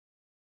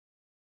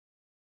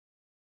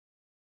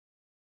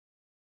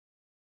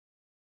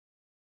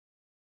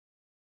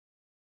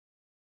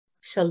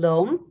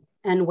Shalom,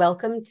 and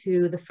welcome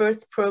to the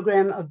first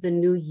program of the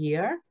new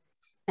year,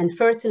 and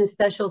first in a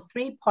special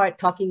three-part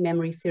Talking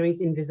Memory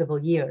series, Invisible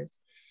Years.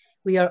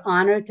 We are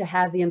honored to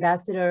have the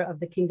Ambassador of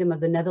the Kingdom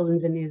of the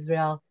Netherlands in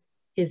Israel,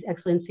 His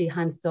Excellency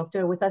Hans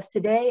Docter, with us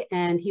today,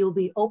 and he will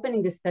be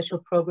opening this special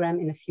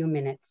program in a few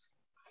minutes.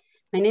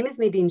 My name is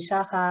Medin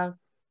Shachar,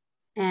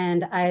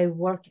 and I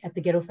work at the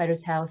Ghetto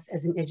Fighters House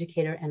as an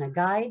educator and a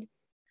guide.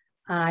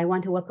 I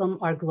want to welcome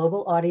our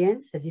global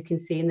audience, as you can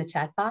see in the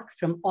chat box,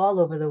 from all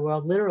over the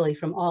world, literally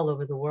from all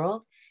over the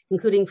world,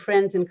 including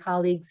friends and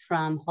colleagues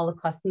from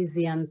Holocaust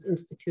museums,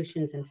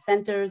 institutions, and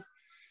centers,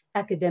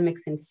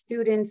 academics and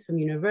students from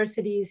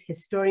universities,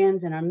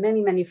 historians, and our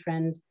many, many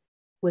friends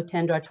who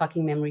attend our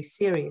Talking Memory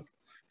series.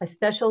 A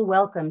special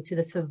welcome to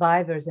the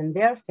survivors and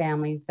their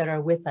families that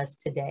are with us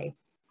today.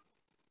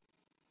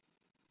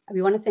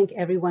 We want to thank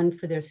everyone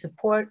for their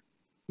support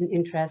and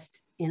interest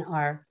in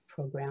our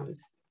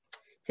programs.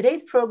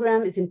 Today's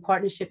program is in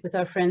partnership with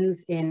our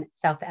friends in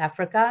South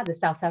Africa, the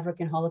South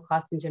African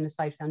Holocaust and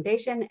Genocide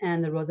Foundation,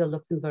 and the Rosa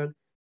Luxemburg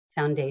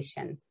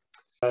Foundation.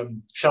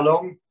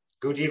 Shalom,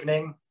 good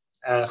evening,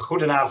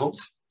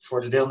 goedenavond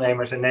voor de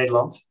deelnemers in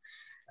Nederland.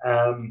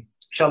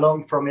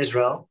 Shalom from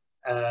Israel.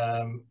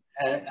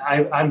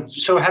 I'm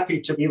so happy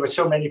to be with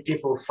so many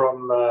people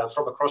from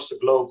across the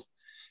globe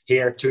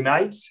here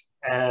tonight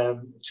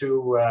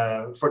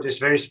for this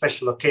very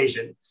special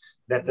occasion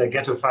that the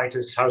Ghetto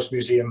Fighters House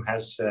Museum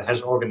has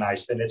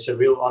organized. And it's a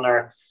real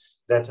honor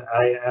that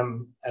I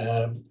am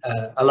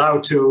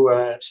allowed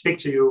to speak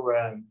to you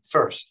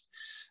first.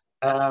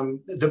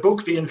 The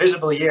book, The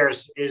Invisible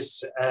Years,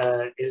 is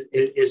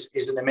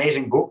an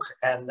amazing book.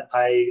 And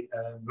I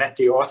met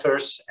the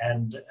authors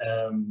and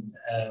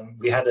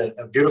we had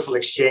a beautiful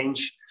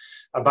exchange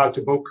about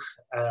the book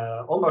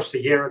almost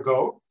a year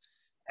ago.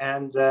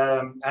 And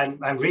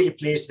I'm really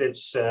pleased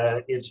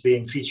it's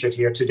being featured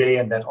here today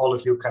and that all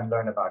of you can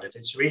learn about it.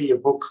 It's really a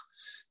book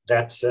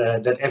that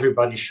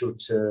everybody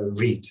should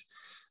read.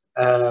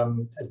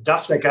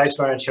 Daphne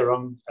Geismar and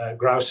Sharon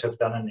Strauss have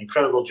done an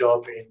incredible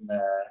job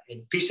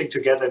in piecing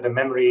together the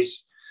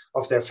memories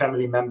of their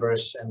family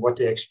members and what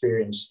they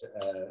experienced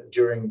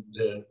during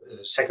the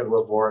Second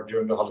World War,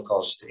 during the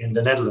Holocaust in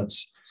the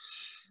Netherlands.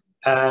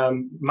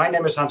 My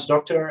name is Hans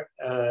Docter.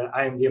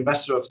 I am the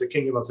ambassador of the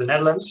Kingdom of the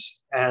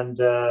Netherlands, and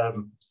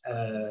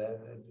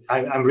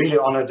I'm really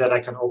honored that I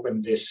can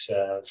open this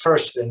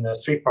first in a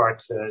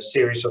three-part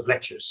series of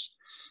lectures.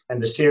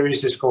 And the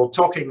series is called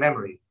Talking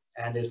Memory,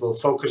 and it will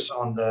focus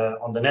on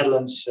the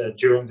Netherlands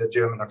during the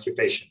German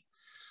occupation.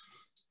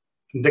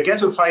 The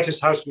Ghetto Fighters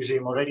House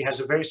Museum already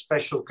has a very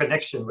special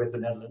connection with the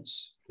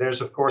Netherlands.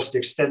 There's, of course, the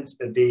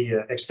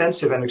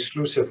extensive and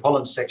exclusive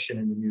Holland section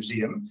in the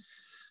museum.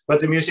 But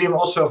the museum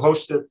also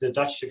hosted the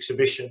Dutch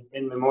exhibition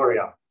In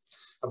Memoria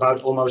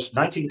about almost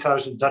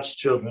 19,000 Dutch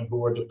children who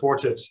were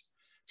deported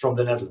from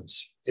the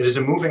Netherlands. It is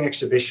a moving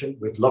exhibition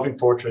with loving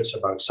portraits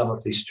about some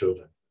of these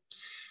children.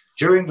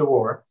 During the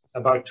war,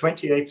 about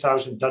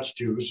 28,000 Dutch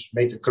Jews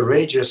made the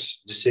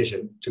courageous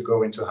decision to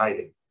go into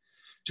hiding,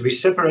 to be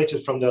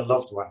separated from their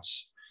loved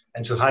ones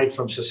and to hide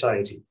from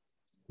society,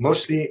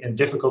 mostly in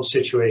difficult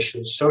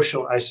situations,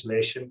 social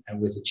isolation, and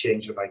with a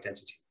change of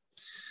identity.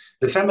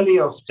 The family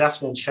of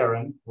Daphne and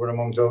Sharon were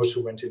among those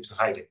who went into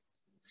hiding.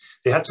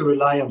 They had to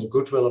rely on the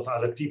goodwill of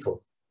other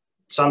people,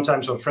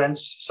 sometimes on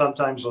friends,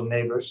 sometimes on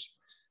neighbors,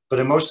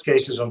 but in most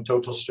cases on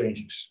total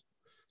strangers,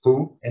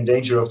 who, in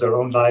danger of their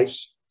own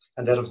lives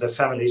and that of their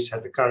families,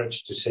 had the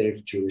courage to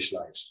save Jewish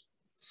lives.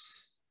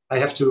 I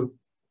have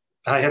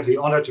the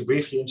honor to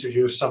briefly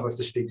introduce some of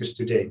the speakers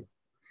today.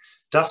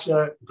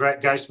 Daphne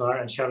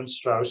Geismar and Sharon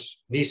Strauss,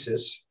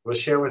 nieces, will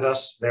share with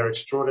us their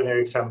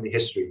extraordinary family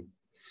history.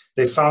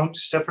 They found,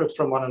 separate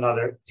from one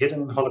another,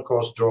 hidden in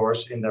Holocaust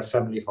drawers in their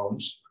family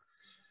homes,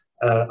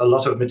 a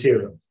lot of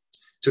material.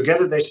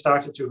 Together, they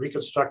started to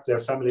reconstruct their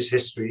family's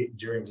history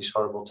during these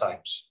horrible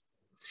times.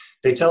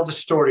 They tell the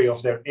story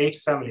of their 8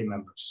 family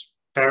members,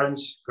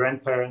 parents,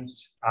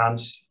 grandparents,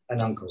 aunts,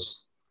 and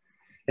uncles,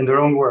 in their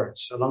own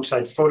words,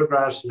 alongside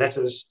photographs,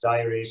 letters,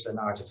 diaries, and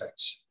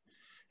artifacts.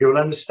 You will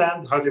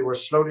understand how they were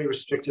slowly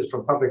restricted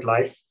from public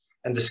life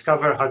and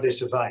discover how they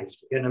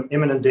survived in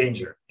imminent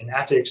danger, in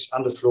attics,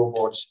 under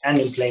floorboards, and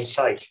in plain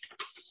sight.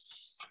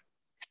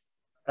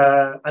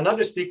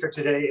 Another speaker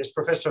today is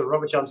Professor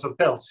Jan van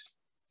Pelt.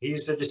 He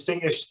is a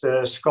distinguished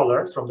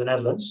scholar from the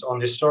Netherlands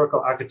on historical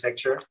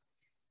architecture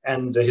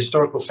and the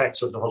historical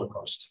facts of the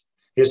Holocaust.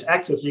 He has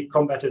actively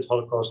combated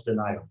Holocaust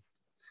denial.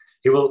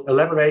 He will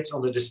elaborate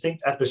on the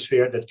distinct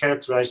atmosphere that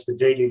characterized the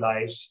daily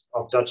lives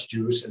of Dutch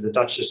Jews in the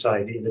Dutch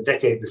society in the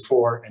decade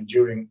before and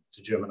during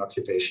the German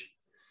occupation.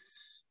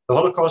 The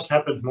Holocaust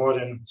happened more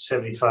than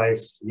 75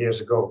 years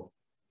ago.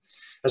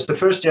 As the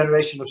first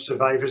generation of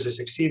survivors is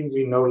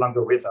exceedingly no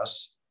longer with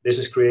us, this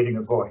is creating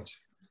a void.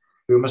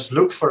 We must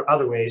look for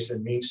other ways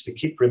and means to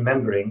keep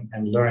remembering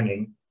and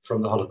learning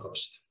from the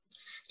Holocaust.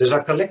 It is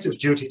our collective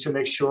duty to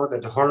make sure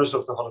that the horrors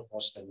of the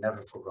Holocaust are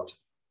never forgotten.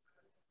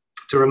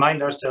 To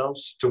remind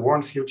ourselves, to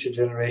warn future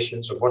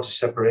generations of what is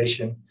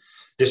separation,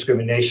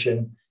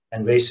 discrimination,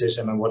 and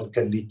racism and what it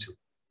can lead to.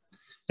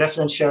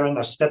 Daphne and Sharon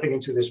are stepping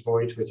into this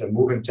void with a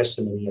moving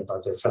testimony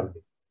about their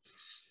family.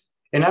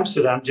 In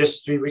Amsterdam,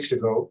 just 3 weeks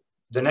ago,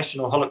 the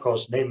National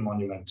Holocaust Name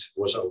Monument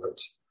was opened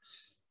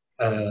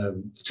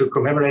to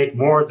commemorate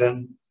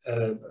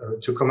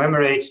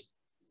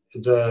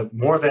the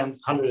more than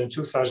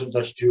 102,000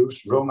 Dutch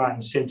Jews, Roma,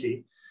 and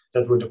Sinti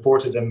that were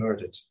deported and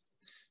murdered.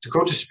 To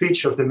quote a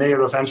speech of the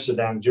mayor of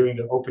Amsterdam during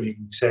the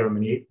opening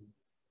ceremony,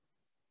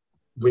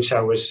 which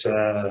I was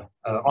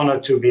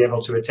honored to be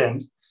able to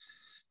attend,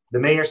 the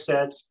mayor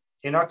said,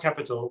 "In our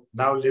capital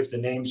now live the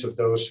names of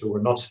those who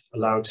were not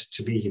allowed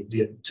to be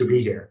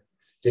here.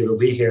 They will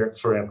be here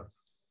forever.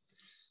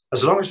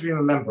 As long as we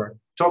remember,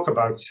 talk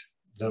about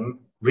them,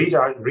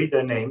 read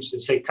their names,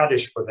 and say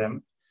Kaddish for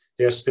them,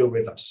 they are still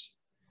with us.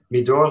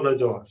 Midor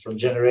ledor, from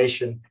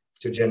generation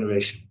to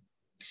generation."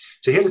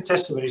 To hear the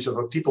testimonies of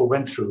what people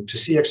went through, to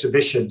see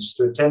exhibitions,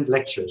 to attend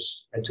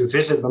lectures, and to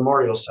visit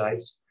memorial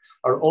sites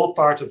are all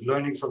part of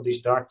learning from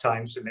these dark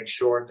times and make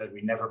sure that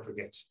we never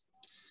forget.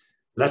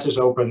 Let us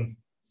open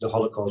the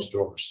Holocaust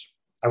doors.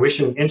 I wish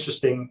you an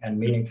interesting and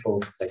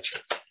meaningful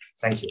lecture.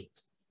 Thank you.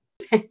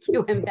 Thank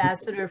you,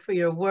 Ambassador, for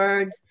your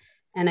words.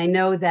 And I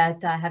know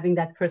that having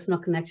that personal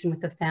connection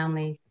with the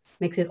family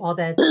makes it all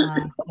that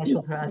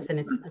special for us, and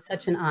it's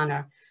such an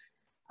honor.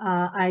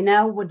 I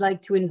now would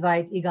like to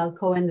invite Igal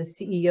Cohen, the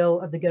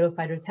CEO of the Ghetto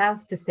Fighters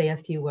House, to say a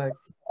few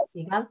words.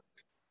 Igal?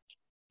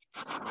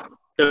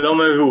 Hello,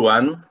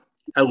 everyone.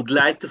 I would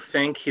like to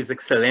thank His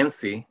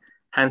Excellency,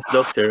 Hans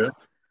Docter,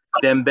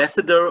 the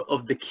Ambassador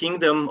of the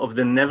Kingdom of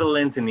the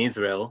Netherlands in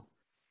Israel,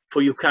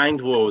 for your kind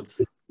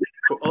words,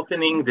 for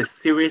opening the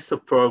series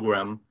of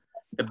program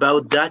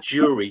about Dutch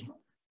Jewry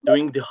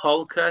during the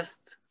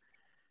Holocaust,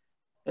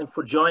 and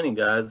for joining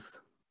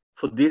us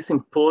for this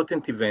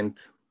important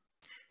event.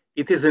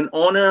 It is an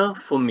honor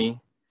for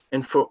me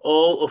and for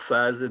all of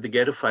us at the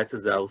Ghetto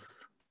Fighters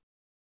House.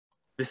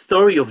 The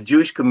story of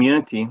Jewish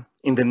community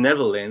in the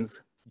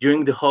Netherlands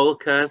during the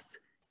Holocaust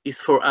is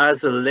for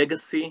us a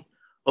legacy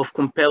of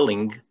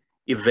compelling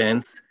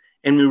events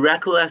and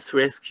miraculous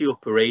rescue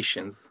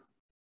operations.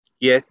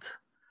 Yet,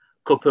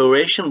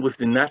 cooperation with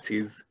the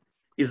Nazis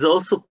is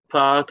also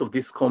part of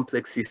this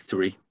complex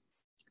history.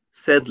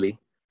 Sadly,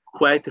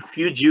 quite a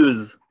few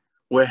Jews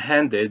were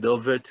handed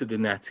over to the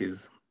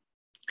Nazis.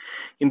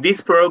 In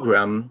this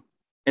program,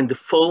 and the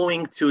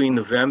following two in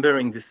November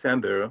and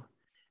December,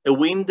 a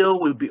window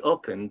will be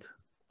opened,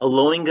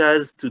 allowing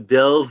us to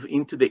delve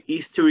into the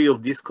history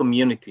of this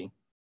community,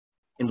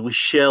 and we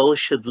shall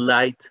shed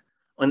light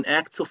on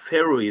acts of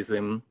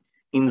heroism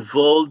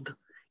involved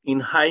in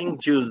hiding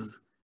Jews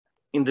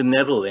in the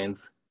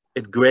Netherlands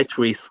at great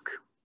risk.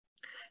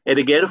 At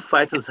the Ghetto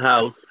Fighters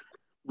House,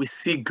 we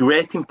see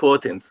great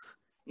importance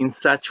in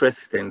such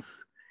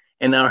resistance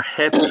and are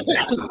happy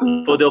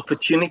for the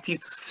opportunity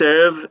to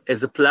serve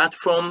as a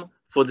platform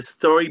for the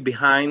story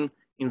behind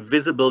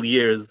invisible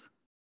years.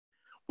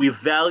 We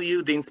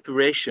value the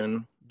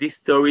inspiration these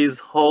stories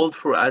hold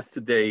for us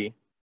today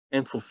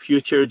and for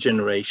future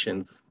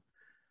generations.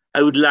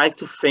 I would like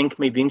to thank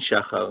Medin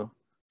Shachar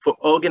for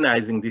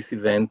organizing this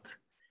event,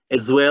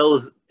 as well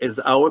as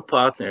our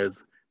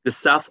partners, the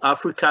South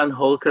African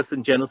Holocaust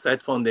and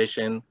Genocide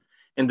Foundation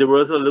and the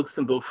Rosa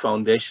Luxemburg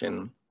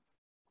Foundation.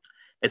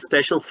 A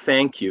special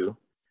thank you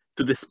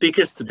to the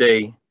speakers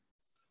today,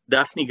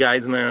 Daphne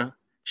Geismar,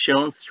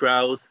 Sharon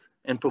Strauss,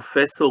 and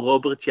Professor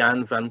Robert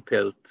Jan van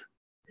Pelt,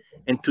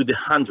 and to the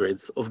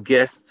hundreds of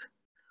guests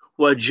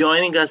who are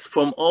joining us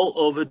from all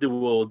over the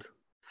world.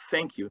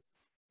 Thank you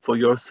for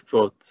your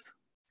support,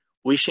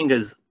 wishing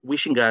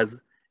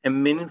us a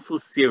meaningful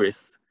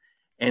series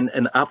and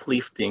an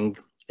uplifting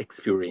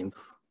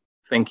experience.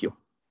 Thank you.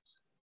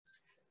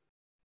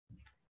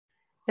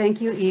 Thank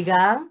you,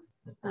 Igal.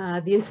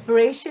 The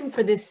inspiration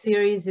for this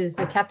series is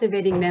the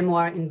captivating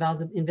memoir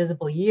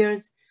Invisible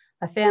Years,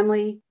 a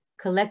family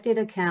collected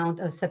account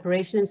of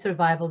separation and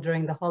survival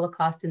during the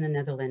Holocaust in the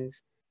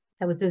Netherlands,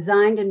 that was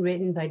designed and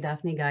written by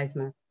Daphne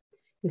Geismar.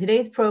 In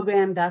today's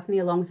program, Daphne,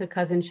 along with her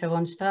cousin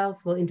Sharon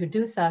Strauss, will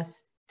introduce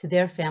us to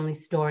their family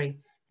story.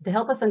 To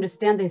help us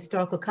understand the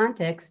historical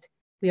context,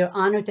 we are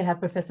honored to have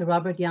Professor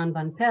Robert Jan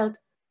van Pelt,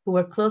 who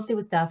worked closely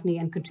with Daphne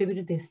and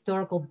contributed the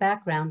historical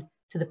background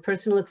to the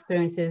personal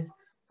experiences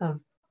of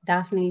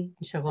Daphne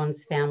and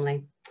Sharon's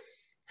family.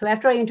 So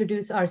after I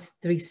introduce our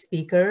three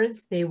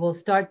speakers, they will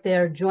start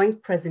their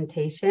joint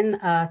presentation,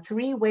 a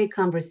three-way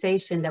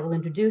conversation that will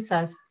introduce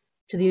us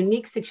to the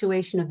unique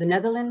situation of the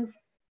Netherlands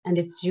and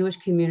its Jewish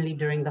community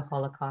during the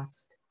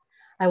Holocaust.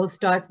 I will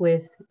start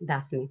with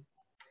Daphne.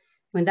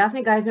 When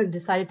Daphne Geismar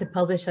decided to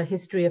publish a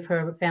history of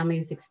her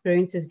family's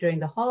experiences during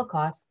the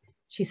Holocaust,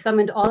 she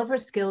summoned all of her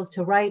skills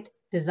to write,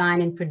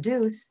 design, and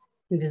produce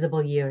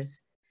Invisible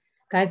Years.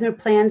 Geismar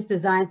plans,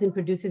 designs, and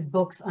produces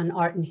books on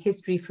art and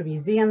history for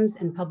museums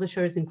and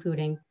publishers,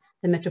 including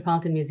the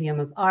Metropolitan Museum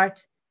of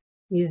Art,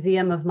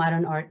 Museum of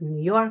Modern Art in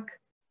New York,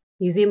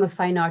 Museum of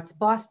Fine Arts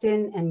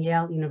Boston, and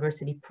Yale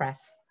University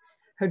Press.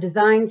 Her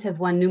designs have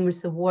won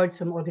numerous awards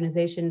from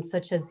organizations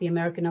such as the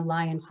American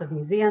Alliance of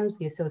Museums,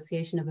 the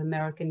Association of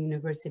American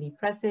University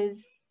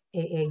Presses,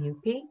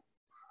 AAUP,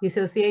 the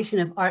Association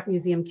of Art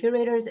Museum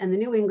Curators, and the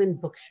New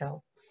England Book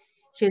Show.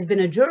 She has been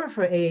a juror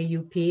for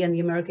AAUP and the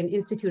American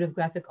Institute of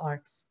Graphic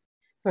Arts.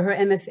 For her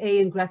MFA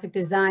in graphic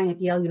design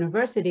at Yale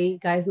University,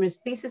 Geismar's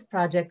thesis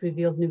project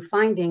revealed new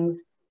findings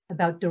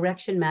about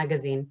Direction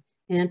magazine,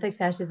 an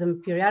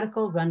anti-fascism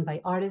periodical run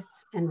by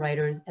artists and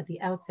writers at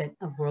the outset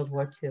of World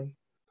War II.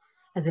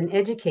 As an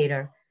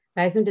educator,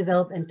 Geismar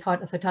developed and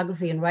taught a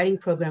photography and writing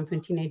program for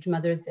teenage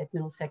mothers at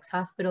Middlesex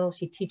Hospital.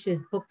 She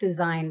teaches book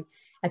design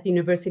at the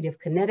University of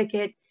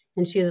Connecticut,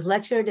 and she has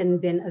lectured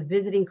and been a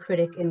visiting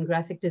critic in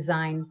graphic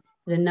design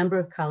at a number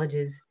of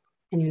colleges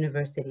and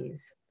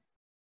universities.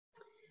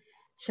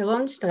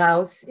 Sharon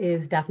Strauss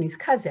is Daphne's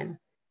cousin,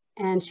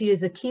 and she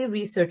is a key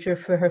researcher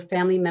for her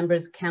family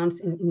members'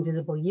 counts in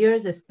invisible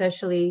years,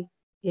 especially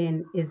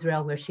in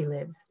Israel, where she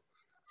lives.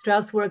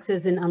 Strauss works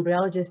as an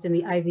embryologist in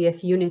the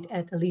IVF unit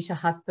at Elisha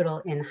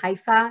Hospital in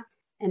Haifa,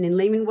 and in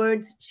layman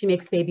words, she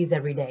makes babies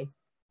every day.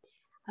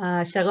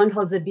 Sharon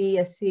holds a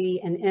BSc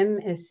and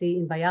MSc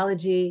in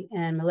biology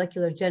and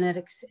molecular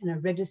genetics and a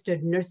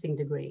registered nursing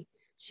degree.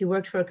 She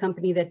worked for a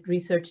company that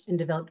researched and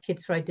developed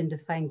kits for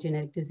identifying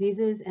genetic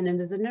diseases, and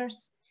as a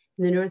nurse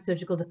in the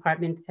neurosurgical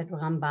department at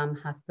Rambam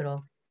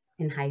Hospital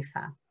in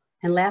Haifa.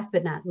 And last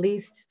but not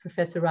least,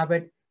 Professor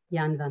Robert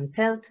Jan van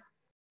Pelt.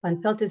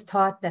 Van Pelt has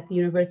taught at the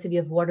University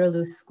of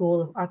Waterloo's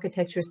School of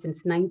Architecture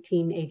since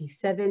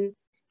 1987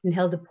 and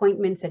held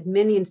appointments at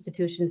many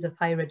institutions of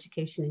higher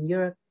education in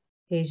Europe,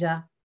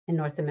 Asia, and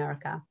North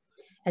America.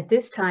 At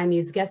this time, he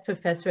is guest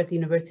professor at the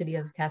University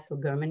of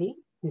Kassel, Germany.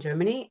 In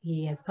Germany,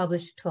 he has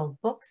published 12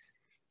 books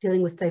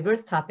dealing with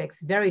diverse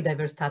topics, very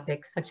diverse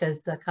topics, such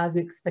as the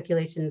cosmic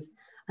speculations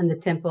on the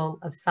Temple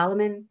of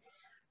Solomon,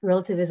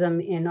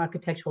 relativism in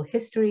architectural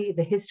history,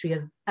 the history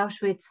of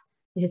Auschwitz,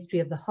 the history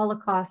of the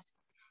Holocaust,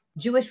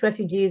 Jewish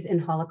refugees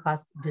and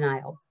Holocaust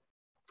denial.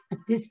 At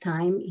this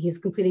time, he is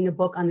completing a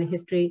book on the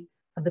history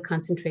of the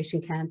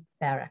concentration camp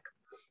barrack.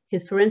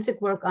 His forensic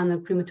work on the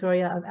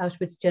crematoria of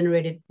Auschwitz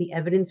generated the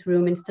evidence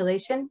room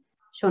installation,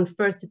 shown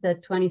first at the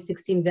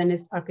 2016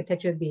 Venice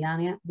Architecture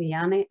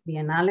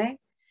Biennale.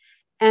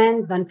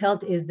 And Van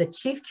Pelt is the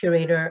chief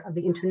curator of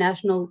the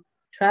international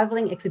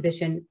traveling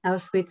exhibition,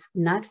 Auschwitz,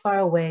 Not Far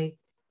Away,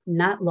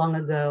 Not Long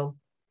Ago,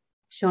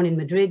 shown in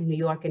Madrid, New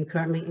York, and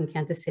currently in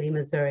Kansas City,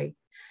 Missouri.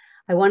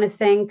 I want to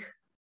thank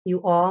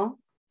you all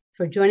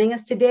for joining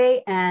us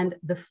today, and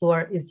the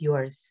floor is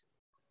yours.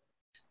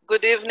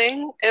 Good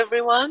evening,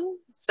 everyone.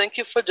 Thank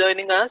you for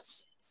joining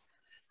us.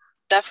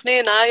 Daphne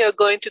and I are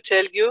going to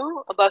tell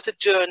you about a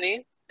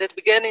journey that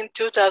began in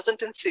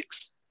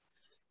 2006,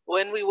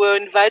 when we were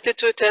invited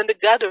to attend a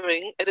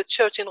gathering at a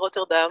church in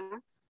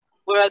Rotterdam,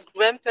 where our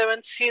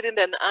grandparents hid in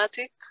an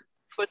attic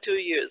for 2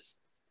 years.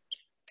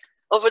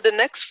 Over the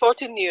next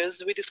 14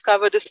 years, we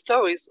discovered the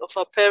stories of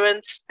our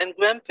parents and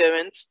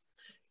grandparents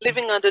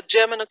living under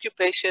German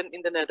occupation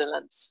in the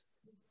Netherlands.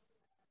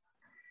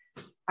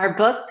 Our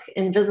book,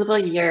 Invisible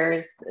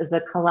Years, is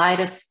a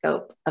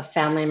kaleidoscope of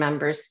family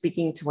members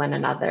speaking to one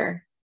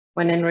another,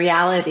 when in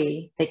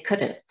reality, they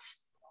couldn't.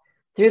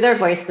 Through their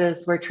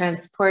voices, we're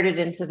transported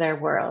into their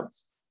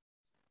worlds.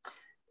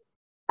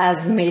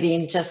 As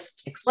Medine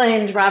just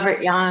explained,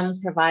 Robert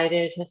Jan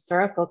provided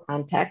historical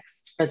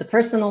context for the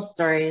personal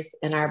stories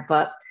in our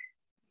book,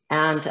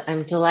 and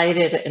I'm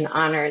delighted and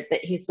honored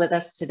that he's with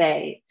us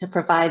today to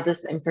provide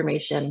this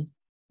information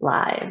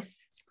live.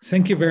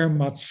 Thank you very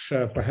much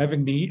for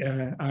having me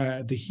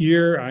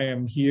here. I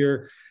am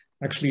here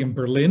actually in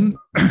Berlin,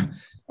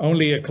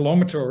 only a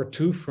kilometer or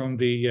two from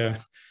the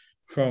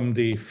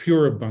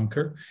Führer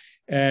bunker.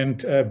 And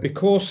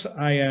because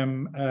I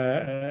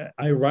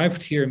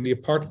arrived here in the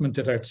apartment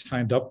that I'd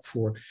signed up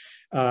for,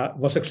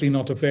 was actually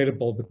not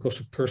available because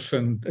a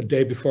person a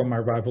day before my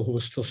arrival who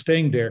was still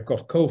staying there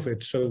got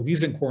COVID. So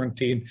he's in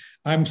quarantine,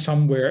 I'm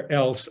somewhere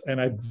else, and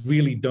I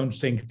really don't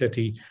think that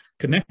the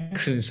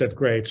connection is that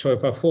great. So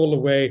if I fall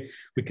away,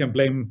 we can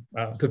blame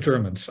the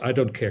Germans. I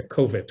don't care,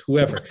 COVID,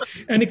 whoever.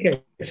 Any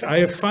case, I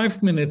have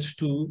 5 minutes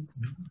to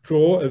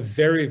draw a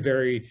very,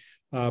 very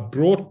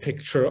broad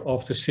picture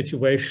of the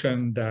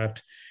situation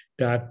that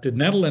the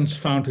Netherlands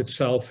found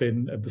itself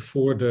in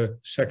before the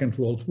Second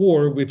World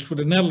War, which for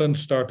the Netherlands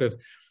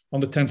started on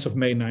the 10th of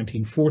May,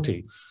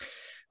 1940.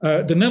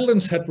 The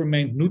Netherlands had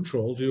remained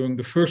neutral during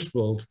the First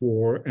World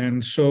War,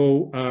 and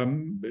so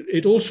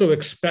it also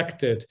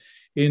expected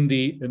in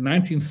the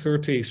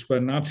 1930s,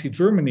 when Nazi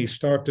Germany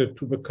started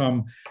to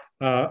become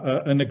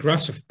an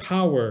aggressive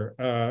power,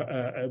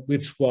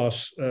 which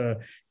was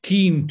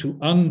keen to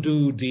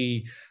undo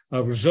the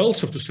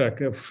results of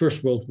the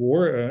First World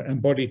War,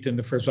 embodied in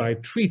the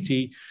Versailles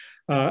Treaty,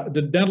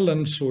 the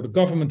Netherlands, or the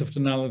government of the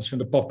Netherlands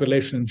and the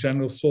population in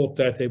general, thought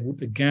that they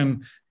would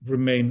again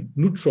remain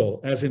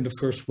neutral, as in the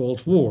First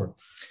World War.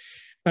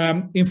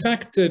 In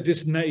fact,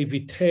 this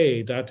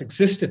naivete that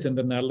existed in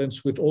the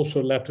Netherlands, which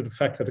also led to the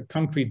fact that the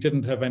country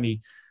didn't have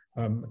any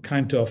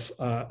kind of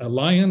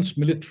alliance,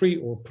 military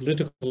or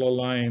political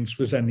alliance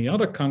with any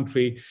other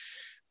country,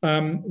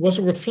 was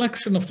a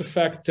reflection of the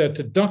fact that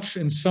the Dutch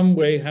in some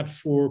way had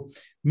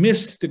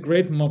missed the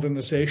great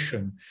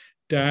modernization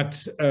that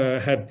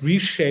had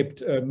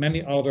reshaped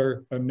many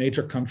other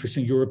major countries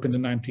in Europe in the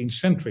 19th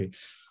century.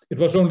 It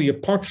was only a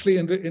partially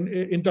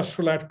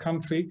industrialized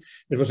country.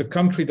 It was a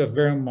country that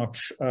very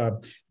much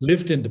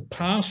lived in the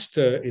past.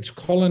 Its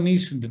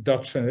colonies in the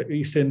Dutch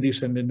East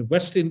Indies and in the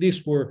West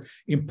Indies were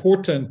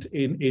important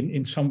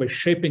in some way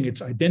shaping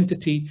its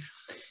identity.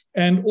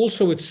 And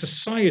also its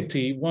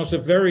society was a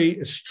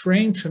very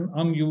strange and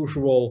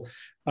unusual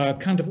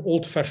kind of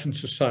old-fashioned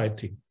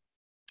society.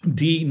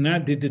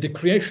 The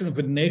creation of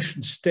a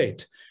nation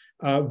state,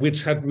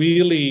 which had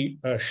really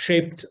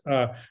shaped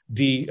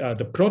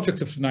the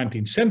project of the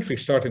 19th century,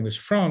 starting with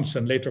France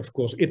and later, of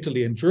course,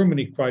 Italy and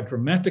Germany quite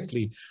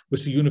dramatically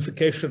with the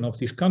unification of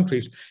these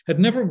countries, had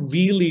never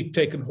really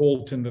taken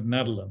hold in the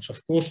Netherlands.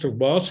 Of course, there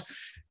was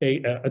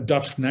a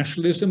Dutch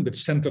nationalism that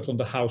centered on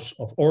the House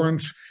of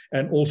Orange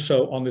and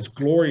also on its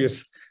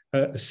glorious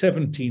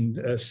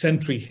 17th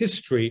century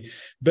history,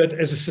 but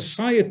as a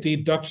society,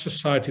 Dutch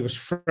society was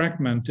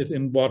fragmented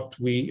in what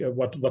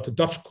the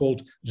Dutch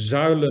called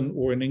zuilen,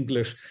 or in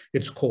English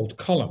it's called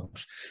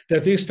columns.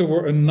 That is, there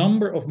were a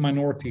number of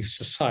minority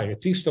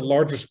societies, the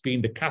largest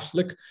being the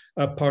Catholic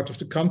part of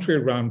the country,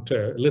 around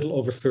a little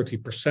over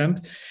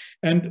 30%.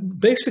 And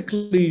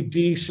basically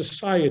these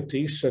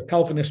societies,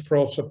 Calvinist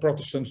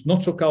Protestants,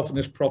 not so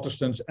Calvinist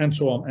Protestants, and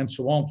so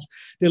on,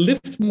 they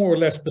lived more or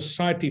less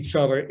beside each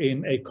other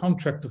in a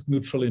contract of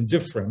mutual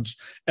indifference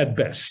at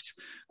best,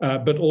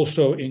 but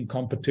also in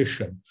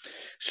competition.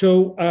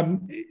 So,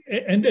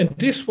 and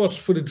this was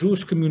for the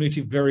Jewish community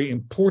very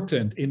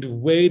important in the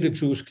way the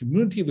Jewish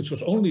community, which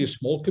was only a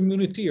small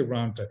community,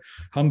 around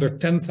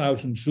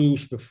 110,000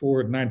 Jews before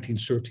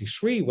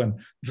 1933, when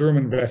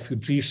German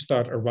refugees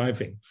start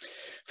arriving.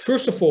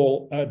 First of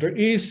all, there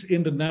is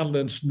in the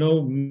Netherlands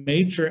no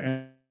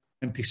major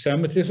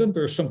anti-Semitism.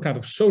 There's some kind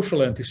of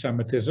social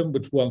anti-Semitism,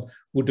 which one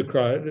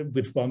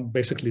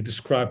basically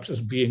describes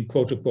as being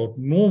quote unquote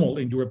normal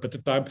in Europe at the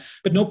time,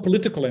 but no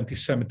political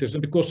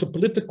anti-Semitism, because the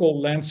political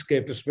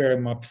landscape is very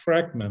much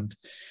fragmented.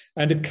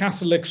 And the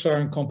Catholics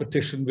are in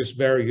competition with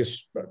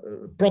various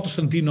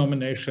Protestant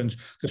denominations,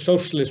 the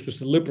socialists with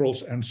the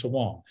liberals, and so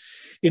on.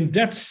 In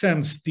that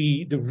sense,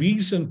 the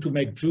reason to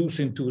make Jews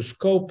into a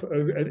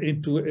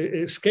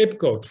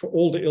scapegoat for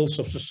all the ills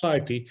of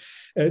society,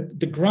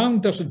 the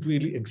ground doesn't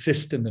really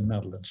exist in the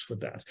Netherlands for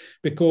that,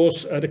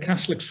 because the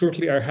Catholics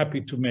certainly are happy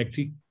to make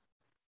the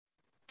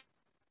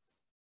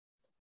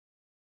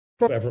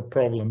whatever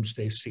problems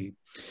they see.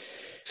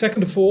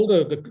 Second of all,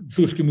 the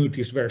Jewish community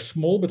is very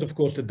small, but of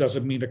course that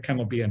doesn't mean there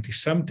cannot be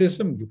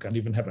anti-Semitism. You can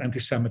even have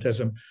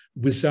anti-Semitism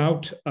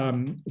without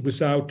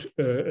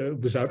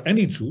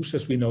any Jews,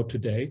 as we know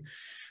today.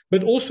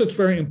 But also it's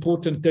very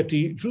important that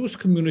the Jewish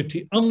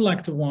community,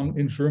 unlike the one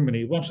in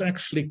Germany, was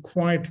actually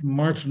quite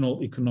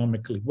marginal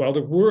economically. While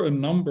there were a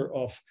number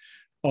of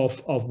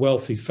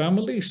wealthy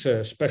families,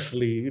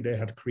 especially they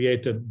had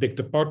created big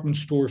department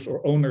stores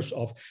or owners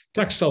of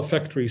textile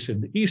factories in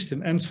the East,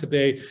 in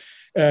Enschede.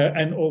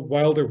 And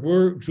while there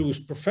were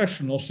Jewish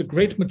professionals, the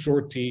great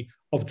majority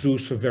of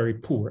Jews were very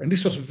poor. And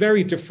this was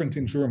very different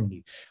in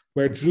Germany,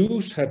 where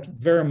Jews had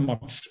very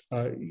much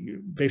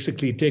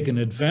basically taken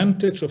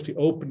advantage of the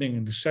opening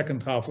in the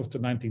second half of the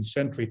 19th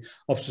century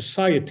of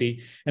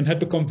society and had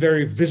become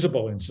very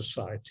visible in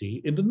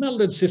society. In the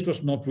Netherlands, this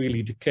was not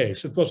really the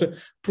case. It was a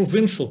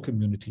provincial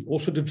community.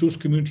 Also, the Jewish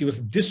community was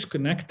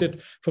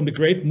disconnected from the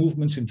great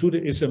movements in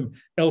Judaism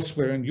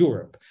elsewhere in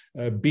Europe,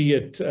 be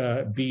it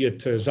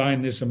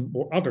Zionism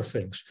or other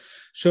things.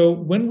 So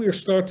when we're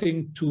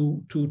starting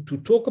to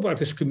talk about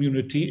this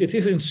community, it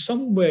is in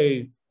some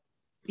way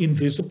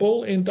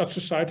invisible in Dutch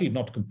society,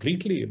 not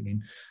completely. I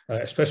mean,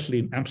 especially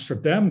in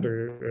Amsterdam,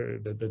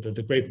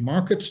 the great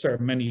markets, there are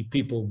many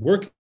people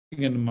working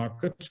in the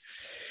markets.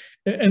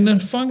 And then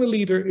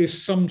finally, there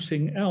is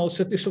something else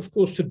that is, of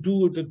course, to do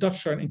with the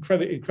Dutch are an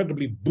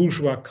incredibly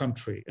bourgeois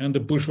country. And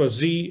the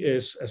bourgeoisie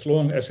is, as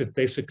long as it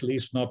basically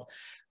is not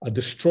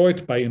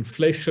destroyed by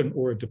inflation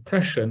or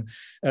depression,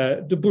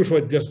 the bourgeois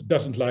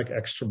doesn't like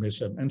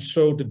extremism. And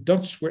so the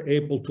Dutch were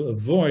able to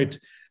avoid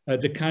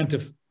the kind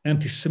of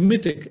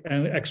anti-Semitic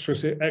and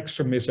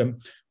extremism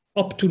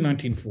up to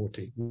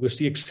 1940, with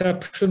the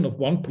exception of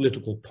one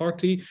political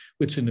party,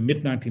 which in the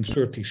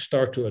mid-1930s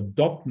started to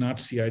adopt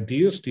Nazi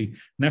ideas, the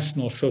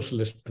National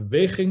Socialist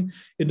Beweging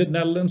in the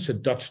Netherlands, a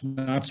Dutch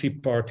Nazi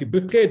party,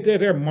 but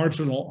they're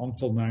marginal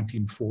until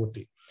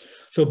 1940.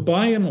 So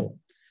by and all,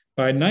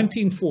 by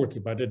 1940,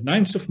 by the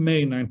 9th of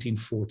May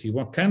 1940,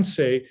 one can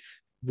say,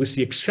 with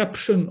the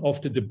exception of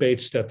the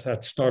debates that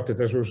had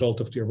started as a result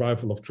of the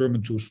arrival of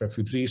German Jewish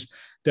refugees,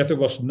 that there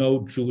was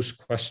no Jewish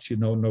question,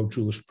 no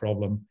Jewish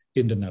problem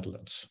in the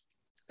Netherlands.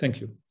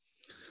 Thank you.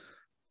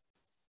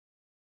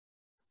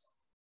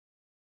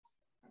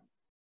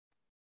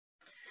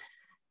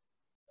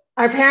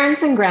 Our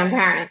parents and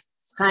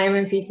grandparents, Chaim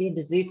and Fifi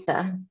de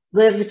Zoete,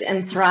 lived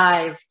and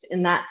thrived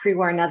in that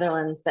pre-war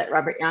Netherlands that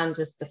Robert Jan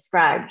just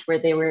described, where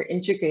they were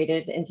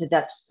integrated into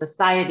Dutch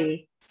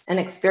society and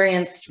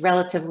experienced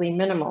relatively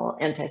minimal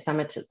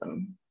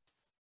anti-Semitism.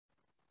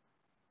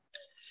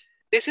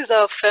 This is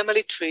our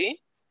family tree.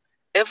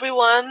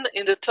 Everyone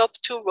in the top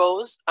 2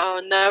 rows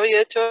are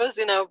narrators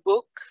in our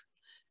book.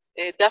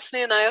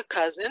 Daphne and I are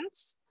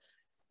cousins.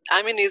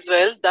 I'm in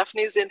Israel,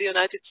 Daphne is in the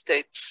United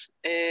States,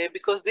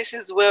 because this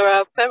is where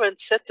our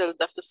parents settled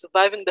after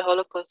surviving the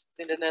Holocaust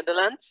in the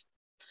Netherlands.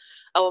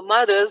 Our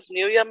mothers,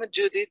 Miriam and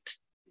Judith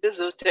de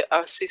Zoete,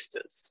 are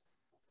sisters.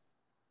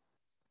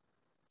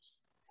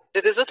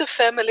 The de Zoete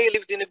family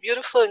lived in a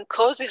beautiful and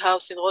cozy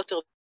house in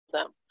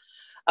Rotterdam.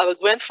 Our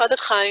grandfather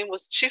Chaim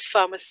was chief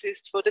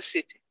pharmacist for the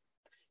city.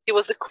 He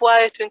was a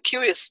quiet and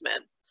curious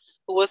man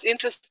who was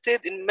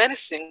interested in many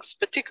things,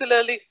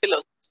 particularly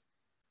philosophy.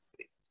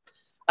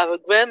 Our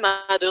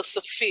grandmother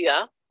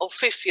Sophia, or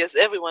Fifi as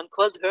everyone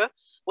called her,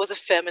 was a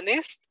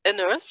feminist, a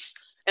nurse,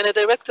 and a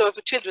director of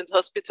a children's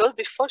hospital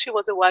before she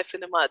was a wife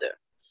and a mother.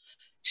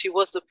 She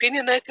was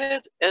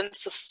opinionated and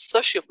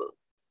sociable.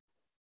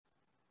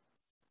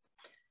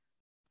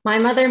 My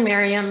mother,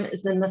 Miriam,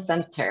 is in the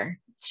center.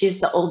 She's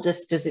the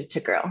oldest de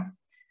Zoete girl.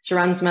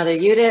 Sharon's mother,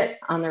 Judith,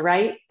 on the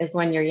right is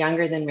 1 year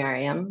younger than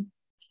Miriam,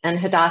 and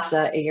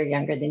Hadassah, a year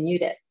younger than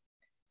Judith.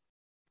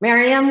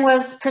 Miriam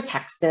was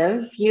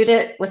protective,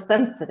 Judith was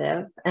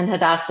sensitive, and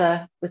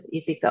Hadassah was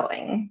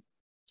easygoing.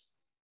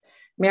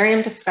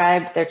 Miriam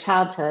described their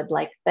childhood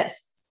like this.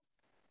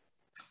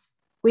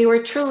 We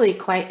were truly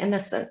quite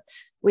innocent.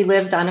 We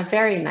lived on a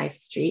very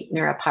nice street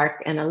near a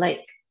park and a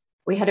lake.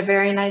 We had a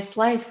very nice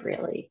life,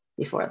 really,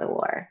 before the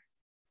war.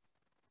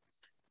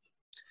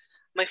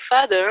 My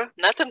father,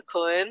 Nathan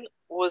Cohen,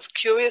 was a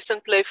curious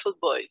and playful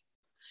boy.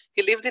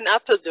 He lived in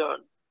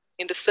Apeldoorn,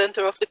 in the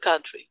center of the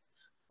country,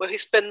 where he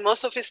spent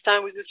most of his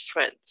time with his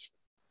friends.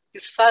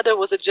 His father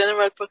was a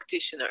general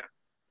practitioner.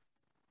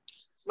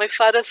 My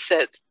father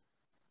said,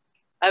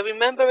 I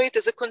remember it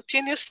as a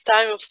continuous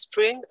time of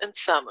spring and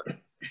summer.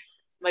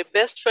 My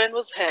best friend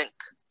was Hank.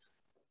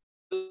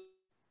 We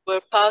were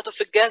part of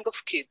a gang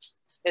of kids.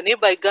 A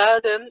nearby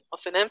garden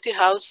of an empty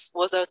house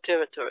was our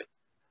territory.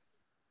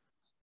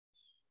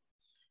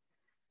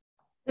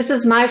 This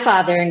is my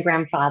father and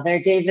grandfather,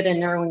 David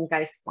and Erwin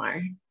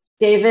Geismar.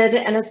 David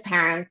and his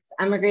parents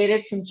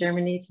emigrated from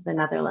Germany to the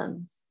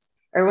Netherlands.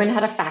 Erwin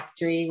had a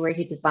factory where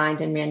he designed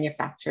and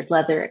manufactured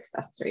leather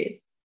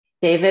accessories.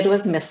 David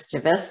was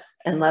mischievous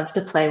and loved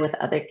to play with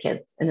other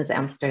kids in his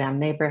Amsterdam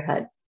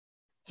neighborhood.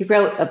 He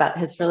wrote about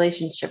his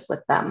relationship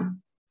with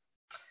them.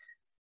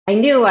 I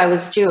knew I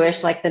was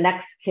Jewish, like the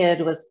next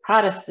kid was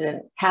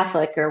Protestant,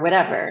 Catholic, or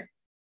whatever.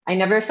 I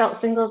never felt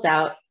singled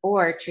out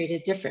or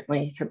treated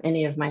differently from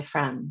any of my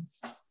friends.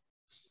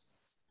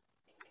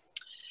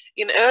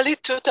 In early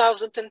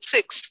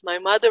 2006, my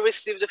mother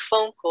received a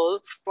phone call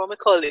from a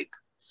colleague.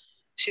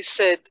 She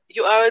said,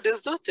 "You are a de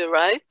Zoete,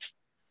 right?"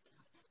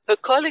 Her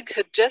colleague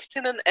had just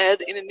seen an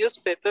ad in a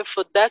newspaper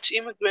for Dutch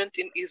immigrant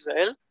in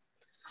Israel,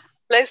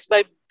 placed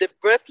by the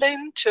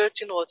Breplane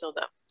Church in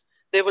Rotterdam.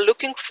 They were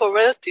looking for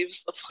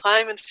relatives of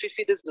Chaim and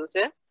Fifi de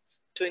Zoete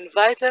to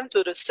invite them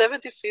to the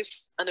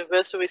 75th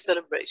anniversary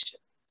celebration.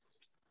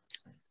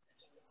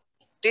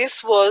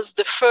 This was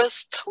the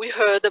first we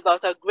heard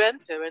about our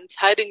grandparents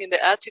hiding in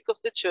the attic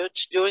of the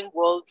church during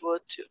World War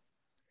II.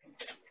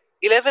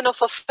 11 of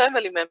our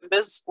family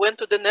members went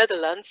to the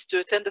Netherlands to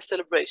attend the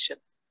celebration.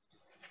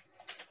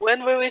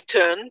 When we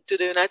returned to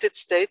the United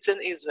States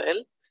and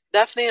Israel,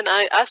 Daphne and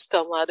I asked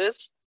our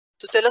mothers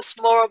to tell us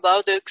more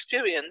about their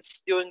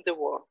experience during the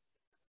war.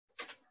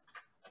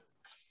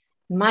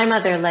 My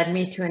mother led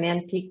me to an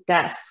antique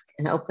desk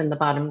and opened the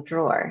bottom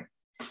drawer.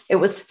 It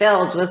was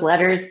filled with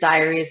letters,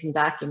 diaries, and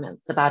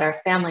documents about our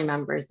family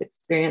members'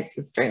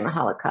 experiences during the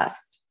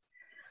Holocaust.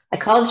 I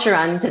called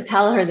Sharon to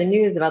tell her the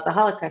news about the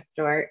Holocaust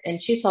drawer,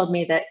 and she told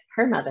me that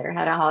her mother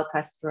had a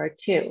Holocaust drawer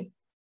too.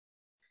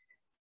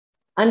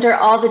 Under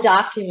all the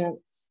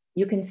documents,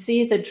 you can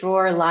see the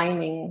drawer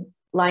liner,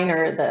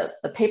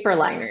 the paper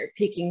liner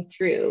peeking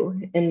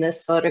through in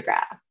this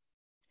photograph.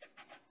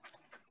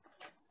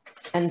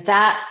 And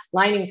that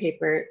lining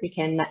paper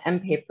became the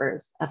end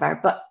papers of our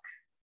book.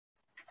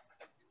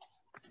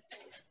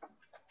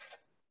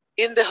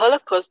 In the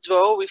Holocaust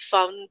drawer, we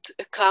found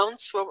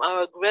accounts from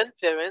our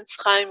grandparents,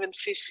 Chaim and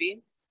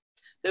Fifi,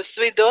 their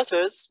 3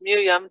 daughters,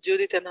 Miriam,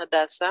 Judith, and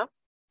Hadassah,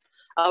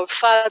 our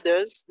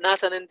fathers,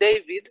 Nathan and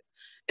David,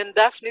 and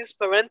Daphne's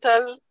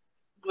parental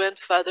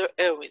grandfather,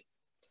 Erwin.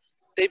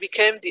 They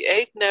became the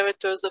 8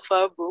 narrators of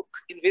our book,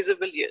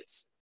 Invisible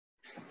Years.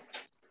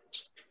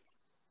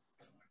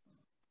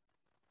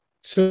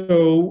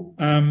 So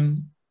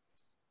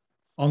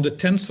on the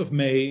 10th of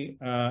May,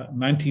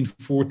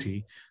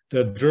 1940,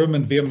 the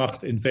German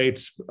Wehrmacht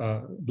invades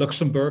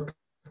Luxembourg,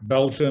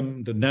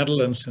 Belgium, the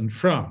Netherlands, and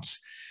France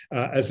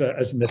as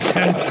an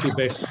attempt to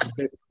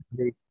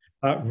basically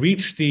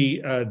reach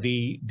the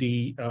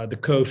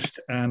coast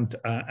and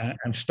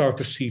start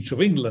the siege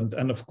of England,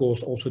 and of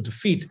course also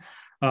defeat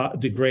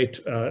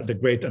the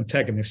great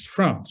antagonist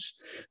France.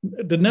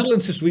 The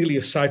Netherlands is really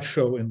a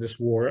sideshow in this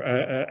war,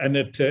 and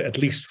at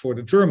least for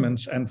the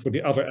Germans and for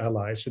the other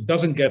allies, it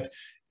doesn't get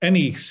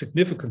any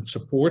significant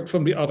support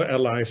from the other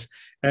allies.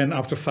 And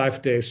after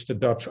 5 days, the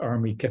Dutch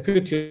army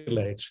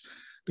capitulates.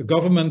 The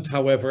government,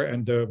 however,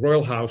 and the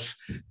royal house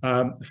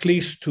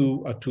flees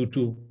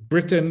to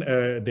Britain.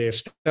 They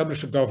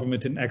establish a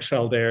government in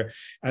exile there.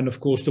 And of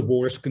course, the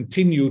war is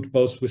continued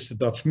both with the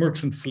Dutch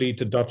merchant fleet,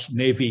 the Dutch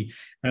Navy,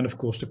 and of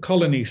course, the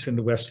colonies in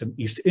the West and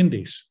East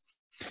Indies.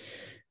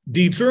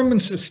 The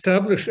Germans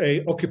establish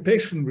an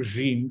occupation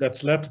regime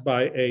that's led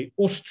by an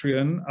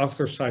Austrian,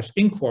 Arthur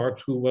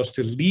Seyss-Inquart, who was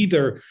the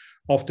leader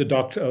of the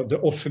Dutch, the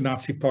Austrian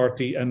Nazi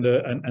Party, and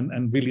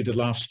really the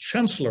last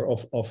chancellor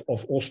of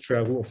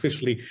Austria, who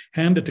officially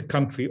handed the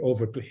country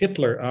over to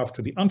Hitler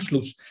after the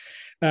Anschluss.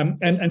 And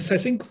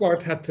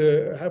Seyss-Inquart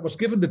was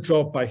given the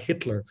job by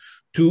Hitler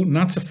to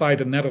Nazify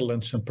the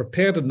Netherlands and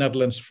prepare the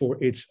Netherlands for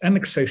its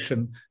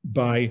annexation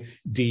by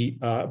the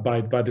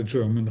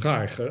German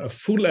Reich, a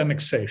full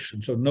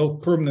annexation, so no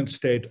permanent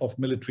state of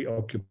military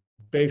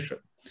occupation.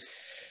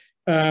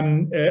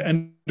 And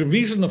the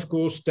reason, of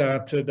course,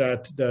 that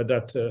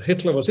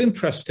Hitler was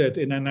interested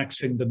in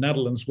annexing the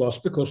Netherlands was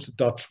because the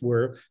Dutch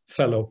were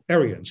fellow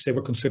Aryans. They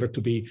were considered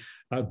to be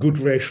good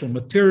racial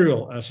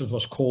material, as it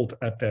was called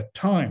at that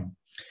time.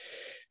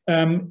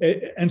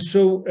 And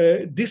so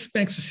this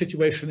makes the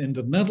situation in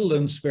the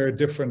Netherlands very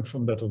different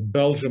from that of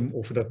Belgium,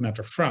 or for that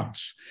matter,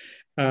 France.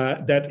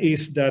 That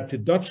is that the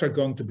Dutch are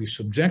going to be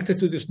subjected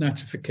to this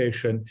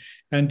Nazification,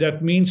 and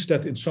that means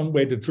that in some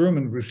way the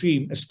German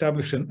regime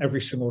established an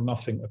everything or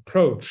nothing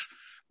approach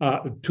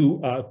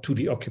to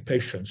the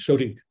occupation. So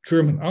the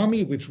German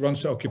army, which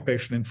runs the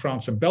occupation in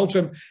France and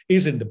Belgium,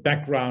 is in the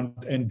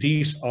background, and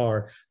these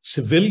are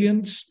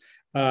civilians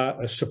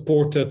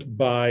supported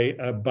by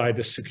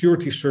the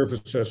security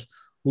services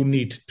who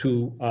need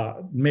to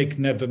make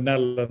the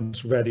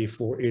Netherlands ready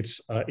for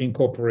its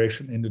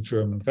incorporation in the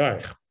German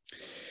Reich.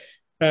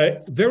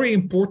 Very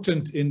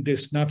important in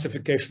this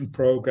Nazification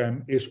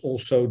program is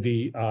also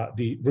the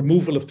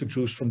removal of the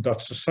Jews from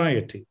Dutch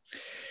society.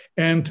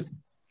 And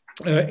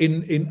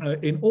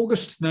in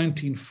August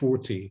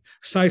 1940,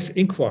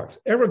 Seyss-Inquart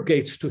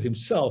arrogates to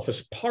himself,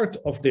 as part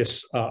of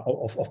this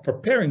of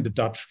preparing the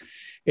Dutch,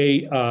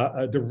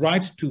 the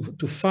right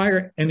to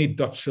fire any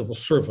Dutch civil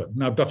servant.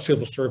 Now, Dutch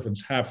civil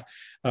servants have,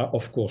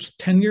 of course,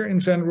 tenure in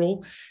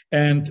general,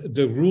 and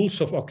the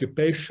rules of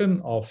occupation,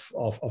 of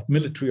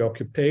military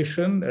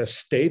occupation,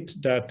 state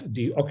that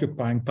the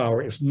occupying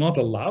power is not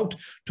allowed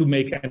to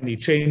make any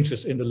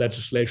changes in the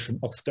legislation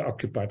of the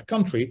occupied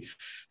country.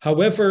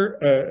 However,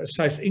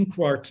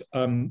 Seyss-Inquart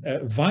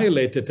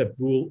violated that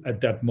rule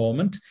at that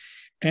moment.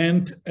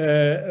 And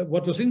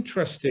what was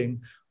interesting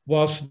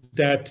was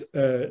that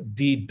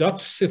the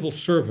Dutch civil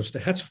service, the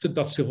heads of the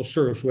Dutch civil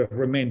service who have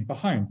remained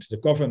behind, the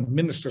government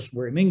ministers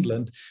were in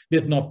England,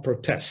 did not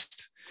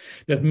protest.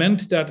 That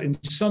meant that in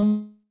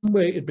some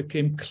way it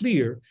became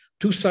clear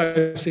to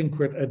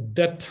Seyss-Inquart at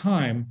that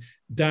time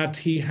that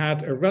he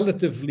had a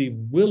relatively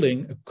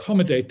willing,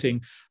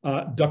 accommodating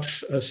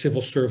Dutch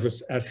civil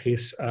service at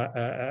his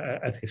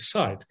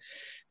side.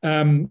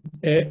 And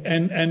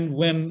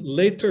when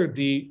later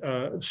the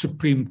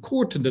Supreme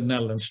Court in the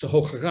Netherlands, the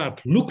Hoge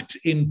Raad, looked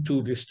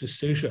into this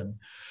decision,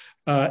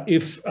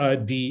 if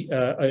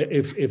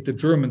the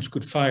Germans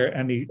could fire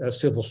any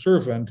civil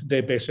servant,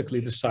 they basically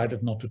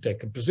decided not to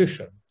take a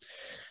position.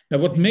 Now,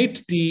 what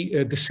made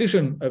the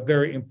decision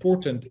very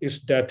important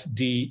is that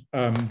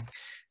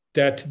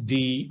that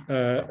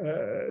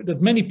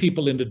many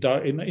people in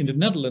the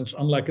Netherlands,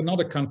 unlike in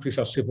other countries,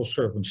 are civil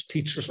servants.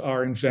 Teachers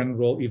are in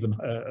general, even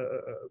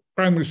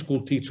primary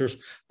school teachers,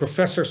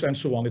 professors, and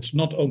so on. It's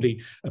not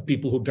only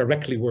people who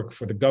directly work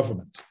for the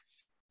government.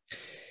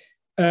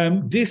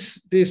 This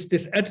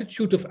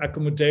attitude of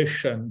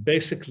accommodation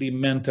basically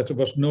meant that there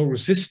was no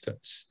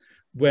resistance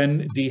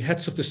when the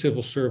heads of the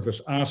civil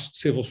service asked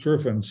civil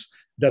servants,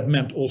 that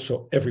meant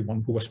also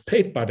everyone who was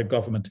paid by the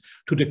government,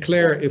 to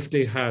declare if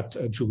they had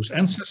Jewish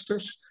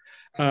ancestors.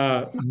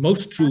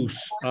 Most Jews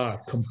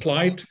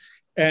complied,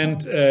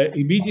 and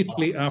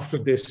immediately after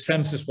this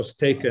census was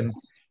taken,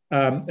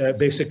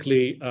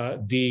 basically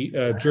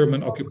the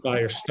German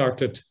occupiers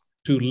started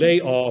to lay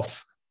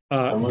off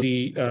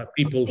the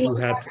people who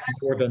had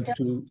more than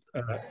two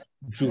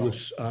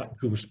Jewish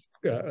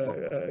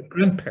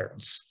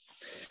grandparents.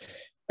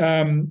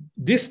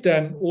 This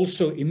then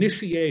also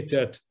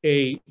initiated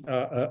a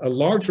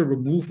larger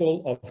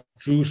removal of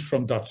Jews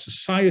from Dutch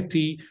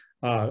society.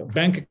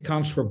 Bank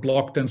accounts were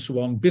blocked and so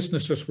on.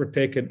 Businesses were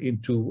taken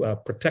into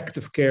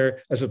protective care,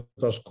 as it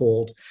was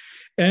called.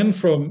 And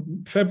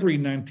from February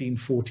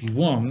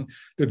 1941,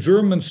 the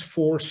Germans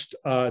forced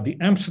the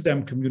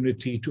Amsterdam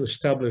community to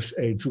establish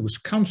a Jewish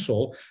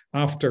council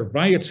after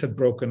riots had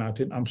broken out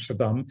in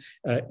Amsterdam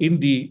in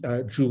the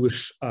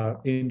Jewish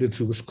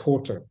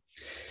quarter.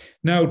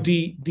 Now,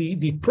 the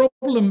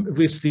problem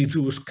with the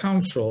Jewish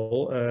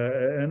Council,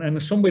 and in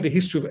some way the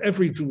history of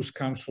every Jewish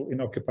council in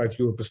occupied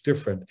Europe is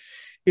different,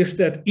 is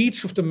that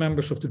each of the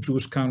members of the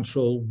Jewish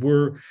Council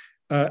were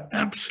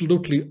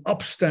absolutely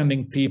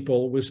upstanding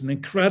people with an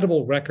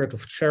incredible record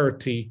of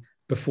charity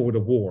before the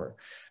war.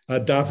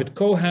 David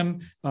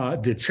Cohen,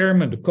 the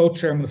chairman, the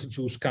co-chairman of the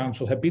Jewish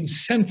Council, had been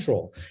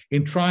central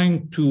in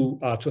trying to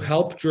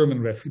help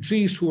German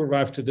refugees who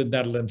arrived in the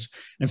Netherlands,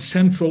 and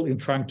central in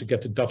trying to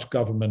get the Dutch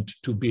government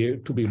to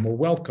be more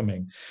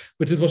welcoming.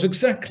 But it was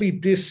exactly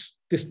this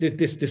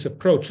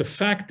approach, the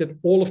fact that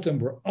all of them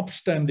were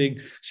upstanding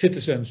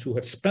citizens who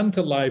had spent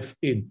a life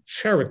in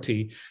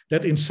charity,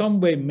 that in some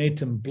way made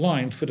them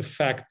blind for the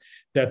fact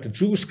that the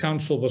Jewish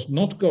Council was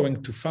not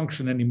going to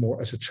function anymore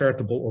as a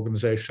charitable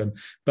organization,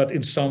 but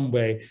in some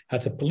way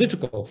had a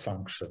political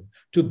function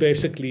to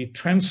basically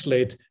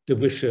translate the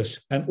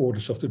wishes and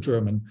orders of the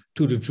German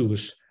to the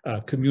Jewish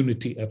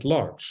community at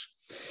large.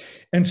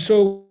 And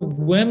so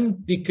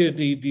when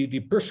the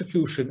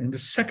persecution in the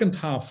second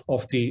half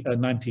of the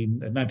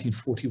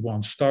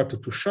 1941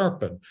 started to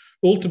sharpen,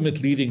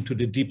 ultimately leading to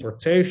the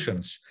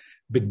deportations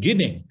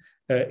beginning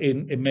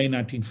in May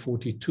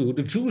 1942,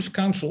 the Jewish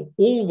Council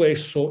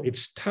always saw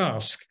its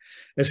task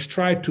as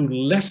try to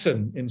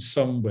lessen in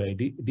some way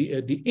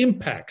the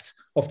impact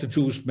of the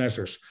Jewish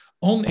measures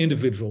on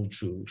individual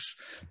Jews,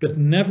 but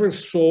never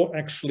saw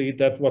actually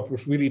that what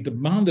was really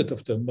demanded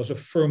of them was a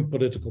firm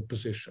political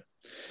position.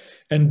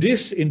 And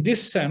in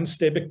this sense,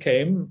 they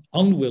became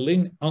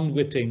unwilling,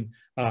 unwitting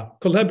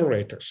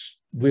collaborators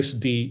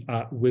with the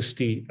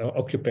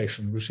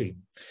occupation regime.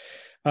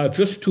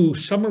 Just to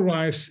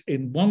summarize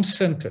in one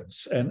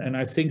sentence, and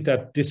I think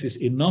that this is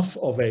enough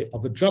of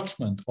a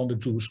judgment on the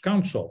Jewish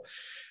Council,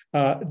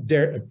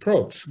 their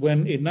approach.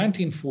 When in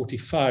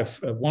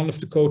 1945, one of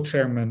the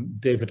co-chairmen,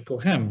 David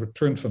Cohen,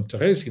 returned from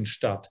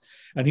Theresienstadt,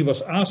 and he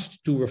was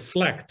asked to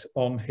reflect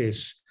on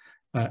his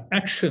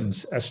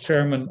actions as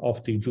chairman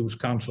of the Jewish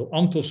Council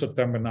until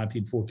September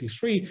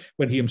 1943,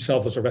 when he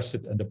himself was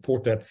arrested and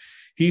deported,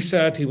 he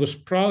said he was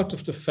proud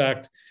of the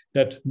fact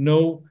that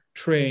no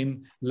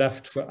train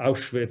left for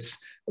Auschwitz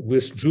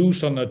with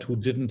Jews on it who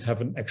didn't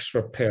have an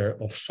extra pair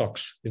of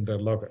socks in their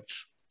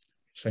luggage.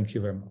 Thank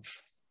you very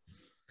much.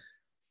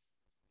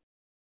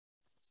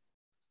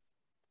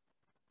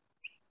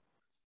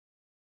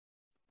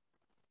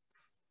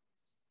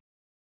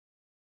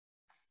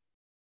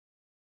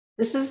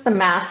 This is the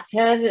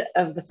masthead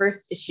of the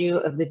first issue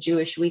of the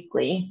Jewish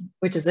Weekly,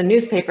 which is a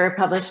newspaper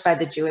published by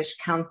the Jewish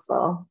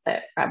Council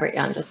that Robert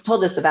Jan just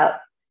told us about,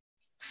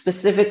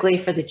 specifically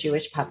for the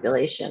Jewish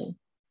population.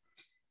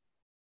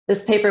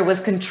 This paper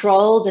was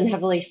controlled and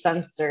heavily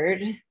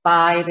censored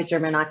by the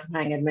German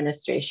occupying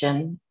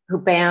administration, who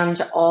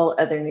banned all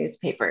other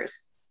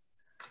newspapers.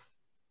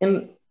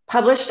 It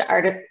published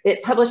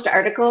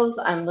articles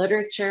on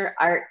literature,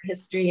 art,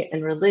 history,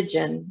 and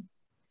religion,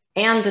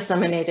 and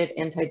disseminated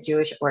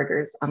anti-Jewish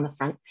orders on the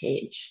front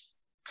page.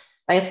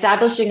 By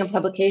establishing a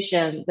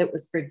publication that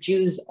was for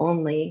Jews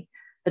only,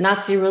 the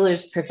Nazi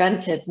rulers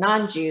prevented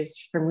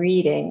non-Jews from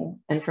reading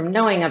and from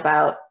knowing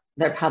about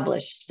their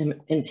published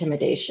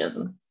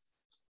intimidations.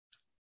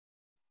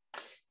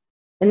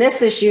 In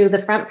this issue,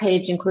 the front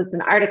page includes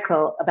an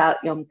article about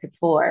Yom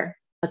Kippur,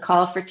 a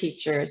call for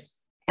teachers,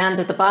 and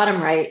at the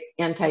bottom right,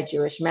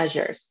 anti-Jewish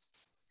measures.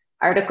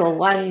 Article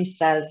 1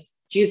 says,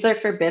 Jews are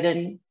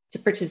forbidden to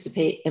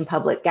participate in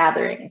public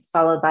gatherings,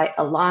 followed by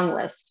a long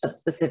list of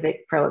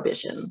specific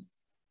prohibitions.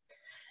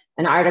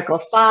 And Article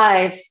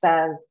 5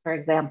 says, for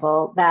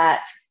example,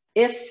 that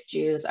if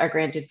Jews are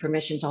granted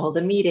permission to hold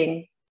a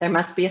meeting, there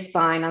must be a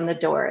sign on the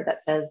door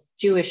that says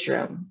Jewish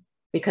room,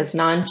 because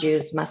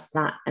non-Jews must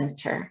not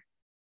enter.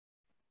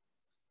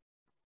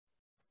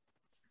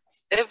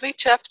 Every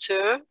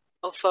chapter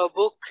of our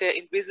book,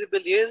 Invisible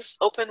Years,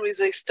 open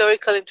with a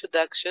historical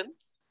introduction.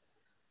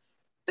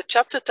 The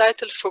chapter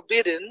titled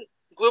Forbidden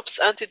groups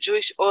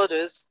anti-Jewish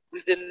orders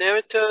with the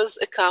narrator's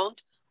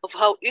account of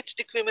how each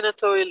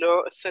discriminatory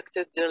law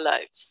affected their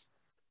lives.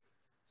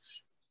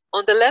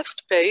 On the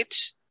left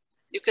page,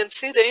 you can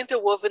see the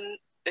interwoven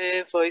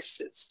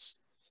voices.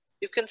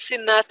 You can see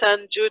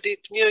Nathan, Judith,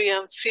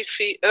 Miriam,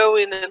 Fifi,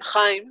 Erwin, and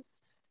Chaim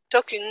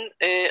talking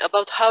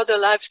about how their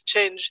lives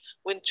changed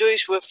when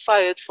Jewish were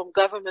fired from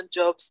government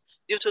jobs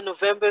due to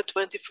November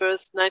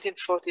 21st,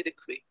 1940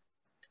 decree.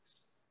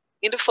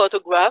 In the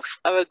photograph,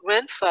 our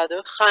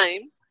grandfather,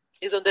 Chaim,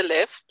 is on the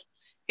left.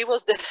 He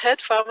was the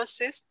head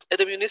pharmacist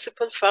at a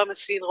municipal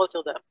pharmacy in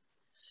Rotterdam.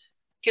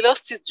 He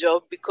lost his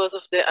job because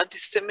of the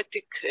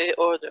anti-Semitic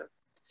order.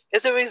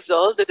 As a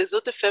result, the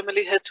Docter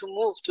family had to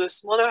move to a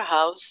smaller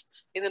house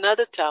in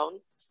another town,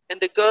 and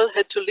the girl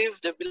had to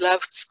leave their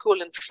beloved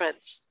school and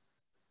friends.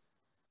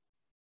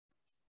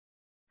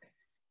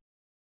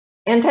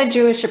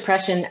 Anti-Jewish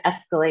oppression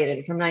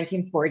escalated from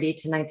 1940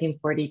 to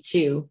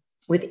 1942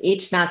 with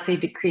each Nazi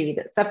decree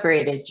that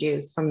separated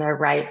Jews from their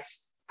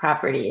rights,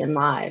 property, and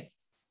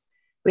lives.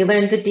 We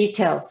learned the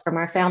details from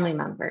our family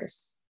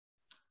members.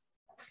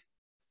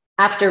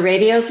 After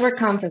radios were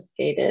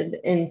confiscated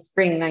in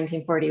spring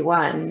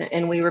 1941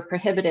 and we were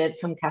prohibited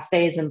from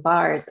cafes and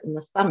bars in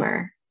the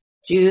summer,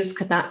 Jews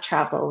could not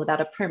travel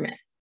without a permit.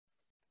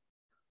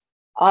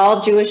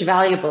 All Jewish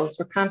valuables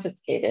were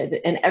confiscated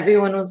and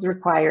everyone was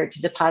required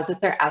to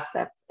deposit their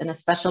assets in a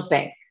special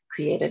bank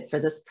created for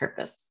this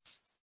purpose.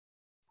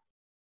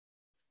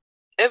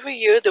 Every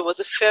year there was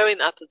a fair in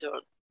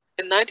Apeldoorn.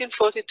 and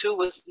 1942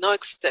 was no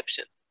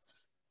exception.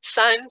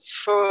 Signs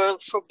for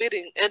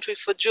forbidding entry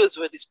for Jews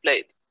were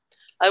displayed.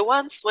 I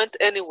once went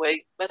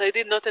anyway, but I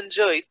did not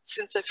enjoy it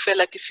since I felt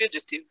like a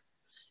fugitive,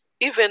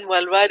 even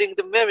while riding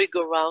the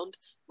merry-go-round,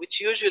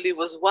 which usually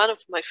was one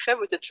of my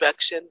favorite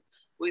attractions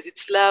with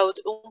its loud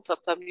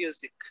papa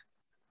music.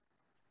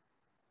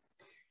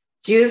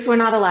 Jews were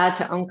not allowed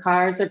to own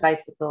cars or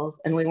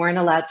bicycles, and we weren't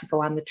allowed to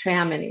go on the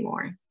tram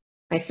anymore.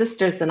 My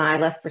sisters and I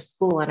left for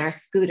school on our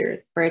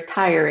scooters for a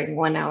tiring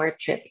 1-hour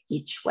trip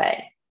each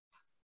way.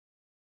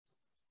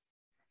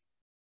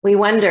 We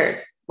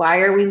wondered, why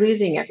are we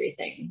losing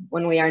everything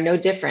when we are no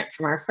different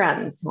from our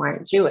friends who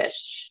aren't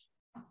Jewish?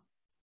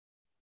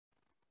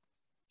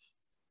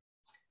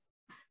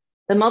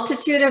 The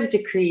multitude of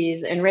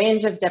decrees and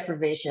range of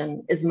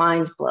deprivation is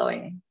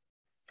mind-blowing.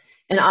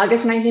 In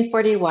August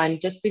 1941,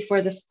 just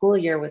before the school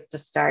year was to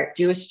start,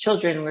 Jewish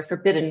children were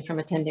forbidden from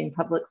attending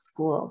public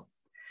schools.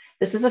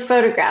 This is a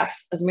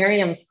photograph of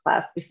Miriam's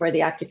class before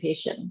the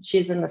occupation.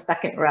 She's in the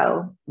second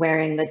row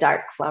wearing the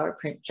dark flower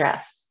print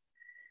dress.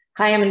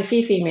 Chaim and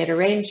Fifi made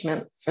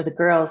arrangements for the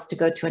girls to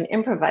go to an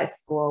improvised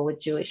school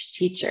with Jewish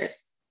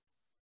teachers.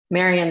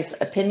 Miriam's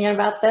opinion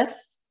about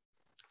this?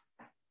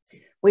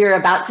 We were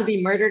about to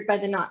be murdered by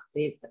the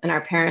Nazis, and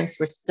our parents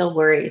were still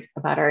worried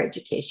about our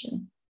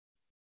education.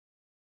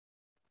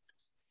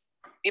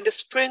 In the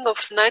spring of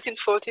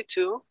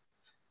 1942,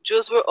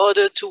 Jews were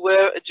ordered to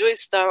wear a Jewish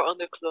star on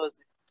their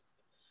clothing.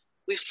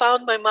 We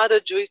found my mother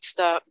Judith's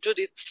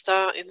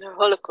star in her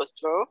Holocaust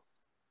drawer.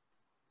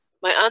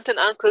 My aunt and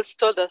uncles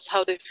told us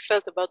how they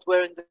felt about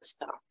wearing the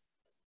star.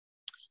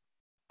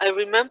 I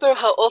remember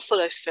how awful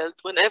I felt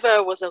whenever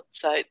I was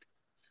outside.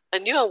 I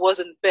knew I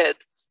wasn't bad,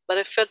 but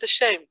I felt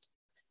ashamed.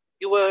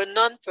 You were a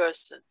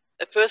non-person,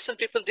 a person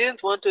people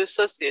didn't want to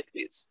associate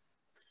with.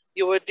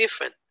 You were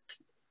different.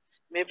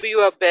 Maybe you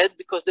are bad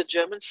because the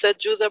Germans said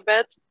Jews are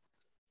bad.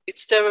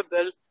 It's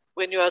terrible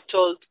when you are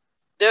told,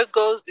 there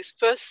goes this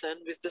person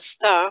with the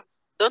star,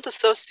 don't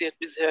associate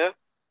with her.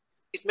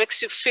 It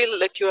makes you feel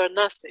like you are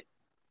nothing.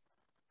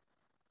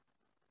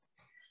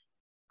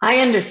 I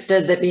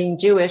understood that being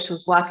Jewish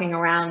was walking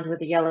around with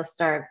the yellow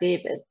Star of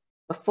David.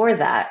 Before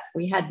that,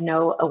 we had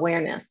no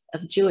awareness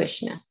of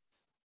Jewishness.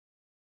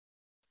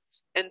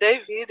 And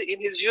David, in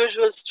his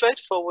usual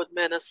straightforward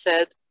manner,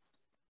 said,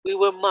 we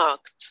were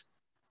marked.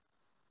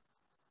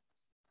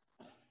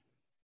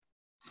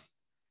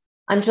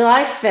 On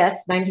July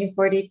 5th,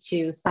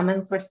 1942,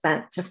 summons were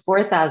sent to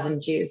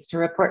 4,000 Jews to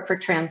report for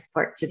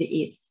transport to the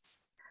east.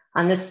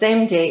 On the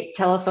same date,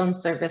 telephone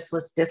service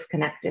was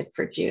disconnected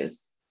for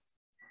Jews.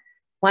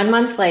 1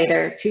 month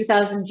later,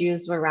 2,000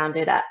 Jews were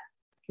rounded up.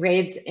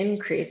 Raids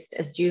increased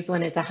as Jews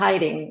went into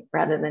hiding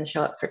rather than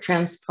show up for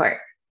transport.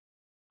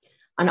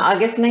 On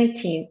August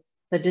 19th,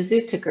 the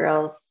D'Souza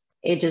girls,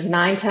 ages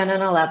 9, 10,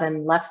 and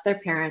 11, left their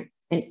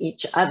parents and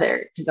each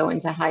other to go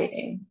into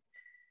hiding.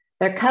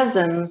 Their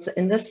cousins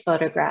in this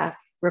photograph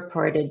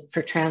reported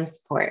for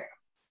transport.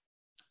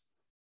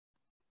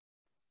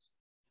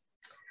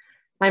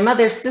 My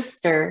mother's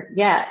sister,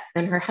 Yet,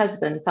 and her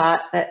husband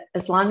thought that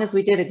as long as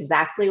we did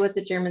exactly what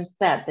the Germans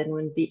said, then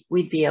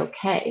we'd be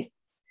okay.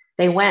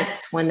 They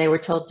went when they were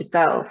told to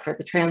go for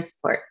the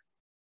transport.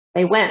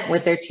 They went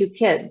with their 2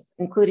 kids,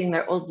 including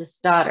their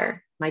oldest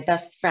daughter, my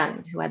best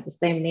friend, who had the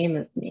same name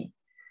as me.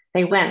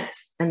 They went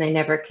and they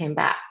never came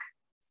back.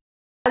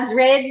 As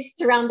raids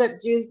to round up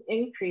Jews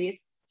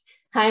increased,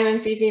 Chaim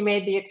and Fifi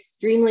made the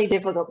extremely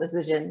difficult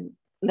decision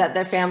that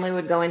their family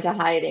would go into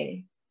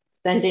hiding,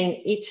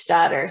 sending each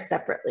daughter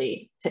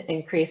separately to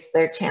increase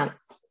their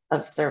chance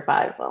of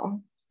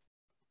survival.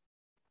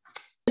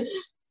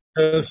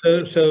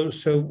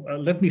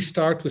 Let me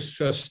start with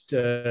just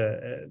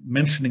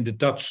mentioning the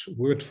Dutch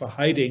word for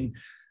hiding,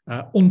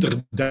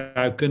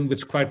 onderduiken,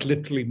 which quite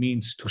literally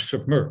means to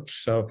submerge.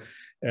 So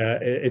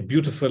it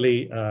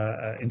beautifully,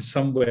 in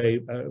some way,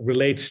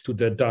 relates to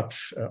the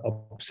Dutch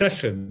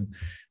obsession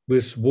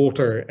with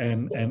water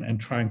and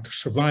trying to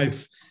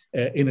survive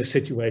in a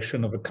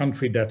situation of a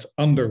country that's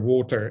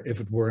underwater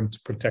if it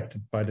weren't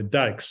protected by the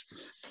dikes.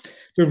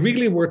 There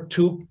really were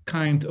 2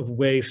 kinds of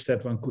ways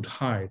that one could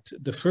hide.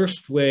 The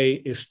first way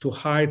is to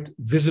hide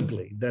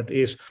visibly, that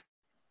is,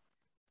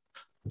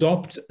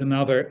 adopt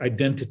another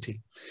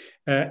identity.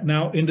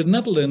 Now, in the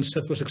Netherlands,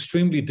 that was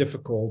extremely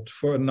difficult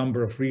for a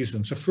number of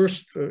reasons. The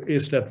first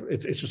is that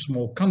it's a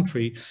small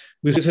country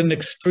with an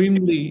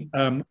extremely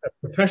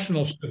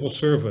professional civil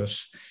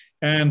service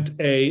and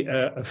a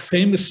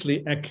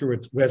famously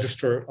accurate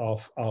register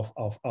of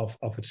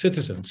its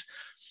citizens.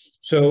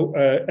 So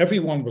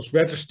everyone was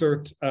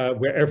registered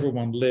where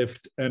everyone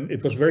lived, and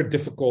it was very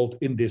difficult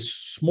in this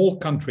small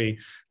country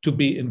to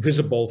be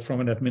invisible from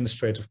an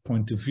administrative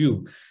point of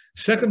view.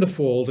 Second of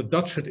all, the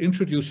Dutch had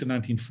introduced in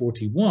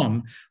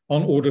 1941,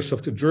 on orders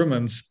of the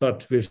Germans,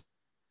 but with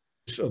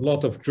a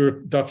lot of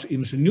Dutch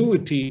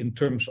ingenuity in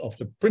terms of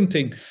the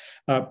printing,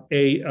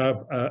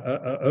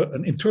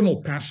 an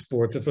internal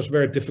passport that was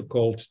very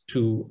difficult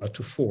to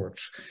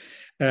forge.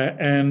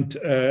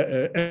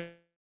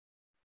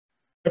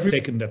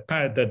 taken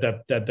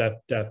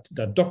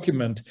that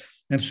document.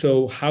 And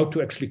so how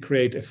to actually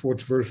create a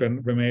forged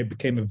version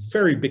became a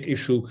very big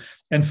issue.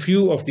 And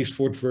few of these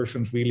forged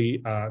versions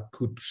really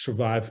could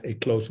survive a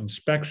close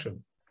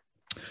inspection.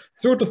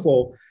 Third of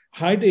all,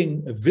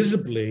 hiding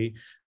visibly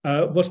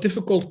was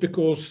difficult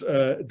because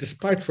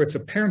despite for its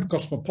apparent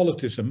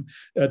cosmopolitanism,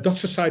 Dutch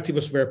society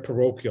was very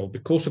parochial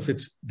because of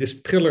this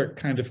pillar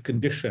kind of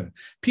condition.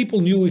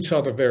 People knew each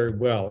other very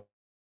well.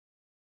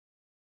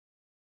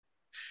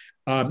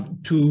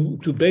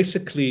 To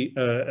basically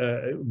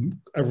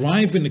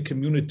arrive in a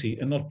community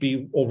and not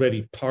be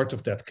already part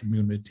of that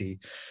community.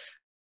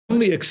 The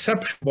only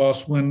exception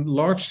was when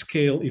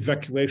large-scale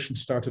evacuation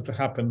started to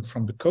happen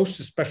from the coast,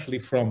 especially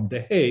from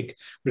The Hague,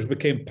 which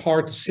became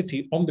part of the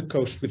city on the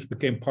coast, which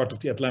became part of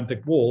the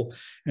Atlantic Wall.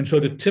 And so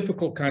the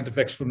typical kind of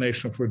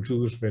explanation for a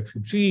Jewish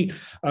refugee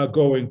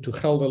going to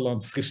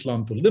Gelderland,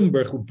 Friesland, to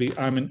Limburg would be,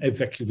 I'm an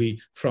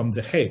evacuee from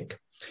The Hague.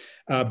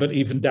 But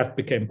even that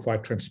became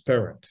quite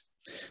transparent.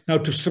 Now,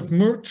 to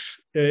submerge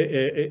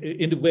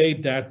in the way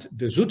that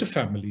the Zoete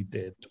family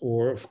did,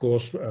 or of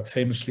course,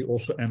 famously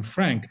also Anne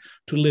Frank,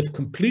 to live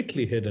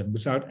completely hidden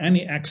without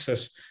any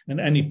access and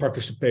any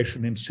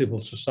participation in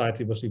civil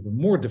society was even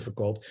more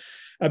difficult.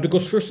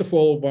 Because first of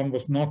all, one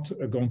was not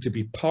going to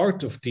be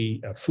part of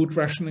the food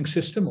rationing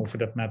system, or for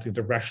that matter,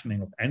 the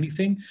rationing of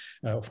anything.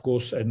 Of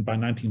course, and by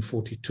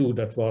 1942,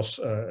 that was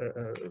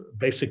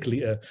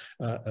basically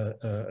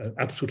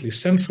absolutely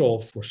essential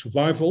for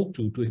survival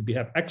to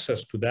have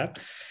access to that.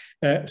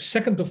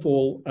 Second of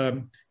all,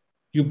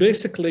 you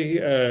basically,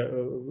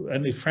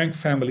 and the Frank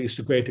family is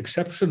the great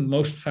exception,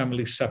 most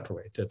families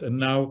separated. And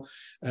now,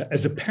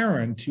 as a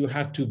parent, you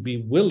had to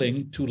be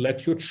willing to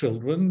let your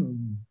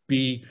children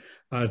be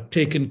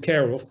taken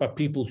care of by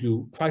people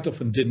you quite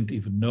often didn't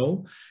even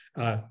know.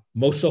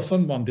 Most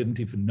often one didn't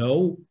even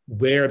know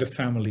where the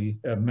family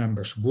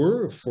members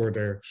were for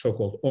their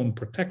so-called own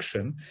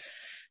protection.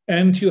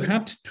 And you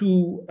had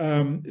to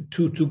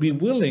be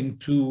willing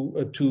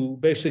to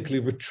basically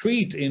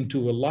retreat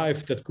into a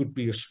life that could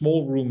be a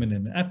small room in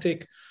an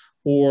attic,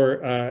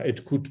 or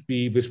it could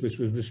be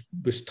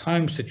with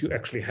times that you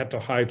actually had to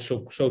hide, so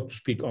to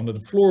speak, under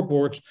the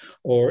floorboards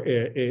or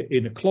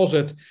in a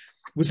closet,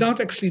 without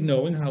actually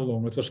knowing how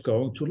long it was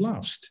going to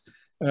last.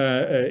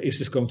 Is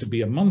this going to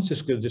be a month?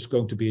 Is this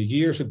going to be a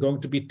year? Is it going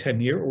to be 10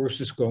 years? Or is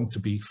this going to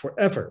be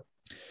forever?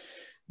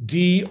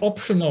 The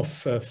option of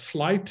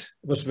flight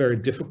was very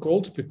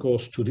difficult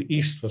because to the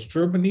east was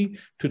Germany,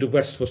 to the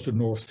west was the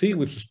North Sea,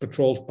 which was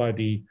patrolled by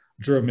the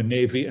German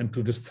Navy, and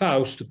to the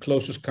south, the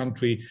closest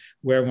country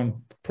where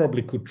one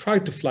probably could try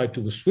to fly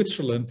to was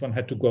Switzerland. One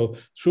had to go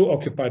through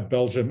occupied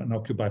Belgium and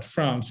occupied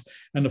France.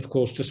 And of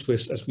course, the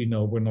Swiss, as we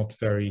know, were not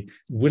very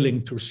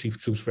willing to receive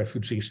Jewish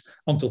refugees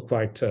until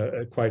quite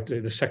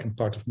the second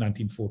part of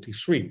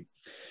 1943.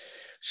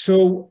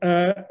 So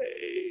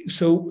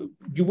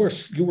you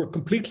were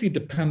completely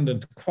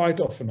dependent quite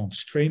often on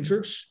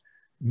strangers.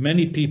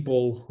 Many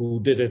people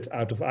who did it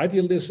out of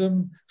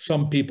idealism.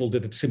 Some people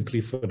did it simply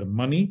for the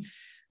money.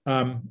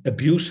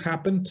 Abuse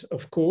happened,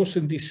 of course,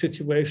 in these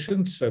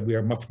situations. We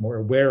are much more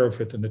aware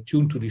of it and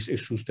attuned to these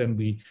issues than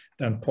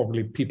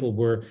probably people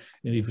were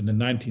in even the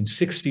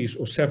 1960s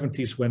or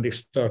 70s when they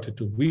started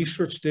to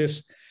research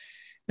this.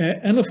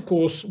 And of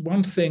course,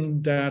 one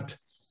thing that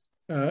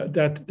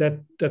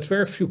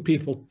very few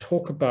people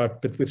talk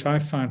about, but which I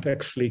find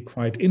actually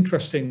quite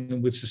interesting,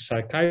 and which is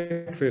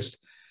psychiatrist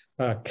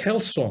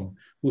Kelson,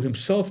 who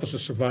himself was a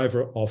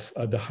survivor of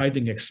the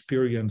hiding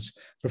experience,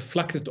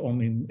 reflected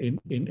on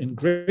in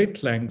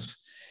great length.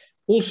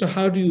 Also,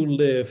 how do you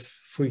live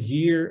for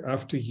year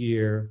after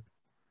year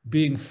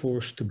being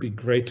forced to be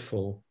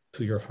grateful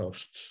to your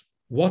hosts?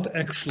 What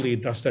actually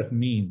does that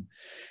mean?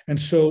 And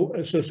so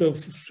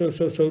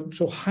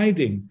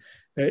hiding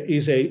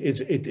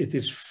it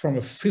is from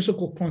a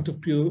physical point of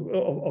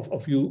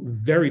view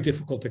very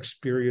difficult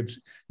experience.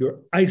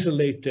 You're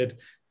isolated.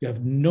 You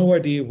have no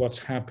idea what's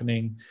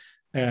happening.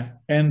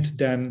 And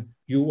then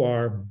you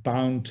are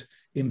bound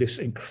in this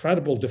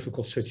incredible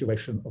difficult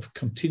situation of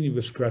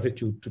continuous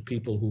gratitude to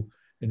people who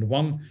in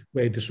one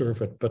way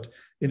deserve it, but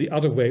in the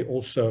other way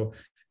also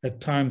at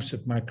times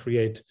it might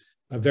create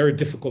very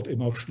difficult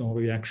emotional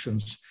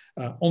reactions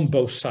on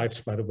both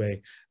sides, by the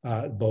way,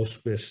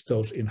 both with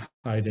those in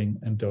hiding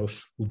and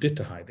those who did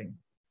the hiding.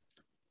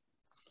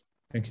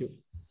 Thank you.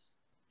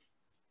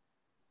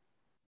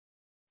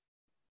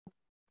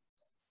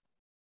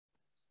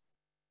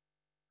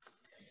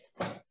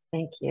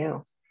 Thank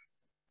you.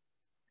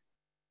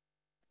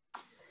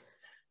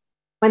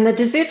 When the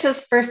de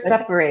Zoetes first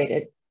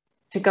separated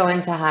to go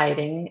into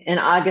hiding in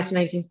August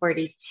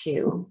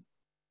 1942,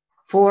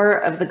 4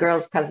 of the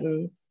girls'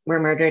 cousins were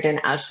murdered in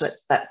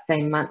Auschwitz that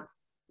same month.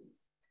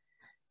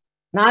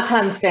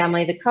 Natan's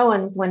family, the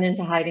Cohens, went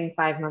into hiding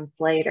 5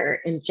 months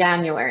later in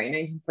January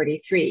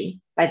 1943.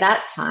 By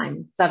that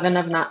time, 7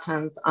 of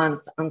Natan's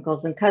aunts,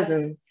 uncles, and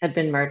cousins had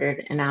been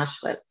murdered in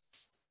Auschwitz.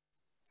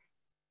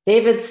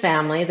 David's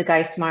family, the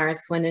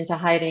Geismars, went into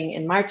hiding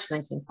in March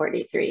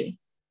 1943.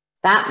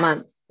 That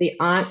month, the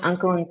aunt,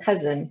 uncle, and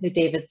cousin who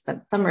David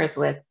spent summers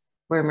with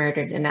were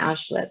murdered in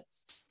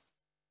Auschwitz.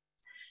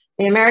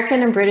 The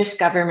American and British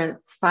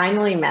governments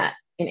finally met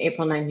in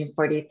April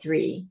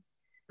 1943,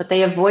 but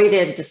they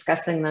avoided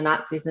discussing the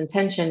Nazis'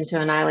 intention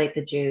to annihilate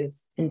the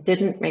Jews and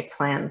didn't make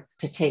plans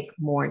to take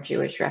more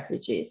Jewish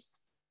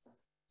refugees.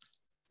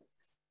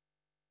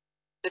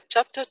 The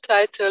chapter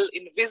title,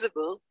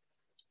 Invisible,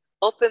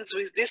 opens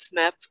with this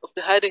map of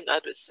the hiding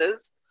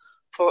addresses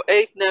for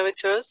 8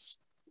 narrators,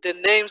 the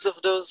names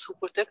of those who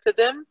protected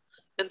them,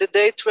 and the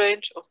date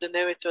range of the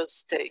narrator's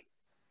stay.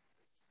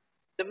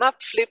 The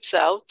map flips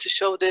out to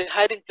show the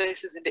hiding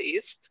places in the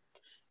east.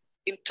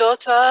 In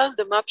total,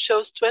 the map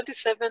shows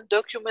 27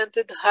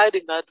 documented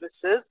hiding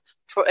addresses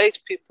for 8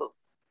 people.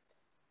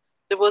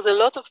 There was a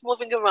lot of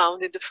moving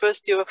around in the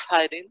first year of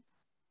hiding.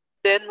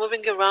 Then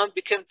moving around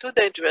became too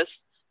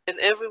dangerous and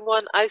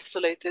everyone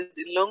isolated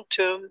in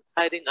long-term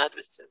hiding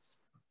addresses.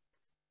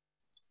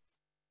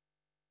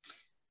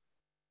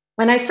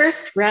 When I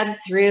first read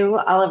through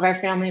all of our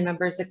family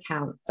members'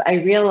 accounts,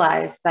 I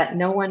realized that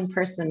no one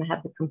person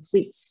had the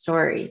complete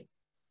story,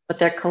 but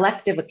their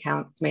collective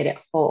accounts made it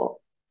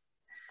whole.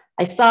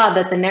 I saw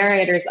that the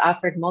narrators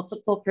offered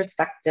multiple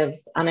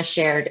perspectives on a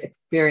shared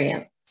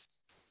experience.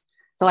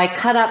 So I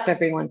cut up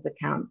everyone's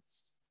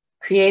accounts,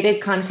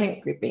 created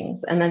content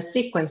groupings, and then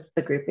sequenced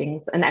the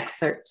groupings and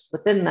excerpts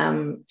within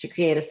them to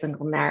create a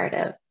single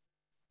narrative.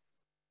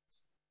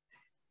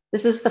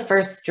 This is the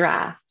first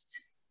draft.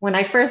 When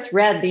I first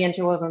read the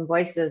interwoven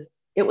voices,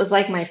 it was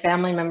like my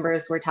family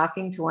members were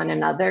talking to one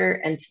another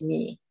and to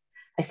me.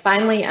 I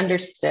finally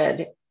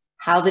understood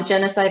how the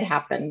genocide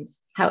happened,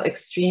 how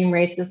extreme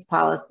racist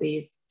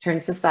policies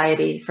turned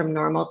society from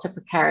normal to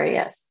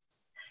precarious,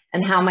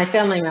 and how my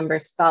family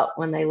members felt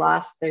when they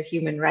lost their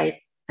human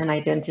rights and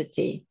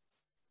identity.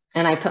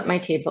 And I put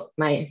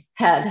my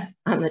head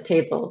on the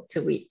table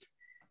to weep.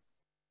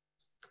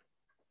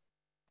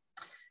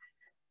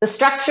 The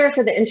structure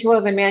for the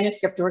interwoven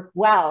manuscript worked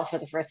well for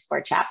the first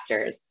 4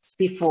 chapters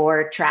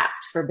before Trapped,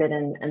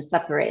 Forbidden, and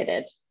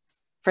Separated.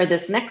 For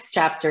this next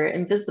chapter,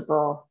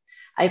 Invisible,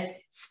 I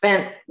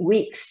spent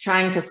weeks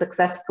trying to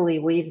successfully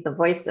weave the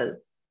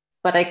voices,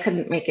 but I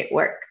couldn't make it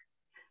work.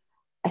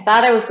 I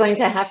thought I was going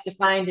to have to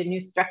find a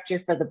new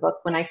structure for the book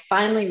when I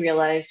finally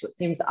realized what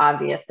seems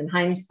obvious in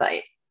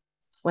hindsight.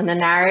 When the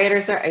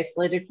narrators are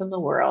isolated from the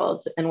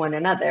world and one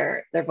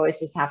another, their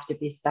voices have to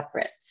be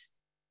separate.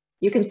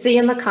 You can see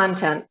in the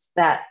contents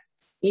that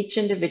each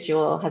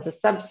individual has a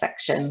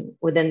subsection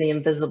within the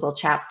invisible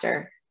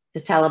chapter to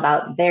tell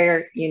about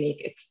their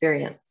unique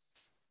experience.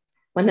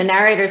 When the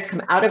narrators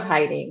come out of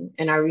hiding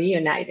and are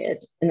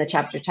reunited in the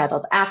chapter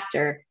titled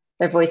After,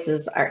 their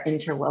voices are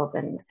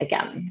interwoven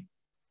again.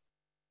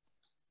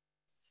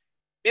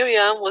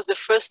 Miriam was the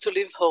first to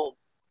leave home.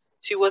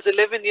 She was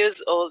 11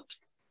 years old.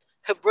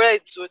 Her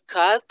braids were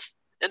cut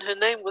and her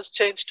name was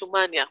changed to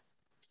Manya.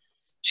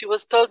 She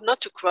was told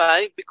not to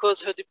cry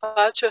because her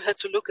departure had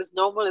to look as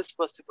normal as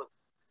possible.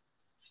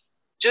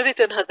 Judith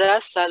and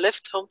Hadassah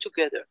left home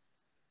together.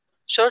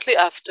 Shortly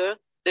after,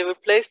 they were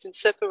placed in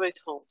separate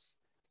homes.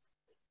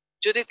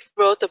 Judith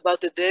wrote about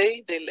the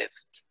day they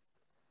left.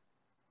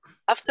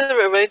 After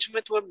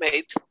arrangements were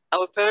made,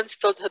 our parents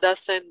told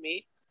Hadassah and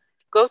me,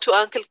 go to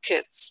Uncle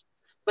Kes,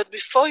 but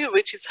before you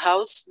reach his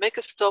house, make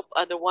a stop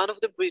under one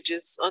of the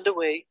bridges on the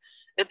way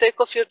and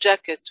take off your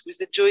jacket with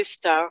the Jewish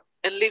star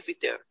and leave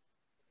it there.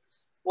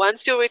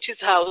 Once you reach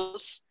his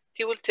house,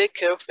 he will take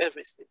care of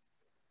everything.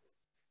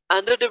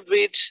 Under the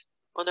bridge,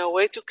 on our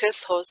way to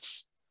Kes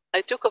Hos, I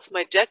took off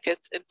my jacket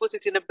and put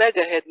it in a bag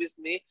I had with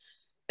me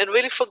and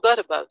really forgot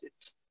about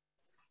it.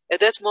 At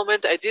that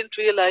moment, I didn't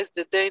realize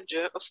the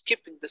danger of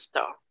keeping the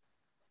star.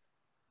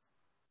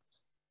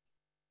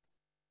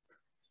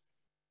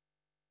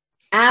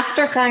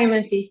 After Chaim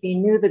and Fifi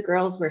knew the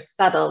girls were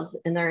settled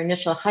in their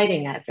initial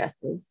hiding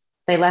addresses,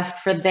 they left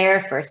for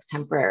their first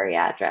temporary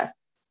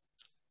address.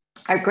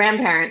 Our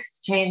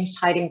grandparents changed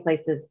hiding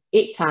places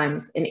 8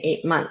 times in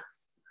 8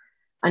 months.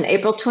 On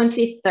April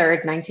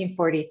 23rd,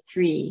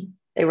 1943,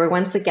 they were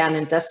once again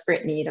in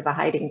desperate need of a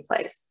hiding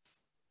place.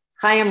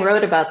 Chaim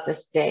wrote about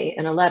this day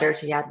in a letter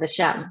to Yad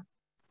Vashem.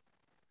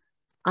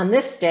 On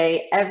this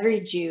day,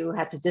 every Jew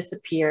had to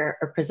disappear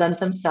or present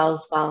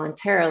themselves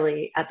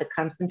voluntarily at the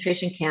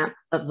concentration camp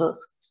of Vught.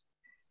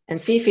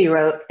 And Fifi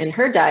wrote in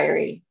her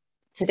diary,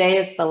 today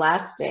is the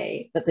last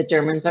day that the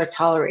Germans are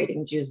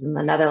tolerating Jews in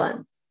the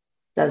Netherlands.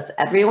 Does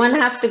everyone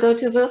have to go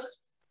to Vught?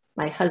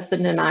 My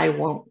husband and I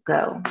won't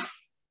go.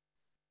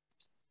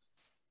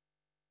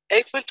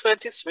 April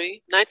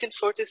 23,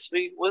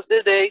 1943 was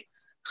the day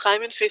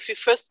Chaim and Fifi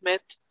first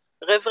met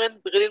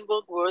Reverend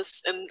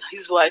Brillenburg-Worth and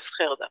his wife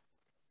Gerda.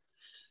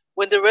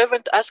 When the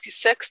Reverend asked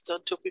his sexton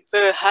to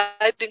prepare a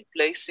hiding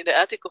place in the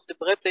attic of the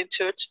Breplain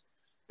church,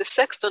 the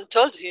sexton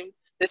told him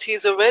that he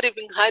has already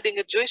been hiding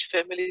a Jewish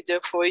family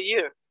there for a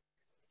year.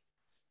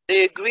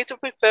 They agreed to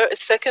prepare a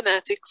second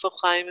attic for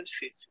Chaim and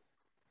Fifi.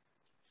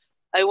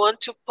 I want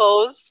to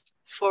pause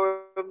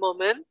for a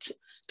moment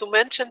to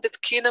mention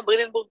that Kina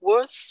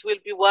Brillenburg-Worth will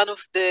be one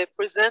of the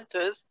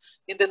presenters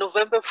in the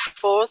November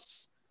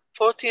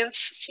 14th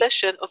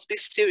session of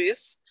this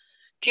series,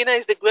 Kina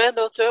is the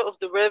granddaughter of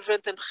the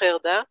Reverend and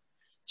Gerda.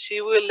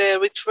 She will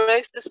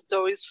retrace the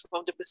stories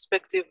from the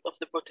perspective of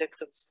the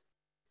protectors.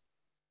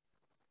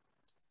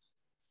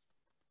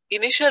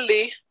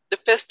 Initially, the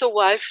pastor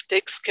wife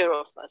takes care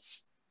of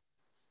us,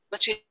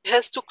 but she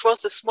has to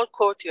cross a small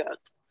courtyard.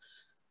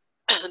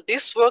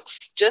 This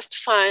works just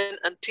fine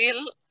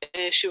until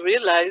she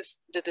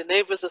realizes that the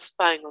neighbors are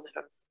spying on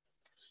her.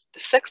 The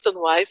sexton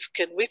wife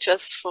can reach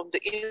us from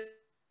the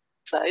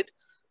inside,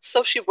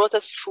 so she brought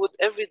us food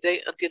every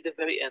day until the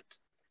very end.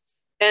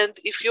 And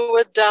if you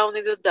were down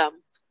in the dump,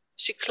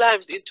 she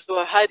climbed into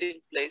our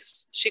hiding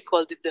place, she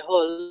called it the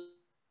hole,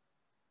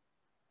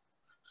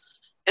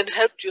 and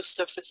helped you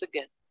surface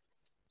again.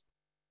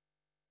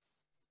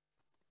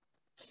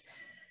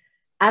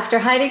 After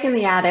hiding in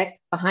the attic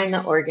behind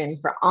the organ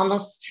for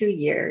almost 2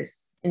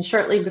 years, and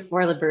shortly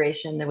before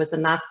liberation, there was a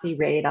Nazi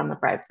raid on the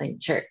Breitling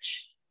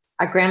Church.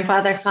 Our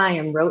grandfather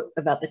Chaim wrote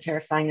about the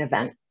terrifying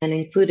event and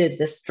included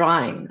this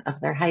drawing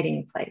of their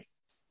hiding place.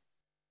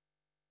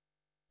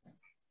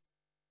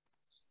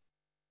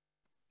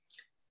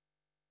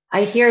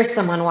 I hear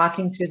someone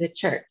walking through the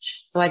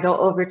church, so I go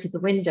over to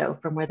the window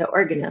from where the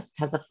organist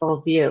has a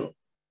full view.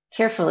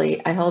 Carefully,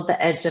 I hold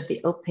the edge of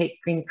the opaque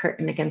green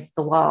curtain against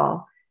the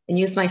wall and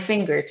use my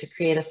finger to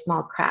create a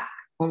small crack,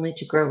 only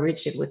to grow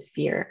rigid with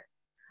fear.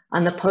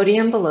 On the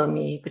podium below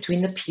me,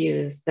 between the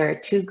pews, there are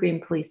 2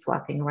 green police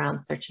walking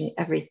around searching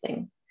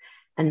everything.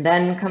 And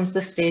then comes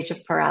the stage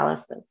of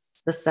paralysis,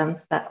 the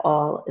sense that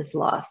all is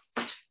lost.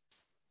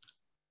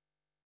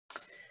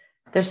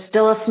 There's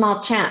still a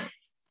small chance.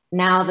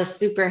 Now the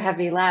super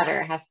heavy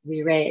ladder has to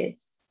be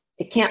raised.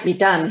 It can't be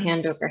done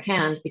hand over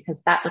hand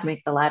because that would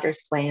make the ladder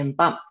sway and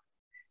bump.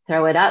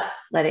 Throw it up,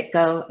 let it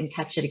go, and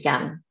catch it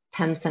again,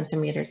 10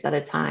 centimeters at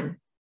a time.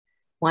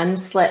 One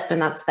slip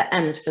and that's the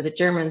end, for the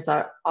Germans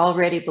are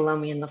already below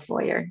me in the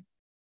foyer.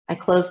 I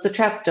close the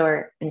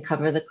trapdoor and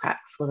cover the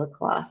cracks with a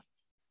cloth.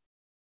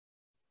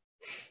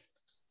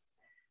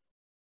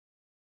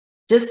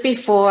 Just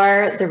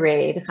before the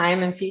raid,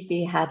 Chaim and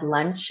Fifi had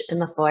lunch in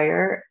the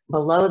foyer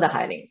below the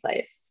hiding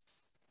place.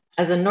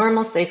 As a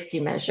normal safety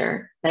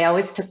measure, they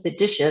always took the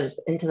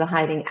dishes into the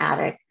hiding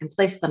attic and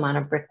placed them on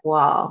a brick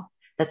wall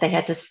that they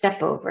had to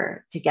step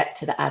over to get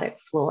to the attic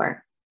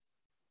floor.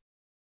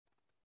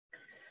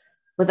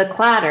 With a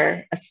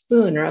clatter, a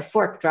spoon or a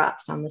fork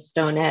drops on the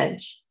stone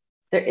edge.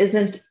 There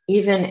isn't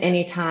even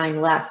any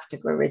time left to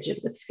grow rigid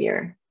with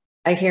fear.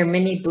 I hear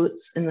many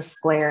boots in the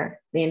square.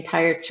 The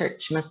entire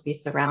church must be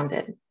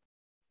surrounded.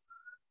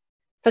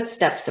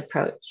 Footsteps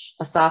approach,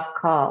 a soft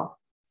call.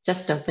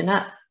 Just open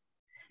up.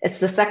 It's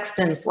the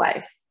sexton's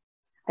wife.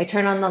 I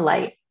turn on the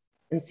light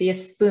and see a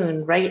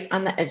spoon right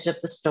on the edge of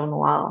the stone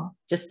wall,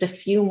 just a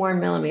few more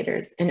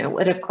millimeters, and it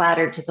would have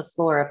clattered to the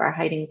floor of our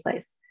hiding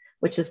place,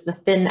 which is the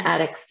thin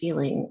attic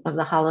ceiling of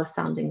the hollow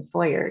sounding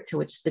foyer to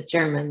which the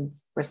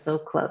Germans were so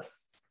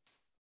close.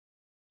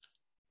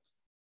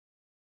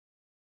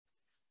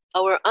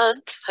 Our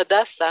aunt,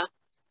 Hadassah,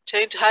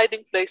 changed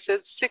hiding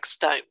places 6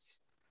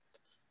 times.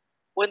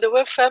 When there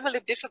were family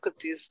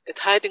difficulties at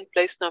hiding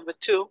place number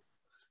 2,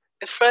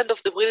 a friend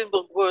of the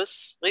Brandenburg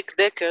Wars, Rick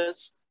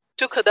Deckers,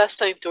 took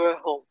Hadassah into her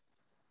home.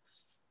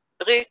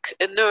 Rick,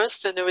 a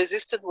nurse and a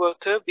resistant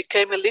worker,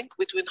 became a link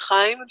between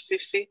Chaim and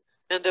Fifi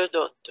and their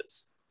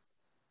daughters.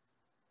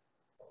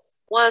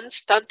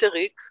 Once, Tante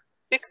Rick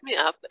picked me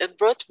up and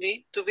brought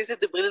me to visit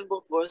the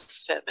Brandenburg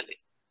Wars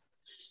family.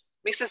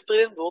 Mrs.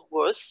 Brandenburg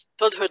Wars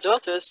told her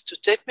daughters to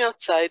take me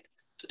outside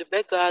to the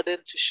back garden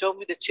to show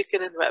me the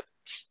chicken and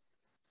rabbits.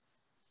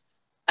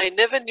 I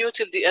never knew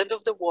till the end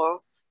of the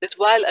war that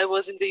while I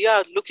was in the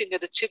yard looking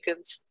at the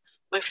chickens,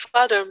 my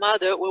father and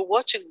mother were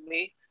watching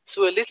me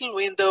through a little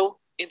window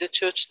in the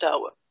church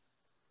tower.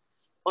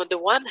 On the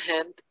one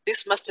hand,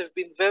 this must have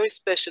been very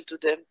special to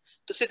them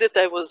to see that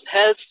I was a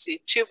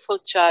healthy, cheerful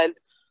child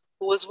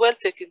who was well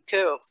taken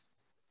care of.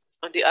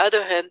 On the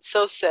other hand,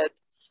 so sad,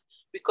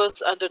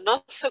 because under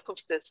no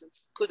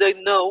circumstances could I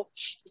know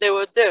they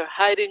were there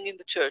hiding in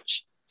the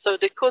church, so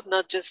they could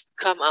not just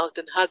come out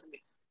and hug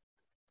me.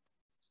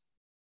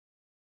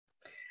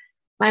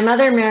 My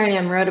mother,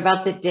 Miriam, wrote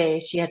about the day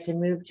she had to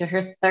move to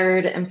her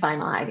 3rd and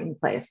final hiding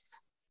place.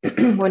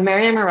 When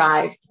Miriam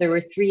arrived, there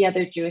were 3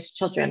 other Jewish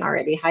children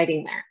already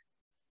hiding there.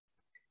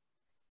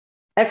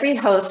 Every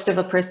host of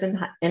a person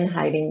in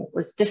hiding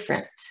was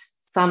different.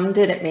 Some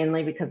did it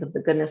mainly because of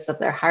the goodness of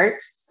their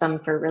heart, some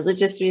for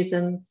religious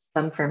reasons,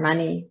 some for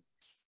money,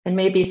 and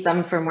maybe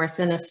some for more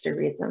sinister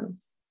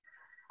reasons.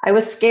 I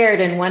was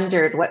scared and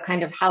wondered what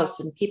kind of house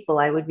and people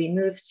I would be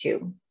moved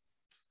to.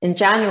 In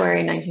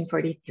January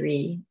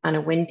 1943, on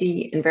a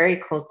windy and very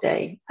cold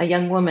day, a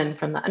young woman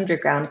from the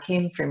underground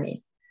came for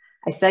me.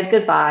 I said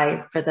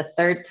goodbye for the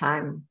 3rd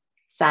time,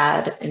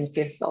 sad and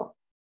fearful.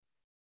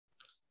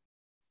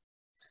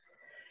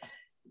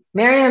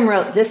 Miriam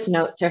wrote this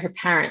note to her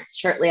parents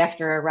shortly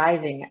after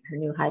arriving at her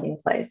new hiding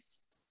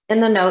place.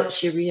 In the note,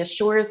 she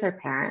reassures her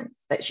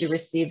parents that she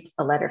received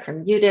a letter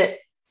from Judith,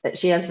 that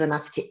she has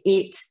enough to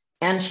eat,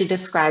 and she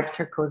describes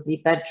her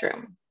cozy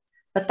bedroom.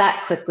 But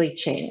that quickly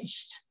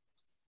changed.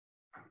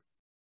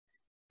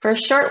 For a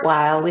short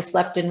while, we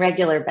slept in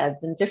regular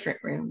beds in different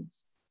rooms.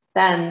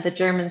 Then the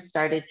Germans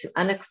started to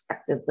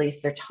unexpectedly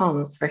search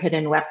homes for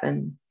hidden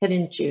weapons,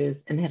 hidden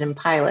Jews, and hidden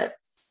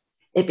pilots.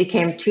 It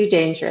became too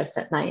dangerous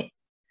at night.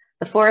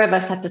 The four of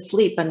us had to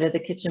sleep under the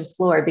kitchen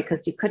floor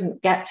because you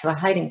couldn't get to a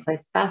hiding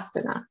place fast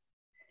enough.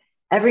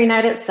 Every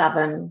night at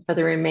 7 for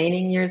the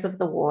remaining years of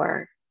the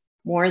war,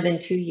 more than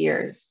 2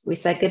 years, we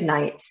said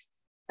goodnight,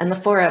 and the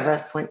four of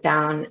us went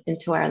down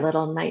into our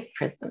little night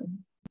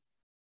prison.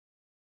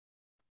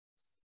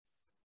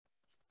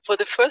 For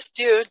the first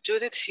year,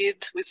 Judith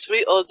hid with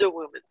 3 older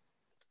women.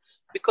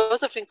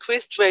 Because of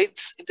increased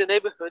raids in the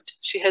neighborhood,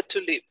 she had to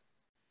leave.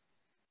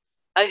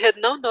 I had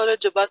no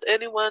knowledge about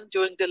anyone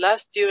during the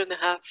last year and a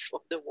half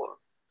of the war.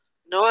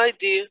 No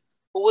idea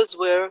who was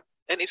where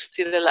and if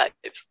still alive.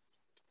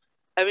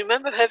 I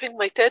remember having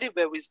my teddy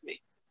bear with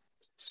me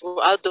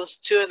throughout those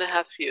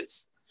 2.5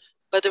 years,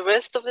 but the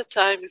rest of the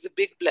time is a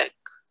big blank.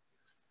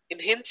 In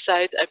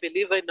hindsight, I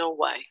believe I know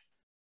why.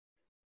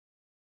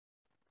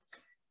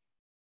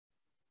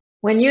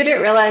 When Judith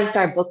realized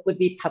our book would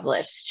be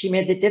published, she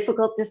made the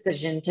difficult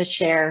decision to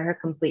share her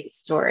complete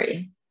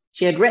story.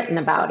 She had written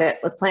about it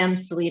with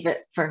plans to leave it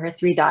for her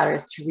 3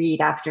 daughters to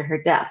read after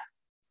her death.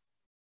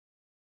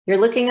 You're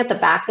looking at the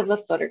back of a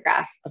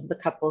photograph of the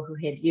couple who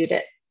hid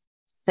Judith.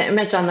 The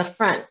image on the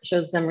front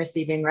shows them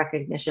receiving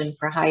recognition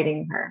for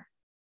hiding her.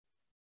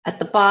 At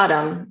the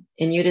bottom,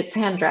 in Judith's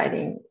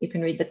handwriting, you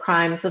can read the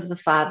crimes of the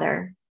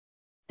father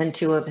and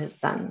 2 of his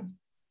sons.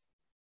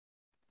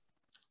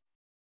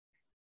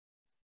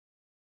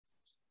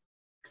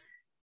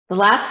 The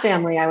last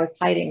family I was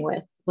hiding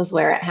with was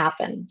where it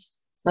happened.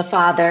 The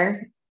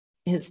father,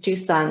 his 2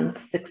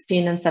 sons,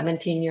 16 and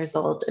 17 years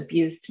old,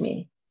 abused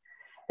me.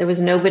 There was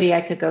nobody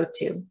I could go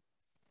to.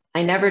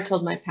 I never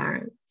told my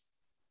parents.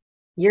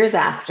 Years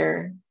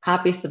after,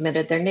 Poppy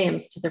submitted their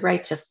names to the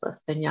righteous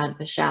list in Yad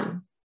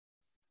Vashem.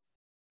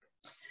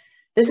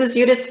 This is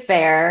Judith's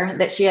bear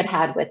that she had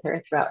had with her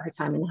throughout her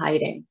time in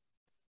hiding.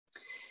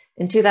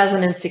 In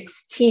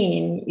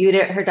 2016,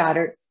 Judith, her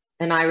daughters,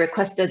 and I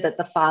requested that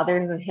the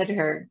father who hid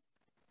her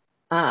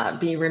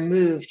be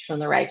removed from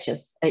the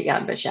righteous at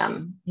Yad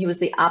Vashem. He was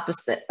the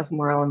opposite of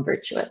moral and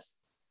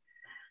virtuous.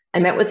 I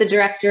met with the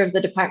director of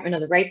the Department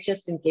of the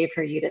Righteous and gave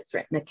her Judith's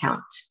written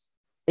account.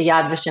 The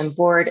Yad Vashem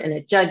board and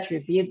a judge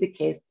reviewed the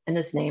case and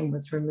his name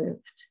was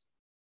removed.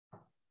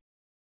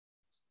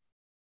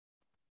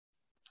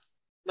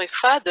 My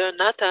father,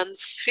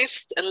 Nathan's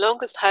 5th and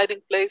longest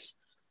hiding place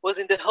was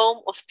in the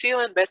home of Theo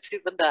and Betsy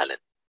Van Dalen.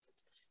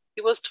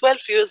 He was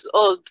 12 years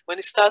old when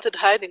he started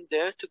hiding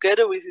there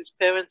together with his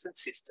parents and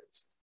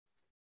sisters.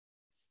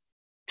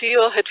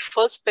 Theo had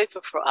false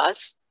paper for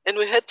us, and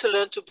we had to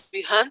learn to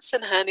be Hans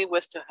and Hanny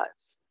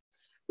Westerhuis.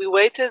 We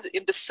waited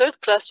in the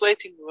 3rd-class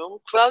waiting room,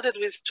 crowded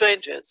with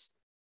strangers,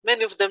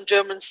 many of them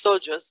German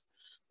soldiers,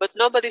 but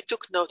nobody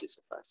took notice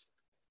of us.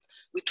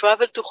 We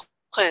traveled to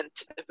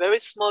Ghent, a very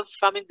small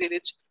farming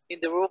village in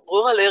the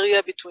rural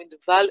area between the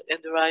Waal and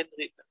the Rhine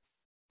River.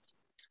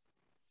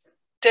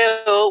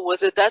 Theo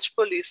was a Dutch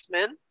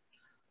policeman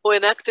who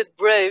enacted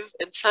brave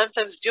and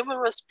sometimes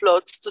humorous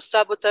plots to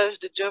sabotage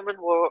the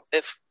German war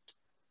effort.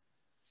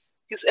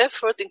 His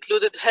effort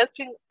included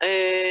helping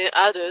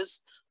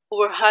others who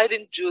were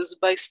hiding Jews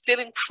by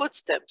stealing food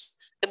stamps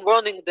and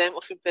warning them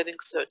of impending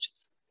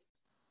searches.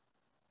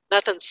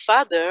 Nathan's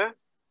father,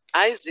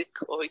 Isaac,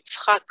 or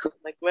Yitzhak,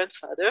 my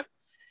grandfather,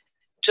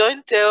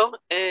 joined Theo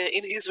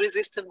in his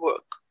resistance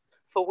work,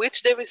 for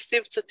which they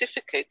received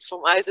certificates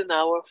from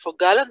Eisenhower for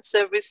gallant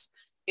service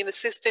in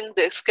assisting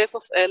the escape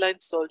of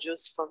Allied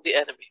soldiers from the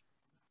enemy.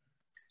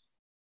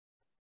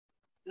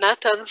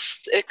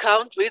 Nathan's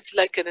account reads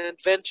like an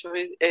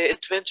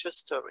adventure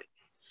story.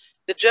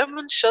 The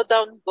Germans shot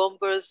down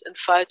bombers and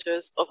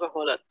fighters over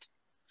Holland.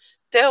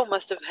 Theo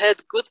must have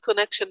had good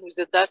connection with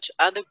the Dutch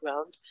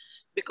underground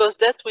because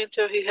that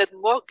winter he had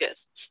more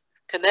guests,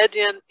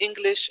 Canadian,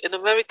 English, and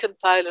American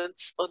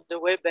pilots on their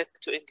way back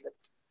to England.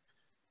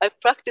 I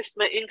practiced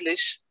my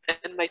English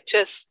and my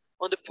chess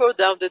on the poor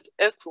downed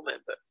aircrew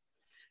member.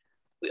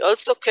 We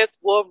also kept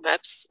war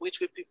maps, which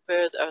we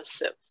prepared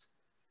ourselves.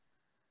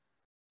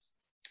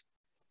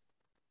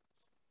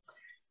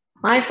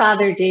 My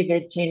father,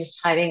 David, changed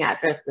hiding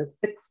addresses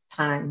 6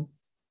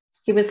 times.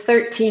 He was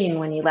 13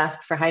 when he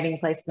left for hiding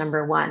place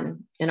number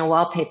 1 in a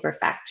wallpaper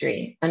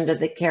factory under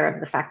the care of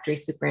the factory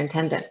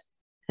superintendent.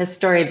 His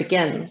story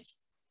begins.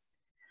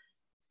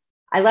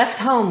 I left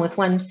home with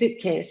 1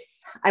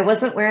 suitcase. I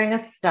wasn't wearing a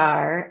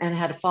star and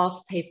had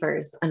false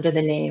papers under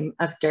the name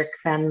of Dirk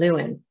van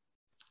Leeuwen.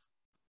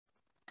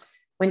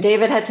 When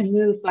David had to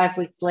move 5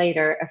 weeks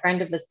later, a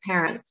friend of his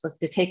parents was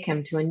to take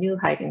him to a new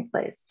hiding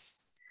place.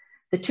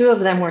 The 2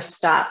 of them were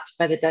stopped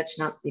by the Dutch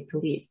Nazi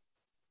police.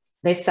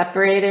 They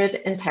separated,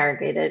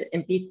 interrogated,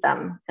 and beat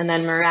them, and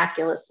then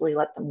miraculously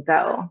let them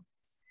go.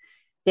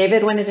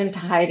 David then went into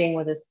hiding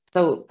with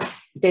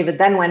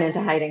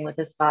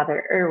his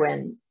father,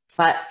 Erwin,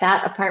 but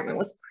that apartment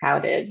was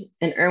crowded,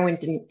 and Erwin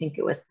didn't think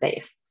it was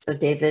safe, so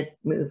David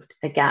moved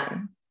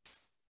again.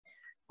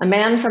 A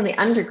man from the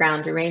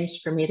underground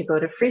arranged for me to go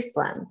to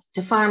Friesland,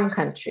 to farm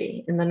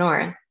country in the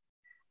north.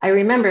 I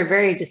remember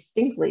very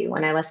distinctly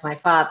when I left my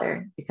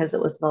father because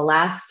it was the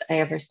last I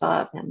ever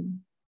saw of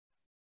him.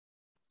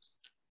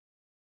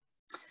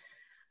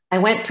 I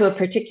went to a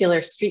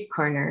particular street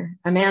corner.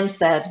 A man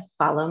said,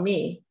 "Follow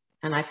me,"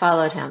 and I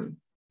followed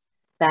him.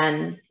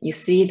 Then, "You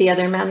see the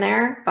other man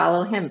there?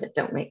 Follow him, but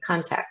don't make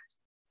contact."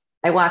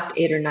 I walked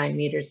 8 or 9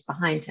 meters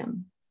behind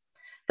him.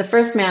 The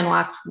first man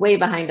walked way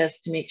behind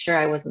us to make sure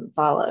I wasn't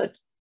followed.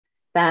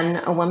 Then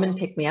a woman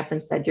picked me up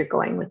and said, "You're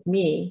going with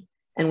me,"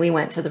 and we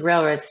went to the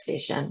railroad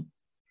station.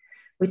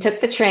 We took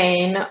the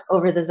train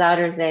over the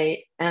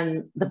Zuiderzee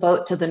and the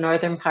boat to the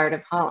northern part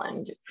of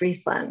Holland,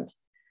 Friesland.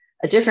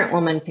 A different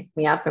woman picked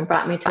me up and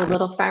brought me to a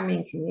little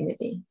farming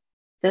community.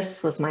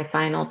 This was my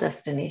final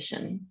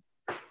destination.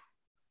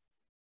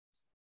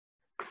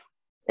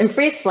 In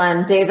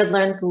Friesland, David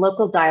learned the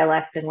local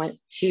dialect and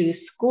went to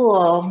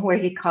school where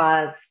he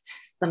caused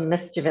some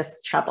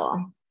mischievous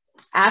trouble.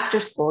 After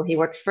school, he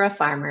worked for a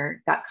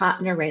farmer, got caught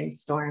in a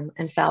rainstorm,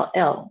 and fell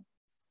ill.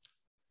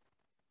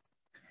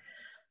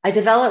 I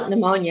developed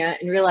pneumonia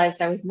and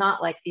realized I was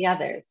not like the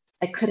others.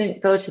 I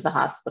couldn't go to the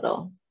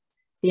hospital.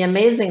 The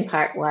amazing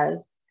part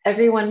was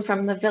everyone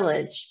from the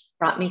village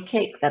brought me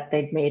cake that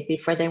they'd made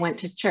before they went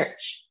to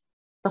church.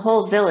 The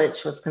whole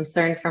village was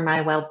concerned for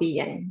my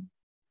well-being,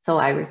 so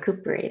I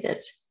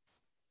recuperated.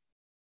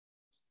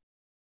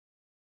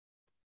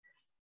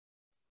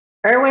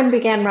 Erwin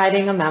began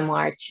writing a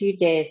memoir 2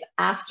 days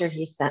after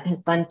he sent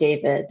his son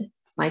David,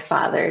 my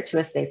father, to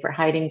a safer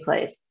hiding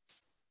place.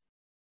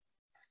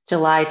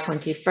 July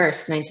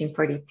 21st,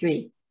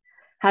 1943.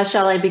 How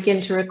shall I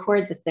begin to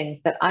record the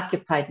things that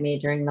occupied me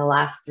during the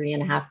last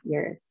 3.5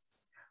 years?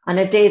 On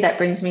a day that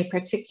brings me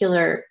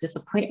particular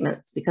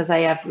disappointments because I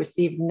have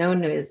received no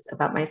news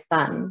about my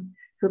son,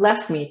 who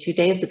left me 2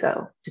 days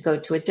ago to go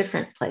to a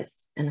different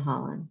place in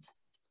Holland.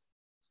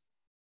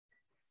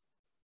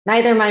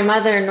 Neither my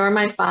mother nor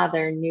my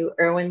father knew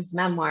Erwin's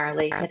memoir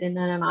lay hidden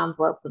in an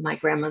envelope with my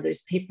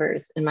grandmother's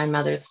papers in my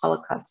mother's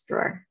Holocaust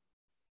drawer.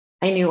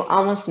 I knew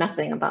almost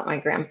nothing about my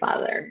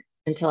grandfather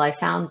until I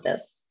found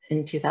this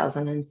in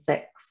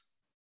 2006.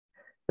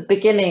 The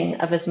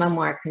beginning of his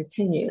memoir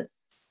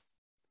continues.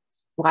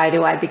 Why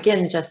do I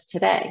begin just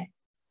today?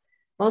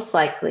 Most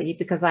likely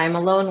because I am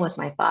alone with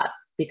my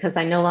thoughts, because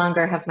I no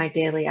longer have my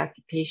daily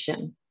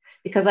occupation,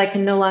 because I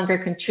can no longer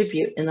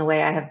contribute in the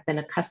way I have been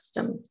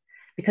accustomed,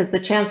 because the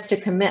chance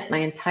to commit my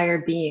entire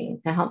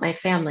being to help my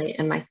family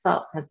and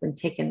myself has been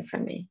taken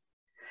from me.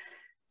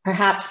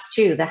 Perhaps,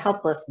 too, the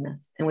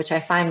helplessness in which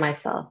I find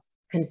myself,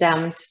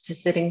 condemned to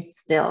sitting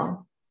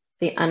still,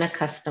 the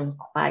unaccustomed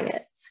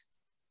quiet.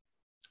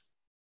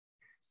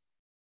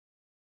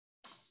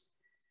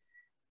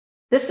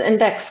 This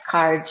index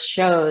card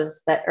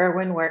shows that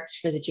Erwin worked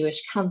for the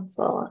Jewish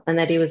Council and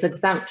that he was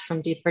exempt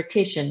from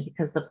deportation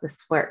because of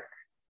this work.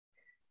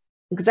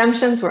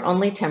 Exemptions were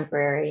only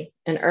temporary,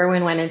 and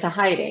Erwin went into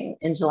hiding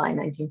in July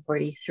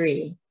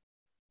 1943.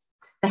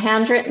 The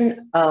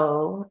handwritten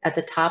O at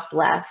the top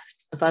left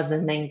above the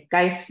name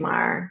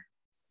Geismar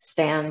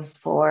stands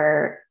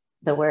for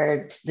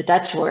the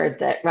Dutch word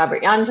that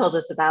Robert Jan told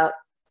us about,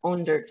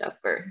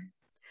 onderduiker,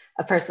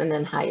 a person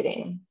in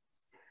hiding.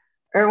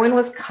 Erwin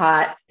was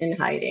caught in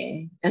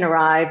hiding and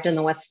arrived in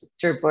the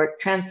Westerbork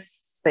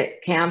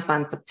transit camp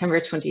on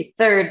September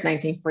 23rd,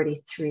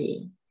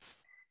 1943.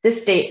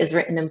 This date is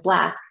written in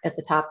black at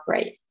the top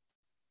right.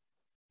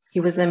 He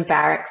was in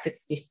barrack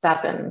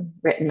 67,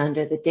 written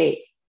under the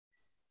date.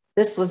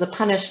 This was a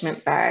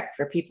punishment barrack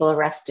for people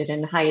arrested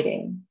in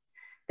hiding.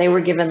 They were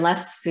given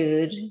less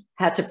food,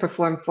 had to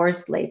perform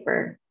forced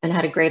labor, and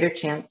had a greater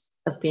chance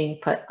of being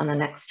put on the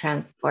next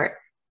transport.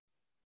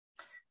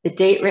 The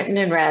date written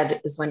in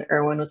red is when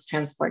Erwin was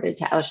transported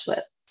to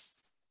Auschwitz.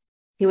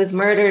 He was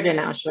murdered in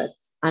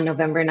Auschwitz on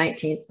November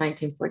 19th,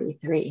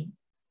 1943.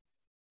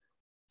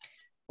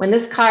 When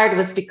this card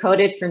was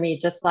decoded for me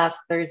just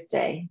last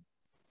Thursday,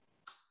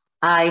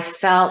 I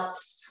felt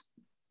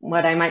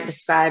what I might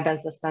describe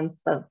as a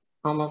sense of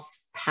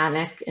almost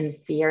panic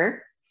and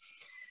fear.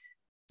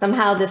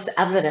 Somehow this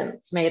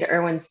evidence made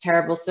Erwin's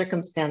terrible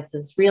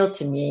circumstances real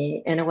to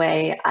me in a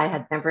way I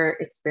had never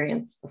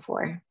experienced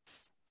before.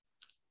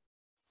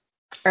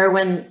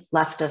 Erwin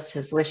left us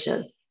his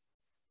wishes.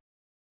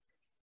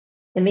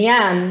 In the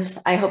end,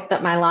 I hope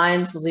that my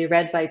lines will be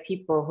read by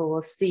people who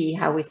will see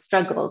how we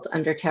struggled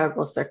under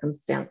terrible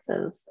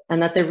circumstances,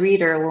 and that the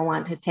reader will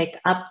want to take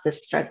up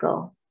this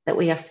struggle that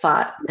we have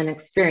fought and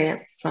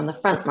experienced from the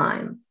front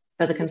lines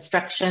for the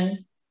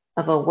construction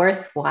of a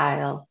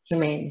worthwhile,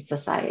 humane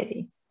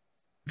society.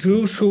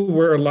 Jews who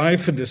were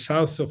alive in the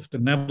south of the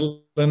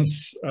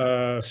Netherlands,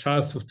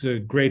 south of the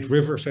great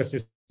rivers, as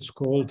it's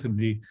called, in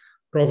the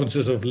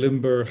provinces of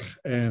Limburg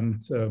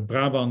and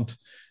Brabant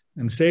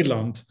and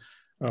Zeeland,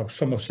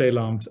 some of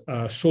Zeeland,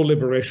 saw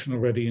liberation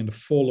already in the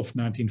fall of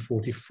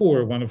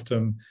 1944. One of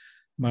them,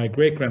 my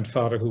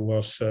great-grandfather, who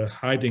was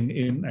hiding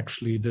in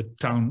actually the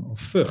town of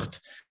Vught,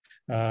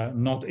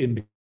 not in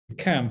the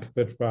camp,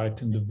 but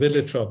right in the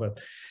village of it.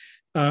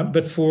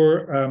 But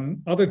for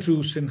other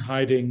Jews in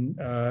hiding,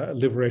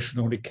 liberation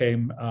only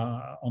came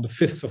on the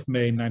 5th of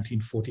May,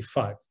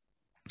 1945.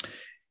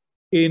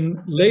 In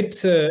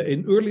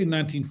early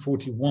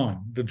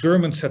 1941, the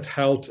Germans had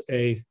held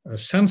a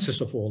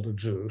census of all the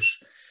Jews.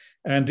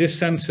 And this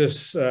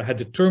census had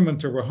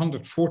determined there were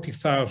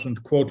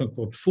 140,000 quote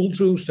unquote full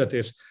Jews, that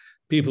is,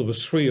 people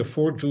with 3 or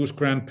 4 Jewish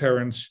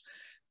grandparents,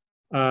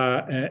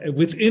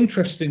 which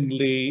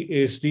interestingly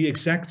is the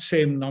exact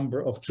same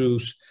number of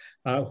Jews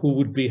who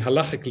would be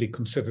halachically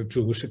considered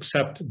Jewish,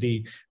 except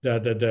the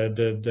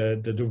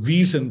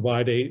reason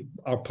why they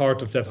are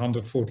part of that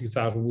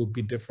 140,000 would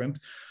be different.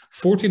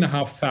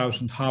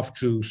 14,500 half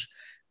Jews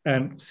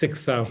and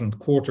 6,000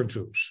 quarter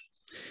Jews.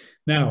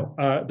 Now,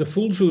 the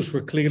full Jews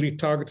were clearly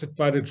targeted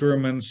by the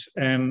Germans,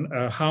 and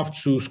half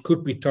Jews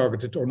could be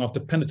targeted or not,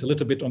 depended a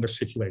little bit on their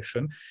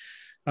situation.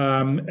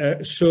 From a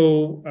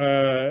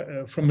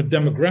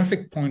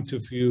demographic point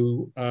of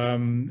view,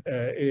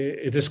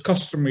 it is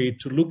customary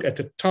to look at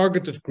the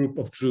targeted group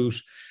of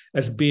Jews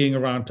as being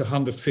around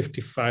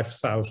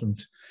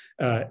 155,000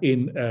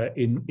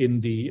 in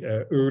the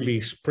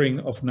early spring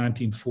of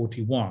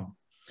 1941.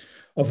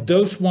 Of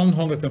those,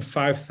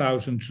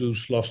 105,000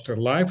 Jews lost their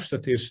lives.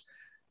 That is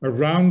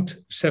around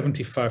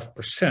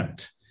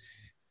 75%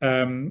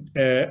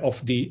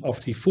 of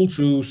the full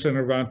Jews and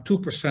around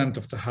 2%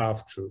 of the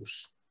half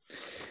Jews.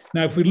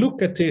 Now, if we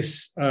look at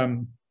this,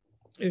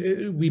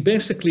 we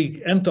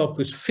basically end up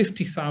with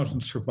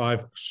 50,000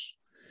 survivors.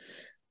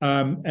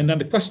 And then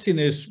the question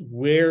is,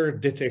 where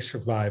did they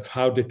survive?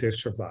 How did they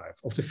survive?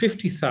 Of the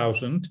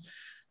 50,000,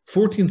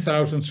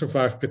 14,000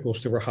 survived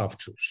because they were half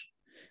Jews.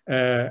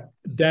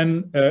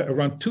 Then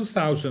around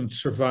 2,000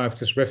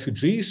 survived as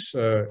refugees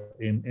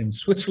in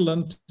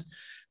Switzerland,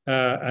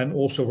 and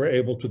also were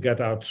able to get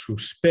out through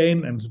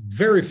Spain, and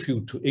very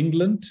few to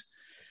England.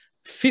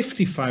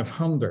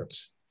 5,500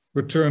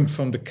 returned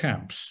from the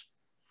camps.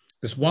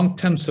 There's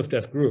 1/10 of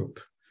that group.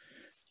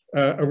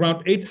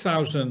 Around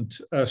 8,000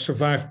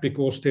 survived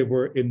because they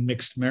were in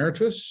mixed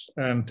marriages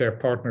and their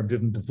partner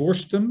didn't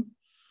divorce them.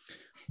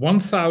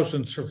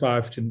 1,000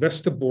 survived in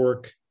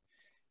Westerbork.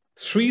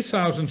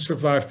 3,000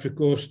 survived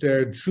because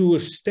their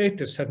Jewish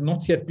status had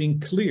not yet been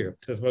cleared.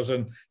 That was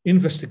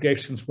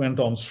investigations went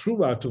on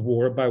throughout the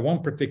war by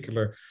one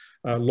particular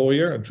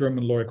lawyer, a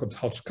German lawyer called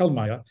Hans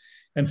Kallmeier,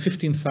 and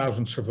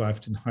 15,000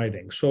 survived in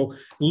hiding. So a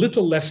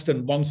little less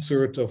than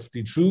 1/3 of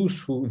the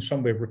Jews who in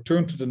some way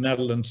returned to the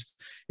Netherlands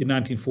in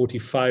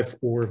 1945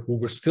 or who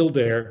were still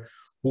there,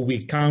 who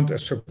we count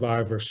as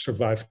survivors,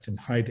 survived in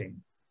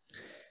hiding.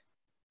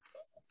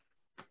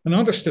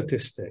 Another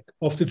statistic,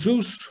 of the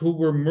Jews who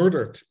were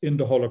murdered in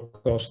the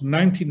Holocaust,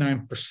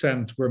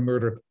 99% were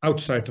murdered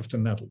outside of the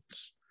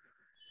Netherlands.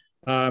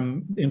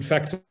 In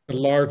fact, the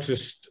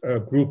largest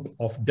group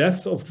of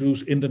deaths of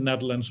Jews in the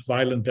Netherlands,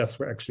 violent deaths,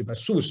 were actually by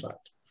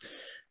suicide.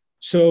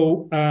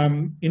 So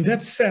in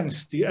that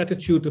sense, the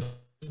attitude of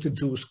the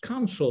Jewish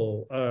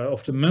Council,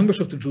 of the members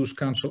of the Jewish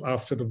Council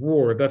after the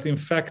war, that in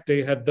fact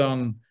they had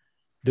done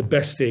the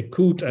best they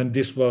could, and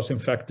this was in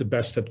fact the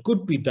best that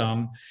could be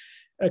done,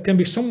 can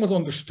be somewhat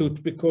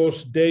understood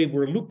because they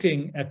were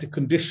looking at the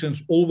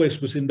conditions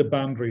always within the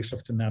boundaries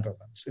of the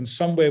Netherlands. In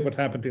some way, what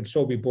happened in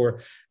Sobibor,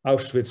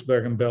 Auschwitz,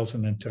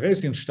 Bergen-Belsen, and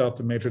Theresienstadt,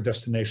 the major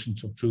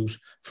destinations of Jews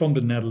from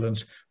the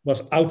Netherlands,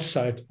 was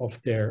outside of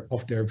their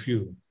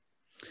view.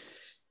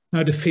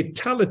 Now, the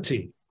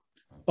fatality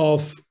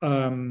of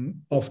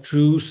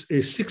Jews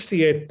is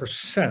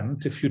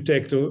 68% if you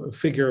take the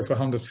figure of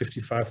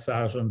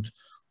 155,000,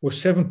 or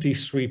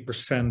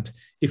 73%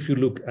 if you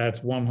look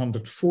at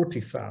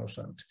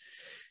 140,000.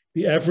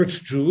 The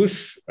average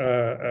Jewish,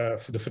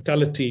 for the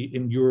fatality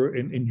in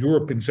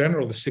Europe in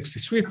general, is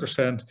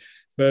 63%,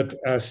 but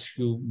as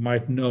you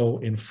might know,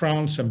 in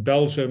France and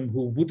Belgium,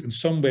 who would in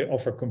some way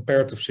offer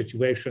comparative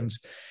situations,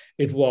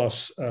 it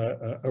was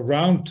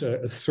around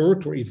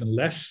 1/3 or even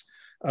less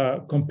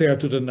compared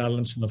to the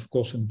Netherlands. And of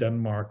course, in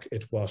Denmark,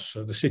 it was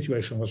the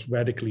situation was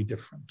radically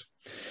different.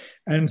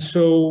 And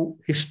so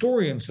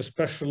historians,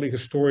 especially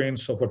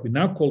historians of what we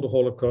now call the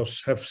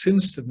Holocaust, have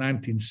since the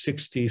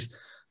 1960s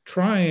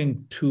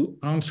trying to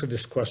answer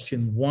this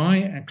question: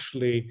 why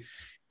actually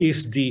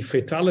is the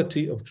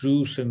fatality of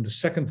Jews in the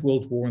Second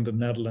World War in the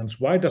Netherlands,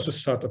 why does it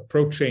start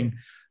approaching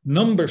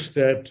numbers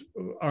that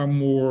are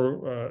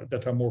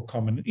more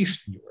common in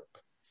Eastern Europe?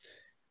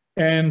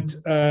 And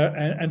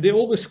they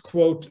always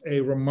quote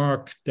a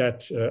remark that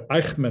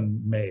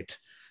Eichmann made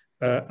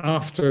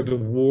after the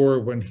war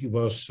when he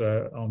was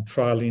on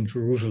trial in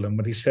Jerusalem,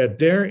 when he said,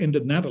 there in the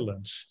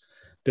Netherlands,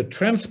 the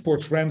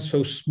transports ran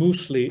so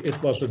smoothly,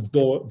 it was a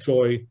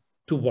joy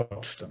to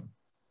watch them.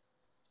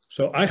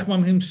 So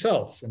Eichmann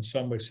himself in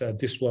some way said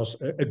this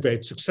was a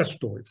great success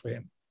story for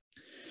him.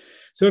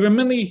 So there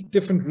are many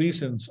different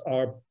reasons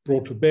are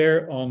brought to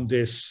bear on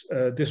this,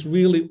 this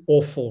really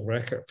awful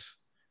record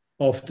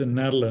of the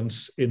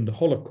Netherlands in the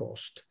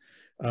Holocaust.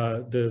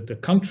 The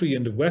country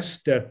in the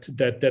West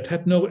that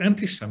had no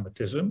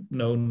anti-Semitism,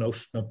 no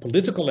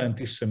political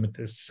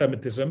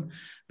anti-Semitism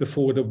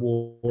before the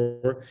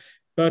war,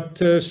 But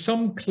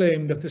some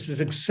claim that this is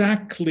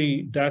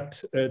exactly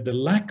that the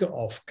lack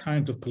of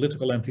kind of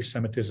political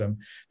anti-Semitism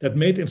that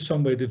made in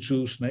some way the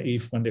Jews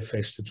naive when they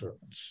faced the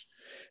Germans.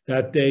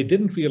 That they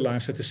didn't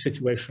realize that the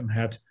situation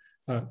had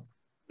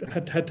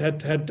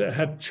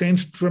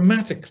changed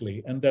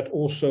dramatically, and that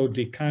also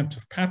the kind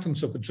of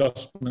patterns of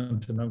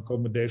adjustment and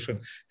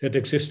accommodation that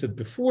existed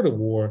before the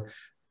war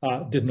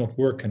did not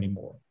work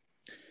anymore.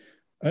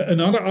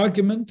 Another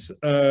argument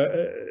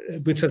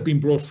which has been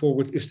brought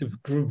forward is the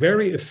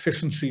very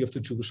efficiency of the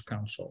Jewish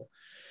Council.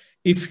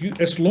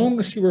 As long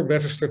as you were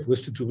registered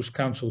with the Jewish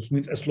Council, it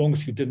means as long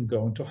as you didn't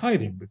go into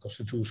hiding, because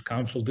the Jewish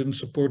Council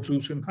didn't support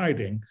Jews in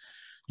hiding,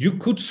 you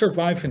could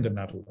survive in the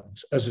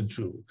Netherlands as a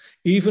Jew.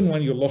 Even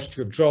when you lost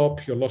your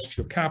job, you lost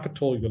your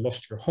capital, you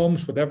lost your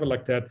homes, whatever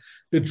like that,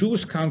 the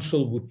Jewish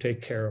Council would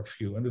take care of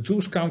you. And the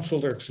Jewish Council,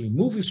 there are actually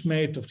movies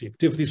made of the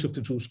activities of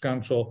the Jewish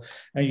Council,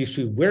 and you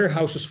see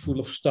warehouses full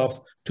of stuff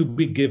to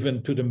be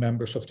given to the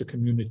members of the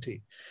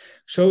community.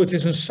 So it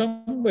is in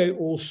some way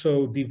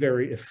also the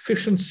very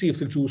efficiency of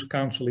the Jewish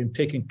Council in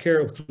taking care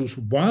of Jews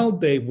while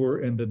they were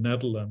in the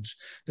Netherlands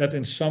that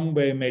in some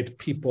way made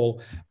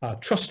people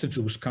trust the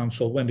Jewish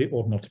Council when they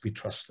ought not to be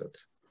trusted.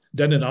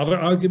 Then another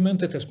argument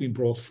that has been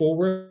brought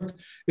forward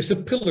is the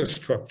pillar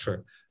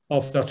structure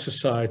of Dutch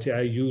society.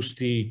 I use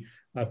the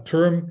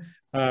term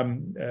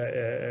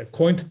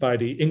coined by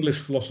the English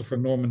philosopher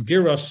Norman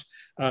Giras,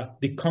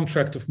 the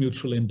contract of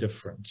mutual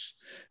indifference.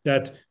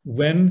 That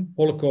when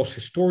Holocaust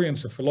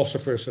historians and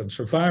philosophers and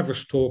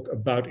survivors talk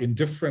about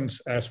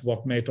indifference as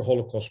what made the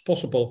Holocaust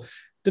possible,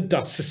 the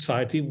Dutch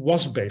society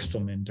was based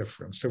on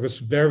indifference. There was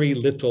very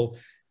little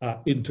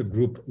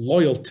intergroup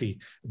loyalty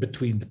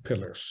between the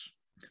pillars.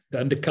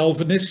 Then the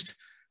Calvinist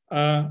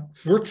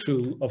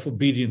virtue of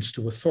obedience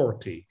to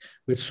authority,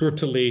 which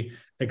certainly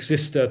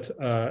existed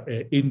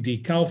in the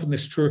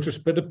Calvinist churches,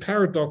 but the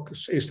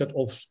paradox is that,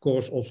 of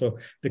course, also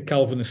the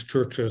Calvinist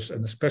churches,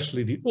 and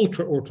especially the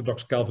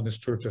ultra-Orthodox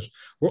Calvinist churches,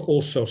 were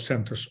also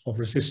centers of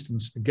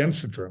resistance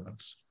against the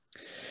Germans.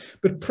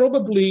 But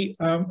probably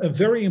a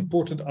very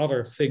important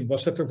other thing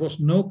was that there was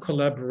no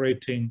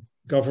collaborating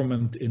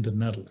government in the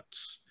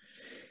Netherlands.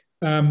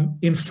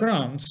 In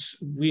France,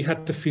 we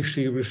had the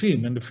Vichy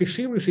regime, and the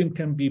Vichy regime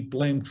can be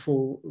blamed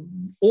for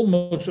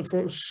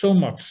so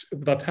much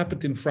that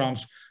happened in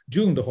France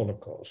during the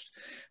Holocaust.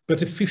 But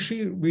the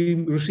Vichy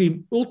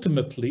regime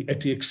ultimately,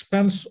 at the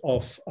expense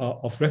of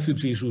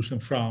refugees who's in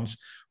France,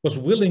 was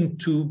willing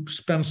to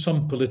spend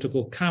some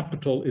political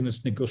capital in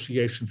its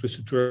negotiations with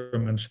the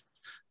Germans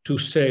to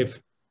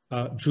save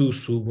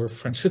Jews who were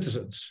French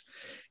citizens.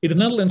 In the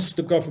Netherlands,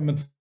 the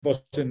government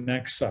was in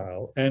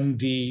exile, and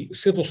the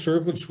civil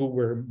servants who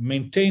were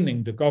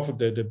maintaining the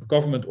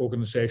government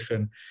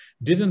organization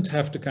didn't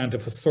have the kind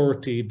of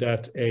authority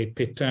that a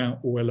Pétain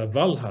or a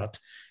Laval had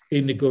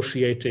in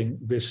negotiating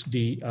with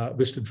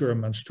the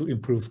Germans to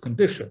improve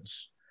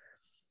conditions.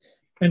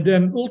 And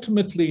then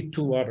ultimately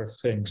two other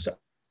things.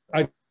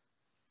 I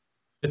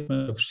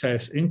commitment of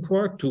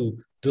Seyss-Inquart to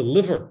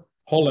deliver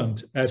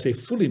Holland as a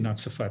fully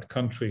Nazified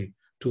country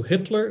to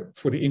Hitler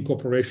for the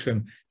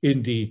incorporation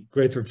in the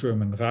Greater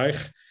German Reich,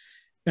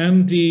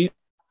 and the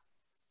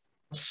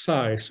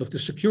size of the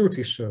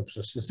security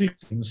services, these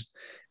things,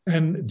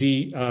 and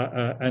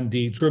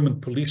the German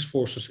police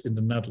forces in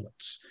the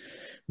Netherlands,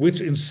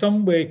 which in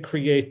some way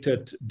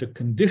created the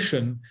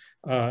condition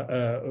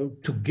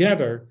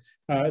together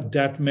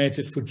that made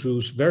it for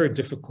Jews very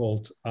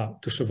difficult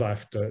to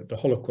survive the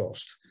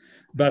Holocaust.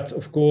 But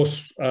of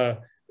course,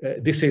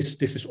 this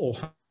is all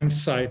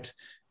hindsight,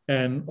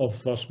 and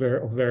of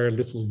very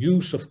little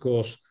use, of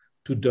course,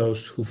 to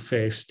those who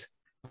faced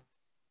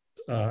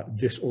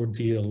this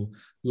ordeal,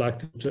 like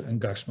the Docter and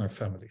Geismar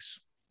families.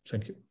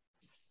 Thank you.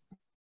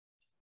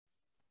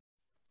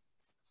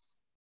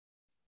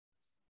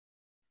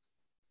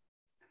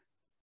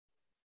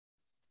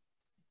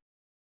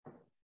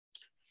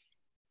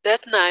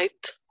 That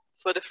night,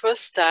 for the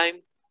first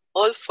time,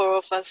 all four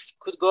of us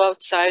could go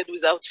outside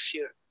without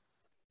fear.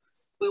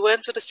 We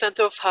went to the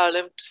center of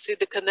Haarlem to see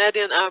the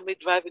Canadian Army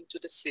drive into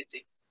the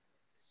city.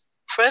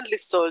 Friendly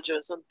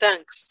soldiers on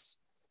tanks,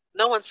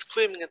 no one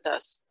screaming at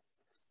us.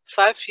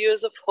 5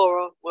 years of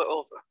horror were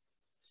over.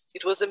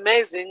 It was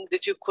amazing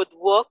that you could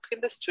walk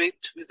in the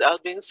street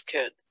without being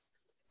scared.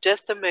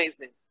 Just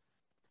amazing.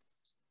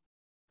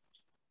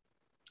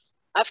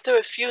 After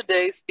a few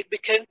days, it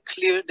became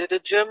clear that the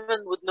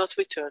German would not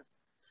return,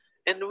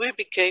 and we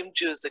became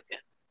Jews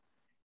again.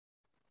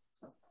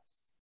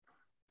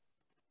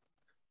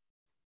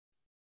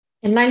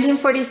 In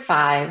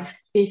 1945,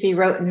 Fifi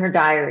wrote in her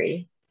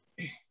diary,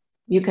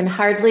 "You can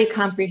hardly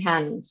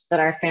comprehend that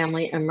our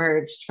family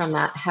emerged from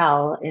that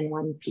hell in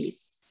one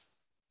piece."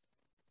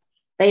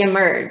 They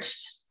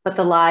emerged, but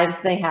the lives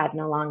they had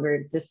no longer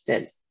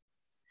existed.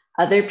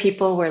 Other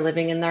people were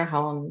living in their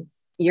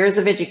homes. Years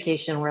of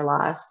education were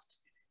lost.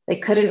 They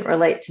couldn't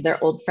relate to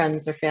their old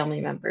friends or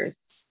family members,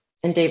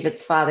 and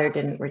David's father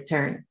didn't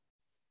return.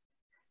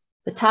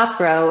 The top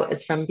row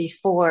is from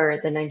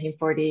before the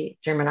 1940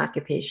 German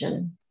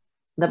occupation.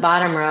 The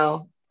bottom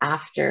row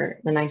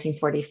after the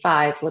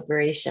 1945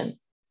 liberation.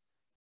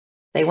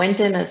 They went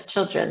in as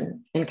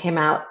children and came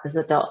out as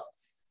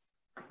adults.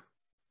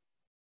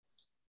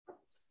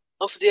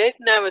 Of the 8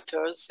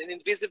 narrators in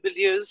Invisible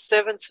Years,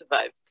 7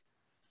 survived.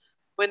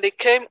 When they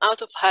came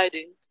out of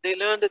hiding, they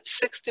learned that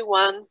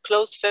 61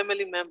 close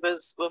family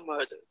members were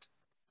murdered.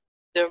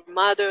 Their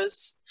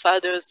mothers,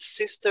 fathers,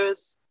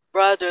 sisters,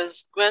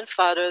 brothers,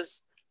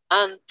 grandfathers,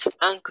 aunts,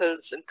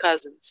 uncles, and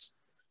cousins.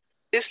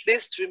 This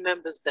list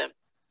remembers them.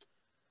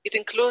 It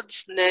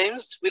includes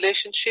names,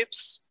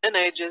 relationships, and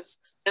ages,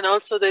 and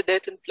also the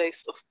date and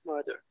place of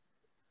murder.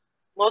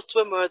 Most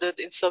were murdered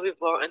in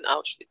Sobibor and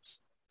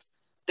Auschwitz.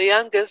 The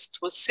youngest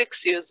was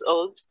 6 years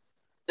old,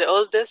 the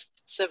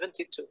oldest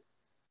 72.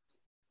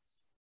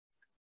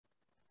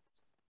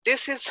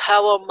 This is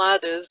how our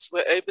mothers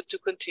were able to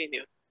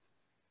continue.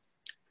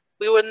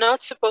 We were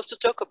not supposed to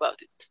talk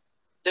about it.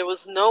 There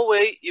was no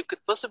way you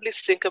could possibly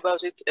think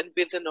about it and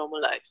build a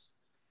normal life.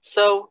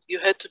 So you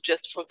had to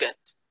just forget.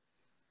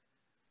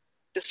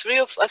 The 3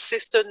 of us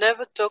sisters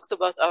never talked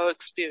about our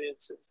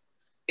experiences.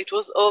 It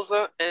was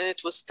over and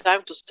it was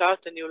time to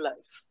start a new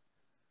life.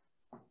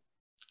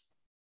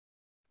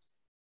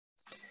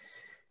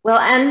 We'll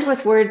end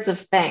with words of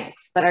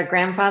thanks that our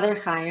grandfather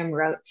Chaim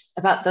wrote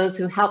about those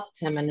who helped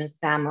him and his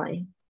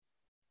family.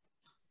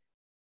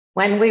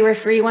 When we were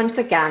free once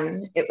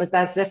again, it was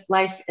as if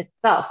life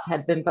itself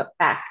had been put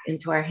back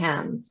into our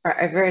hands, for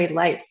our very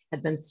life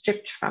had been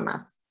stripped from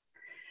us.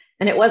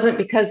 And it wasn't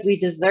because we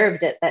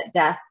deserved it that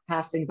death,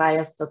 passing by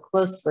us so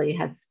closely,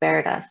 had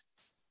spared us.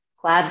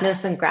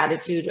 Gladness and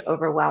gratitude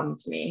overwhelmed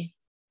me.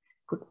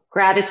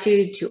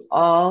 Gratitude to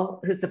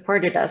all who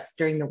supported us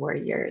during the war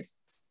years,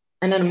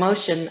 and an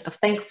emotion of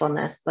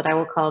thankfulness that I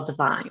will call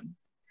divine.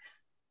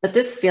 But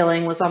this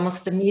feeling was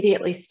almost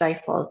immediately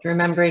stifled,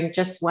 remembering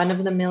just one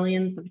of the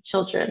millions of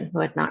children who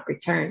had not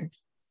returned.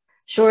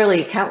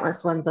 Surely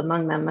countless ones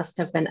among them must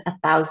have been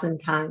 1,000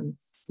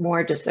 times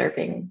more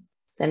deserving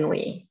than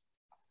we.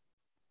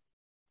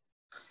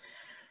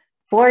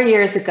 4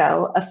 years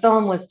ago, a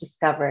film was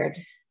discovered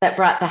that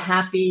brought the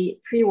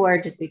happy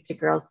pre-war Dizita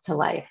girls to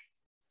life.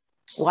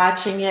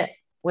 Watching it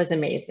was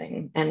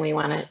amazing, and we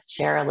want to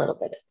share a little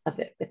bit of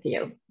it with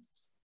you.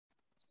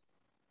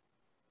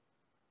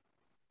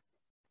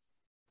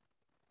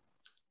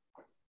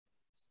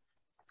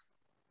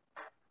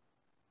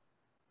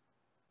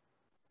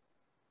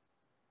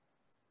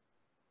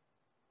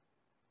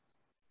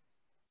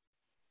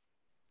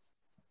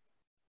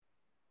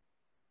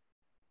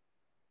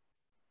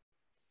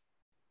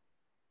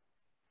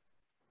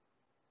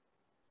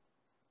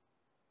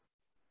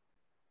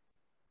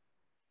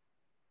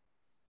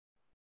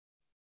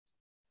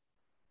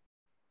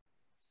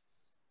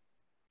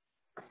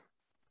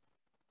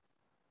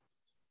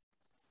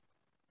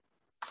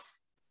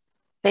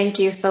 Thank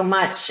you so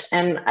much.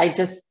 And I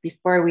just,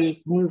 before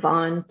we move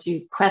on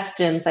to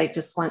questions, I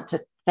just want to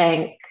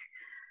thank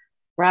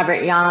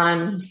Robert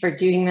Jan for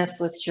doing this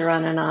with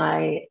Sharon and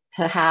I,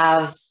 to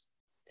have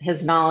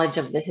his knowledge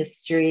of the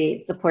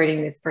history,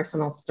 supporting these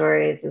personal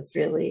stories is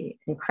really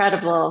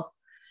incredible.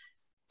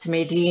 To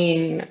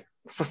Maydeen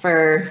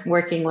for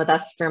working with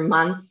us for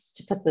months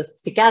to put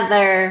this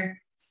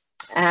together,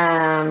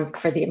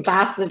 for the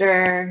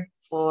ambassador,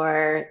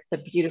 for the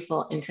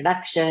beautiful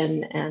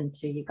introduction, and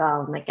to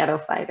Yigal and the Ghetto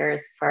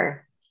Fighters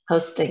for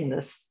hosting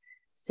this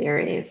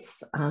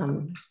series.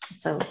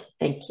 So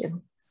thank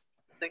you.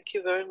 Thank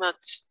you very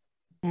much.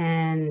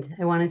 And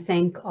I want to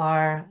thank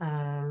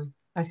our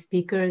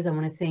speakers. I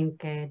want to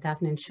thank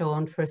Daphne and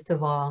Sharon, first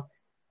of all.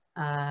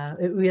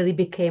 It really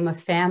became a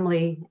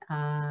family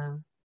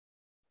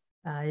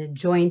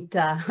joint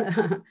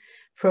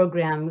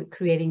program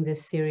creating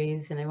this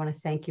series, and I want to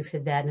thank you for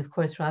that. And of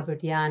course,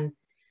 Robert Jan,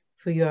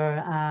 for your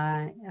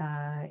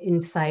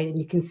insight. And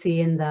you can see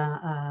in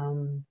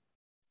the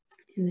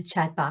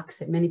chat box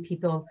that many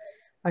people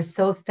are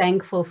so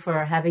thankful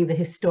for having the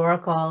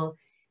historical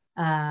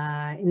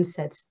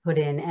insets put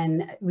in.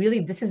 And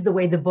really, this is the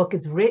way the book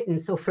is written.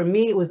 So for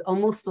me, it was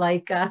almost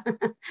like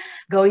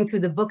going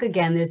through the book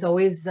again. There's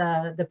always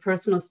the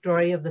personal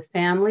story of the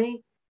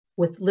family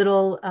with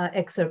little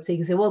excerpts. So you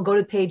can say, well, go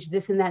to page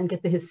this and that and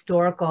get the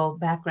historical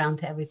background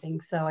to everything.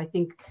 So I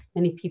think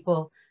many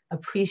people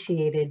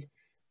appreciated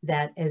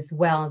that as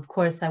well. Of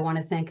course, I want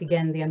to thank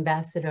again the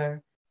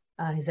ambassador,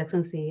 His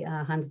Excellency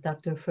Hans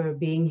Docter, for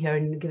being here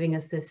and giving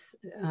us this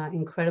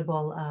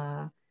incredible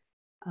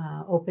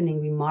opening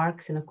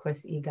remarks, and of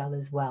course Yigal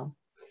as well.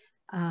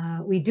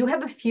 We do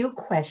have a few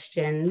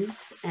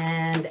questions,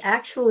 and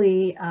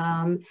actually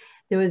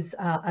there was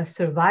a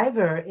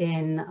survivor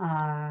in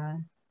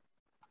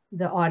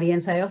the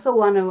audience. I also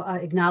want to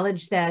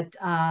acknowledge that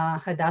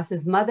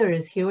Hadassah's mother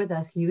is here with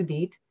us,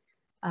 Yudit,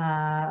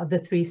 of the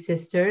 3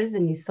 sisters,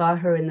 and you saw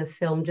her in the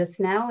film just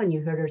now and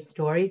you heard her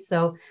story.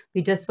 So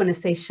we just want to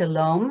say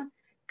shalom,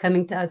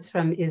 coming to us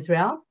from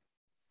Israel.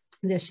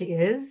 There she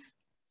is.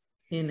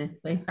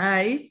 Say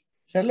hi.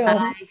 Shalom.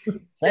 Hi.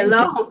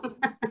 Shalom.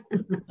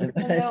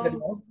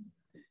 Shalom.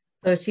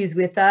 So she's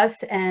with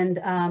us, and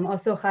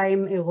also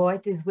Chaim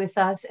Eroit is with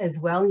us as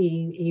well.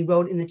 He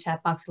wrote in the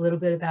chat box a little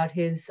bit about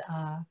his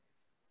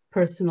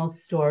personal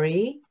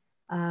story.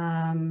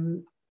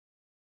 And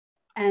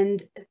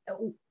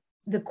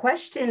the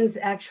questions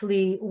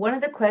actually, one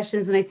of the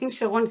questions, and I think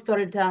Sharon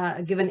started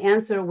to give an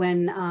answer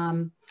when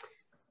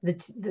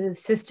the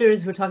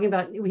sisters were talking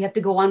about, we have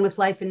to go on with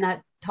life and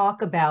not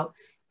talk about,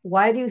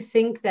 why do you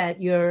think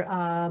that your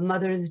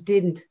mothers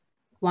didn't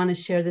want to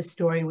share the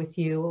story with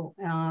you,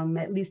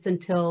 at least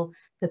until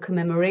the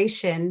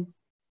commemoration?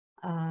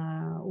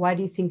 Why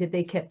do you think that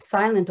they kept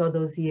silent all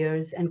those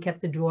years and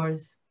kept the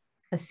drawers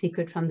a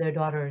secret from their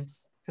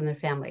daughters, from their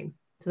family?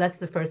 So that's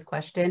the first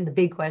question, the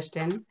big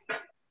question.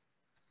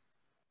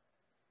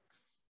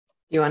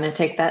 You want to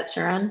take that,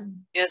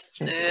 Sharon?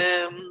 Yes.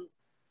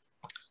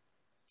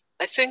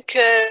 I think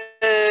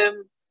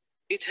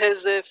it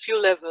has a few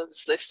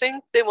levels. I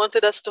think they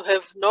wanted us to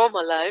have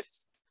normal life.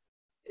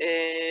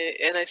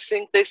 And I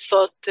think they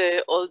thought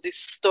all these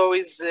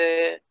stories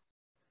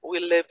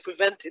will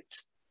prevent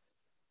it.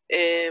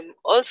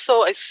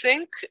 Also, I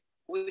think,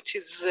 which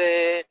is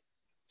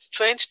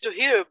strange to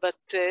hear, but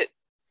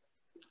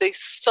they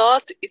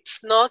thought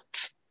it's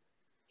not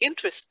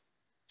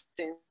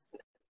interesting.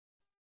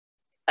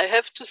 I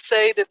have to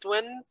say that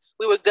when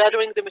we were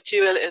gathering the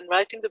material and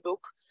writing the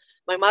book,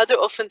 my mother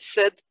often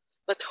said,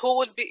 but who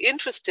would be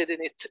interested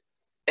in it?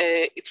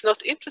 It's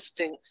not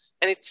interesting.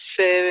 And it's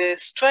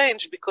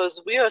strange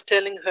because we are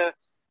telling her,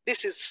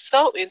 this is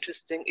so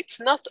interesting. It's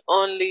not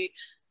only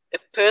a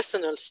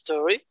personal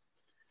story.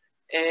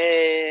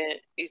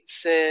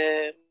 It's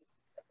a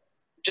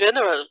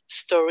general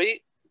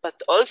story,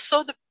 but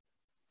also the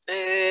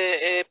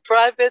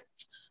private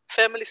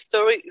family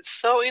story is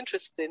so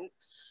interesting.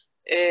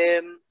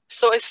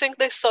 So I think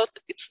they thought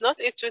it's not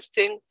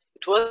interesting.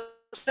 It was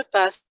the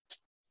past.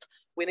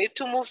 We need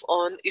to move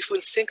on. If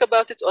we'll think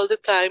about it all the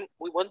time,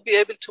 we won't be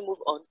able to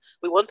move on.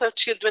 We want our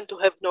children to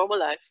have normal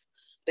life.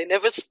 They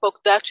never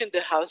spoke Dutch in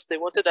the house. They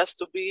wanted us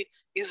to be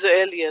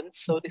Israelis,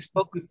 so they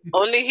spoke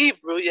only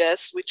Hebrew,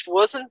 yes, which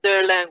wasn't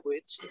their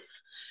language.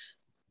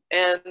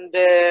 And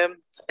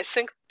I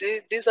think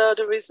these are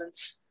the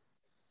reasons.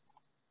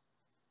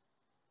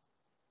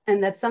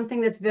 And that's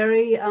something that's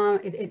very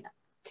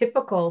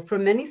typical for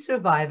many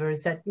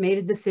survivors that made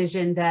a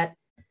decision that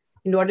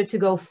in order to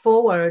go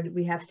forward,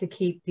 we have to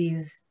keep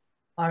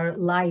our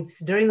lives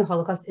during the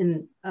Holocaust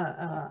in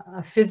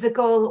a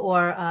physical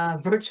or a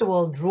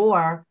virtual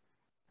drawer,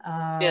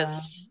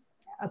 yes,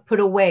 put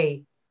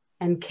away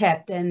and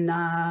kept. And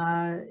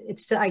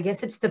I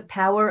guess it's the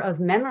power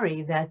of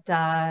memory that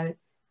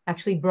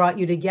actually brought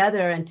you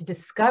together and to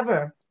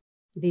discover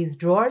these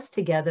drawers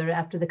together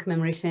after the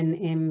commemoration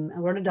in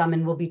Rotterdam.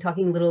 And we'll be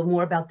talking a little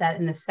more about that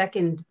in the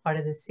second part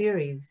of the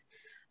series.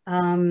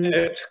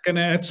 Can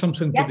I add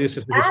something to this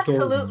as a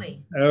historian?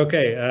 Absolutely.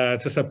 Okay,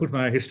 just I put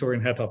my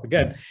historian hat up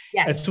again.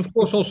 Yes. It's of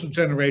course also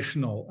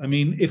generational. I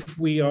mean, if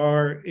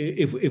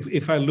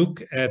I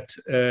look at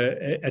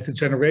the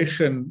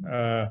generation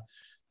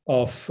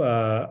of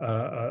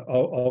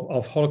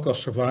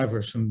Holocaust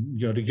survivors, and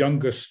the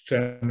youngest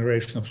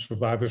generation of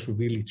survivors were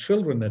really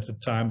children at the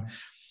time.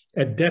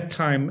 At that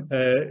time,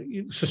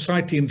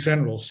 society in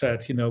general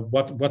said,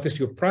 what is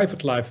your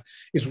private life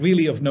is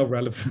really of no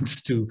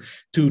relevance to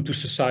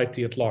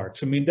society at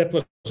large. I mean, that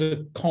was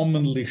a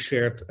commonly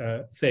shared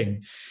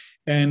thing.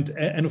 And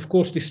of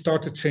course, this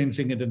started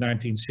changing in the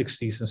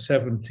 1960s and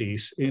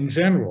 70s in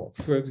general.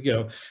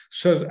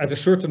 So at a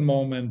certain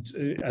moment,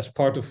 as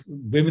part of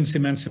women's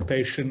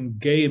emancipation,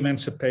 gay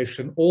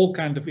emancipation, all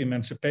kinds of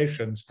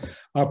emancipations,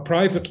 our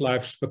private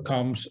lives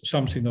becomes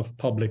something of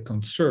public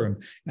concern.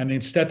 And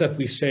instead that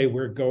we say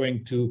we're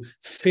going to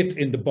fit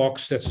in the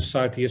box that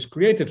society has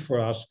created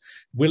for us,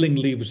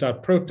 willingly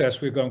without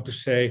protest, we're going to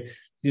say,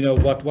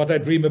 what I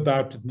dream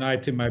about at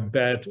night in my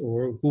bed,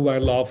 or who I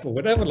love, or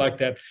whatever like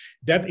that,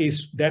 that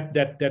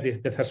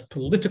has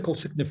political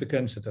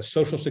significance, it has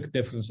social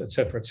significance,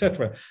 etc.,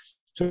 etc.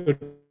 So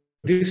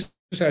this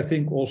is, I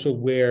think, also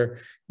where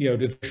the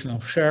tradition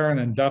of Sharon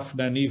and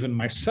Daphne and even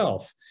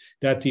myself,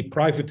 that the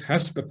private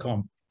has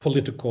become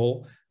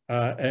political,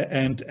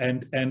 and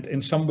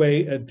in some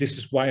way, this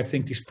is why I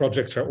think these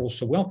projects are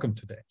also welcome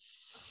today.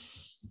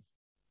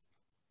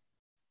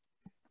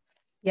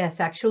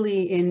 Yes,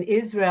 actually, in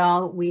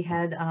Israel, we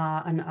had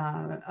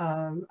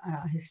a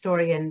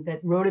historian that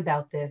wrote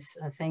about this,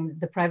 saying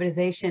the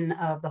privatization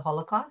of the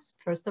Holocaust,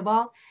 first of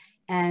all,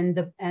 and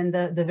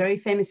the very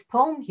famous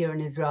poem here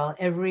in Israel,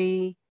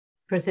 every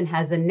person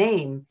has a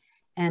name.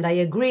 And I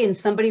agree, and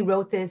somebody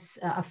wrote this,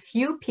 a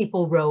few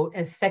people wrote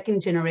as second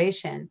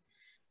generation,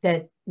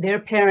 that their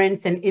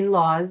parents and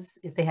in-laws,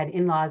 if they had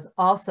in-laws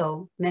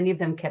also, many of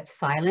them kept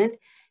silent.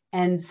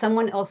 And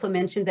someone also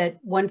mentioned that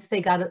once they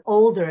got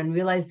older and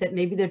realized that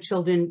maybe their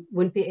children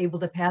wouldn't be able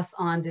to pass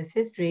on this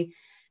history,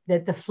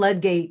 that the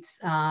floodgates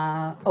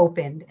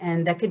opened.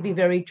 And that could be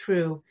very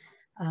true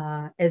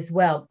as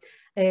well.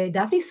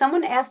 Daphne,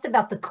 someone asked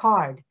about the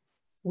card,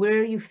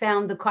 where you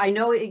found the card. I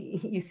know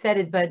you said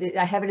it, but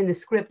I have it in the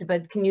script,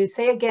 but can you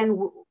say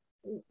again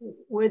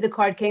where the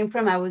card came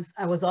from? I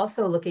was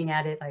also looking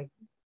at it like.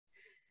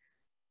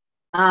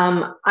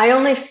 I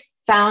only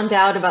found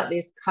out about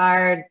these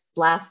cards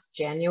last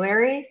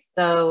January.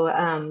 So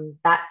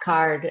that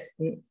card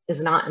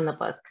is not in the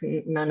book.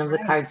 None of the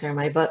cards are in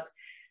my book.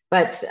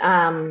 But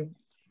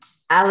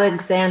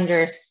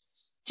Alexander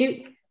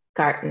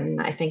Stuttgarten,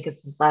 I think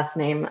is his last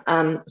name.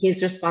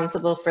 He's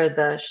responsible for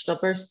the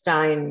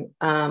Stolperstein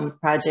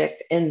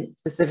project,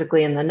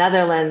 specifically in the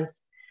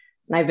Netherlands.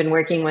 And I've been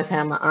working with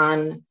him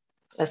on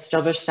a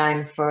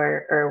Stolperstein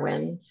for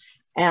Irwin.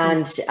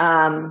 And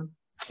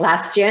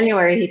last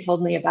January, he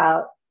told me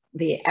about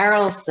the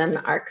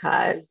Arelson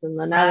archives in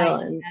the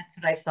Netherlands. That's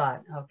what I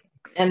thought. Okay.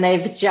 And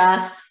they've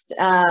just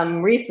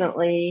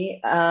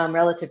recently,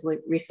 relatively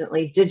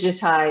recently,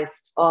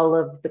 digitized all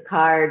of the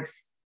cards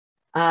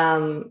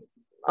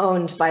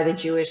owned by the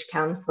Jewish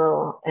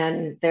Council.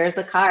 And there's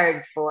a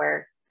card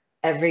for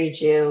every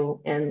Jew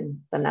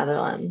in the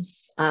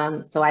Netherlands.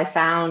 So I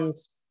found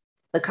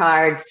the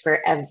cards for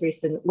every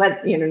single,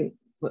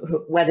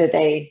 whether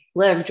they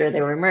lived or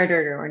they were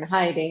murdered or in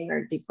hiding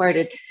or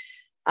deported.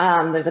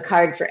 There's a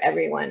card for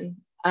everyone.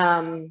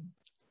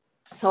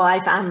 So I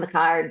found the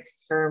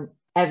cards for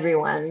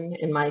everyone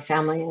in my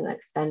family and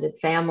extended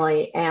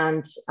family.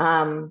 And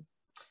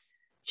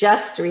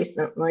just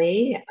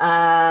recently,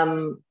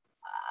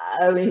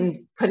 I've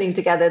been putting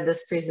together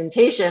this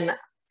presentation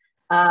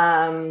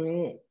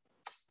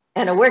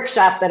and a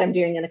workshop that I'm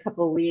doing in a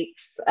couple of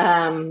weeks.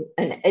 An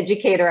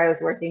educator I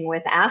was working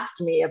with asked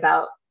me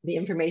about the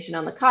information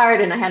on the card,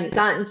 and I hadn't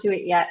gotten to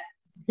it yet.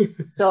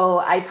 So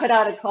I put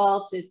out a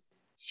call to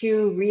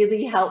two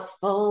really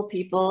helpful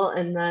people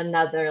in the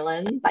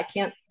Netherlands. I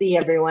can't see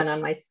everyone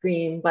on my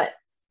screen, but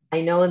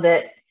I know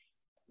that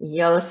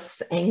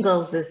Jos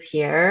Engels is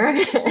here.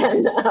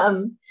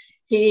 And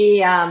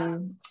he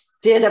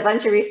did a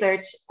bunch of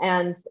research,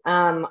 and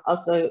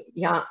also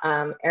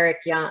Jan Erik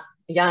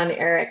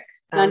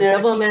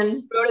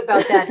Doubleman wrote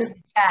about that in the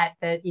chat,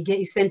 that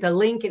you sent a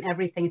link and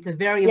everything. It's a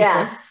very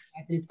important,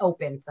 and it's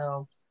open.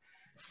 So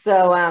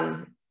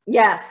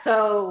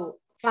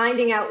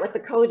finding out what the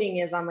coding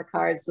is on the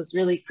cards was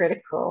really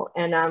critical.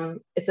 And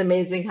it's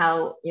amazing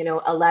how,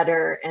 a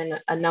letter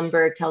and a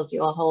number tells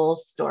you a whole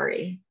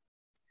story.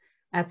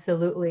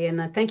 Absolutely.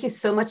 And thank you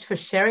so much for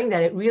sharing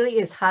that. It really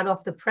is hot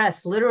off the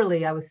press.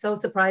 Literally, I was so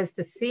surprised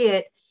to see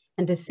it,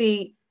 and to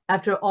see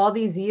after all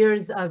these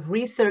years of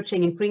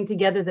researching and putting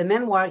together the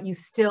memoir, you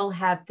still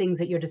have things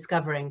that you're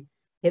discovering.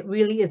 It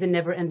really is a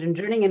never-ending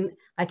journey, and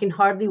I can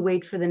hardly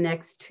wait for the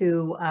next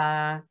two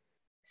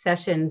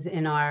sessions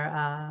in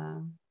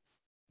our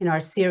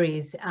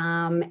series.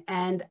 Can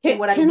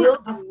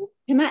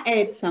I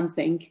add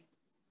something?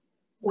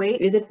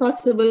 Wait. Is it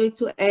possible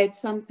to add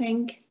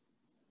something?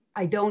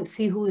 I don't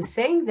see who is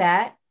saying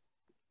that.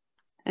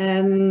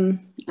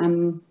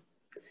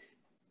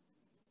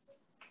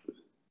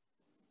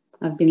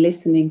 I've been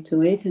listening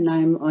to it, and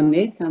I'm on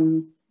it.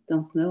 Don't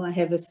know.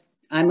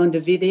 I'm on the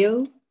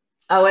video.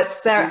 Oh,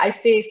 it's Sarah. I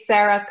see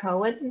Sarah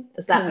Cohen.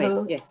 Is that correct?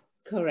 who? Yes,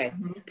 correct.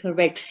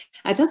 Correct.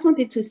 I just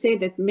wanted to say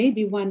that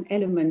maybe one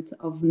element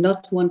of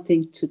not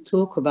wanting to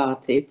talk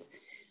about it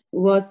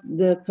was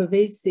the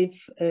pervasive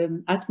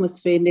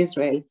atmosphere in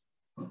Israel.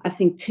 I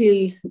think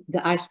till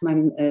the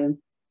Eichmann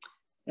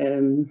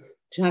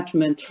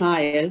judgment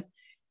trial,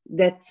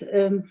 that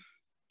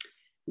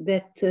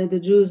the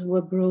Jews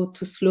were brought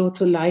to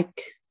slaughter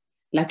like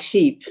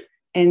sheep,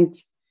 and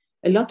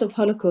a lot of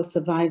Holocaust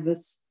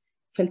survivors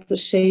felt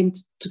ashamed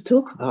to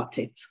talk about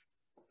it,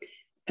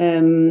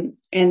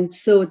 and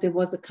so there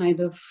was a kind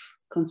of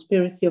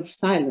conspiracy of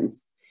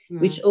silence,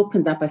 which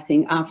opened up, I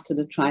think, after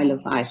the trial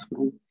of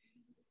Eichmann.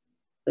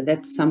 But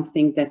that's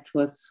something that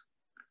was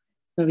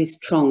very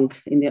strong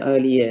in the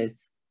early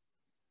years.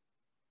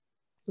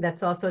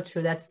 That's also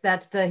true.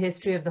 That's the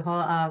history of the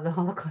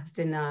Holocaust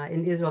in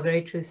Israel.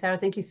 Very true. Sarah,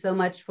 thank you so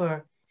much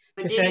for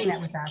sharing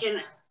that with us.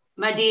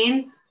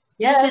 Madine,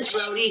 yes. This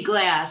is Rodi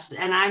Glass,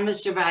 and I'm a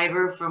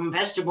survivor from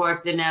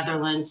Westerbork, the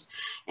Netherlands.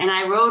 And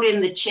I wrote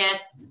in the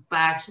chat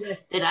box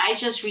that I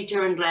just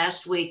returned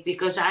last week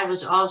because I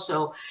was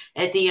also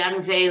at the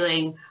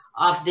unveiling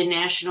of the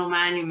National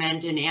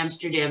Monument in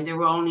Amsterdam. There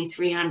were only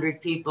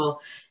 300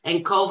 people,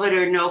 and COVID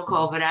or no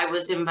COVID, I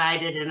was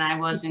invited and I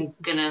wasn't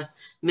gonna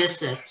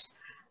miss it.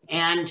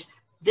 And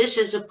this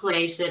is a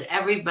place that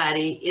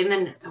everybody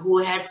who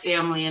had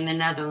family in the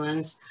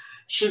Netherlands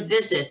should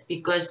visit,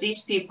 because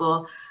these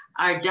people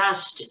are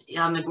dust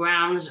on the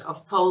grounds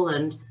of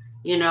Poland,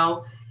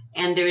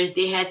 and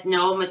they had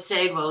no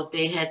matzevot,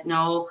 they had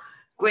no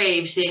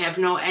graves, they have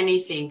no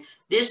anything.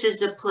 This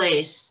is a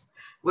place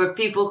where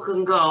people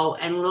can go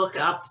and look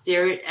up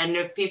there, and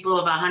there are people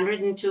of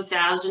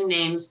 102,000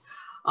 names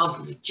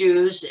of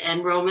Jews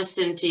and Roma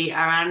Sinti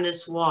are on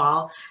this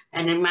wall.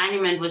 And the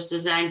monument was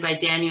designed by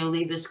Daniel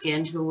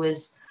Liebeskind, who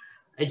was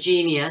a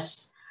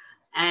genius.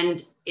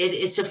 And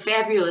it's a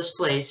fabulous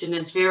place, and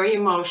it's very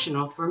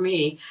emotional for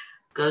me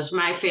because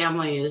my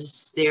family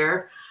is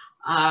there.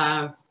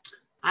 I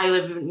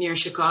live near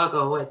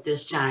Chicago at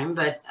this time,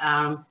 but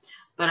I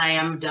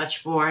am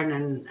Dutch born,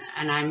 and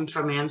I'm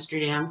from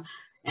Amsterdam.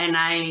 And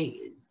I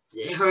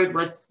heard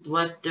what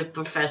the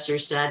professor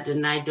said,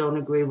 and I don't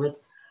agree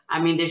with I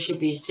mean, there should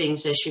be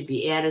things that should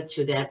be added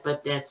to that,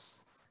 but that's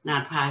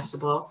not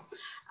possible.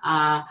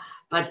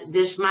 But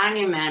this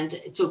monument,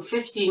 it took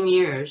 15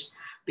 years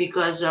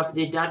because of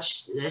the Dutch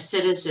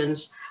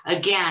citizens,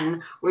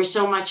 again, were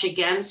so much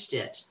against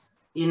it.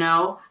 You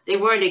know, they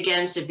weren't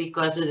against it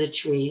because of the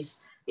trees.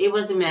 It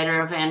was a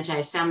matter of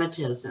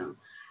anti-Semitism.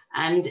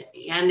 And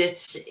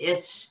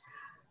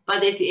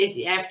but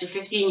after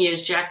 15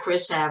 years, Jacques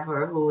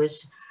Christopher, who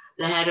was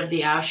the head of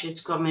the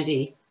Auschwitz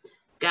Committee,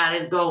 got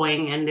it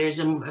going. And there's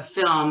a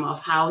film of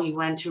how he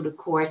went through the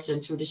courts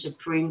and through the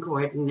Supreme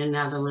Court in the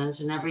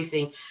Netherlands and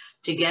everything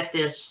to get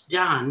this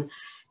done.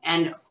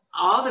 And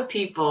all the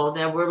people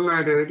that were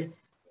murdered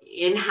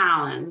in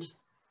Holland,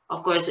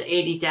 of course,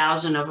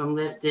 80,000 of them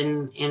lived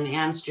in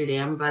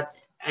Amsterdam, but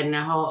in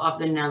the whole of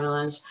the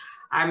Netherlands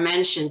are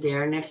mentioned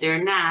there. And if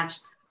they're not,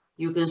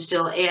 you can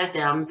still add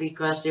them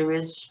because there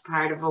is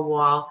part of a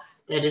wall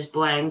that is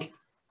blank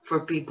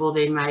for people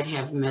they might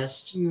have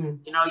missed. You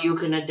know, you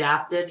can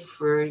adopt it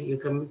you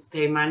can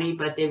pay money,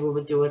 but they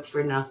will do it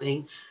for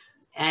nothing.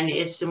 And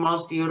it's the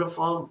most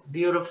beautiful,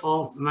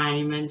 beautiful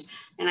monument.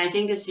 And I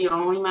think it's the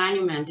only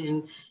monument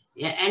in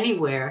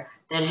anywhere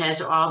that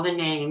has all the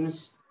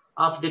names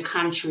of the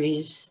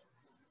country's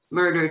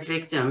murdered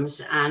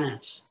victims on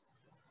it.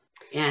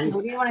 And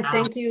we want to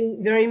thank you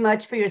very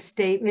much for your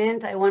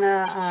statement. I want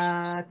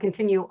to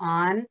continue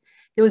on.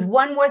 There was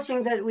one more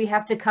thing that we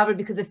have to cover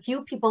because a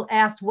few people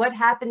asked what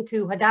happened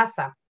to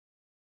Hadassah.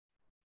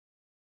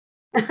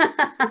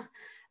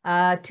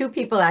 2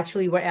 people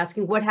actually were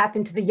asking what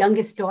happened to the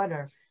youngest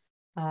daughter.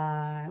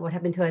 What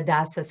happened to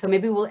Hadassah? So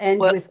maybe we'll end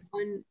with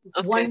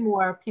one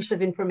more piece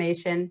of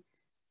information.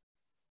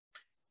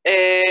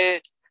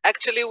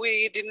 Actually,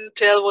 we didn't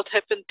tell what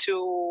happened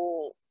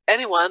to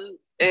anyone.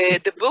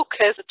 The book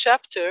has a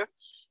chapter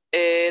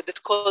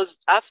that calls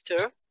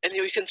After, and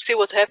you can see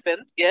what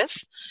happened,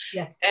 yes?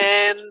 Yes.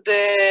 And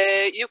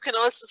you can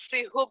also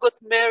see who got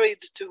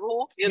married to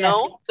who, you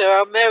know? There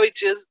are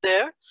marriages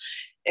there.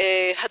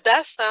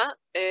 Hadassah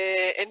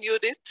and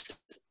Judith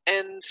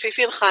and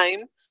Fifi and Chaim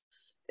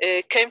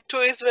came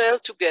to Israel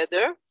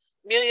together.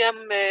 Miriam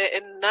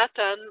and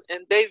Nathan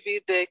and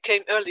David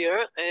came earlier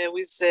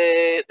with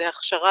the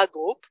Achshara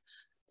group.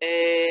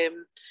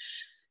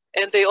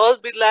 And they all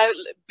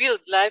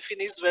build life in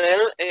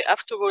Israel.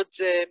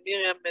 Afterwards,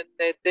 Miriam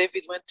and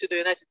David went to the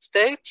United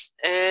States,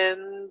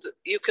 and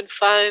you can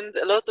find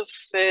a lot of,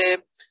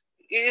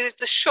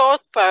 it's a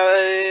short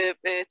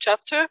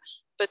chapter,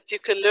 but you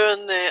can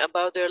learn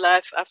about their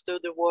life after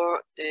the war.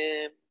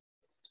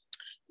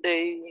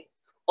 They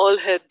all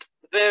had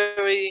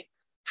very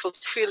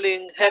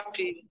fulfilling,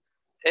 happy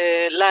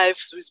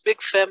lives with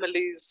big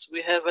families.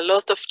 We have a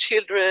lot of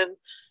children,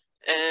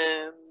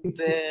 and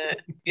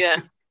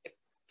yeah.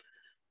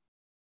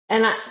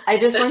 And I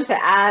just want to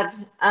add,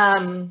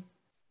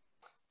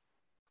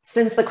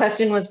 since the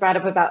question was brought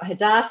up about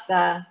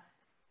Hadassah,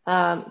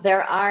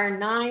 there are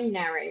 9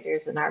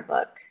 narrators in our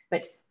book,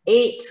 but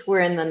 8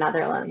 were in the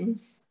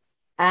Netherlands.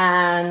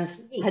 And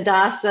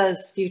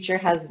Hadassah's future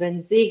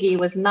husband, Ziggy,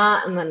 was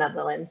not in the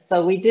Netherlands.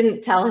 So we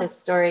didn't tell his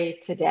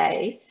story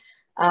today.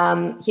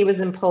 He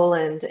was in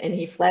Poland and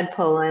he fled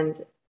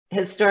Poland.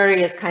 His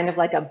story is kind of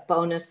like a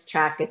bonus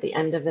track at the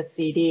end of a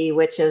CD,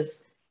 which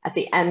is at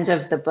the end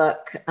of the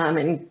book,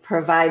 and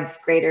provides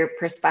greater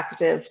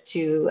perspective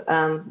to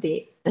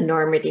the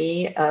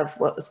enormity of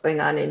what was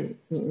going on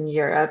in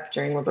Europe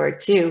during World War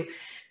II.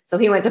 So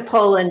he went to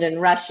Poland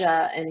and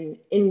Russia and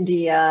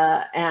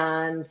India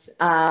and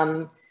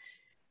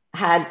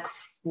had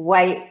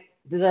quite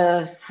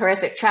the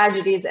horrific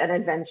tragedies and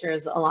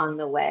adventures along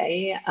the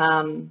way.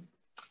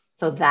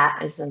 So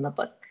that is in the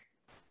book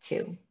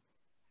too.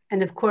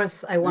 And of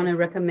course, I want to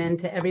recommend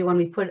to everyone,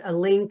 we put a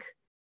link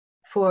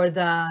for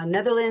the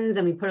Netherlands,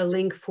 and we put a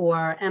link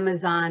for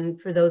Amazon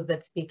for those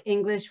that speak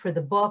English for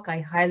the book.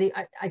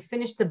 I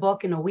finished the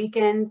book in a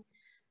weekend.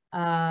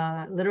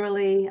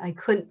 Literally, I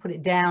couldn't put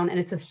it down, and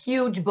it's a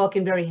huge book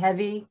and very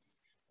heavy.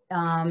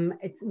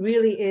 It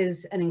really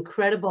is an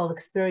incredible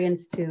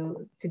experience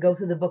to go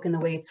through the book in the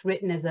way it's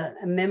written as a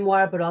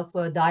memoir, but also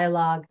a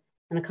dialogue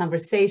and a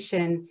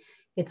conversation.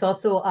 It's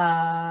also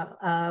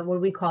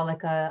what we call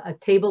like a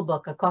table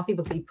book, a coffee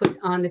book that you put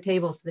on the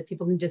table so that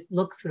people can just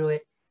look through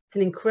it. It's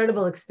an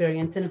incredible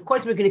experience. And of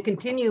course, we're going to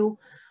continue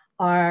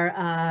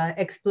our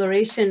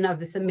exploration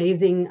of this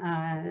amazing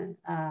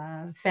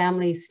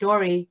family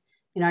story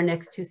in our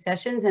next 2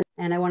 sessions.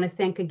 And I want to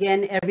thank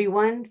again,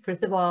 everyone.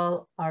 First of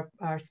all,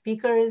 our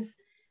speakers,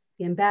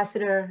 the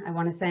ambassador. I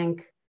want to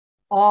thank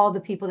all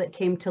the people that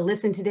came to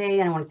listen today.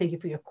 And I want to thank you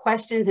for your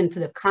questions and for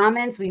the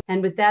comments.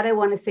 And with that, I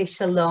want to say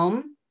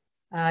shalom.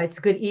 It's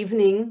good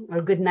evening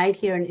or good night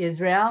here in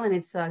Israel. And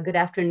it's good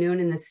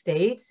afternoon in the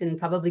States and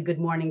probably good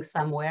morning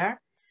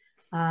somewhere.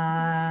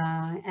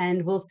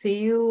 And we'll see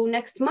you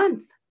next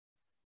month.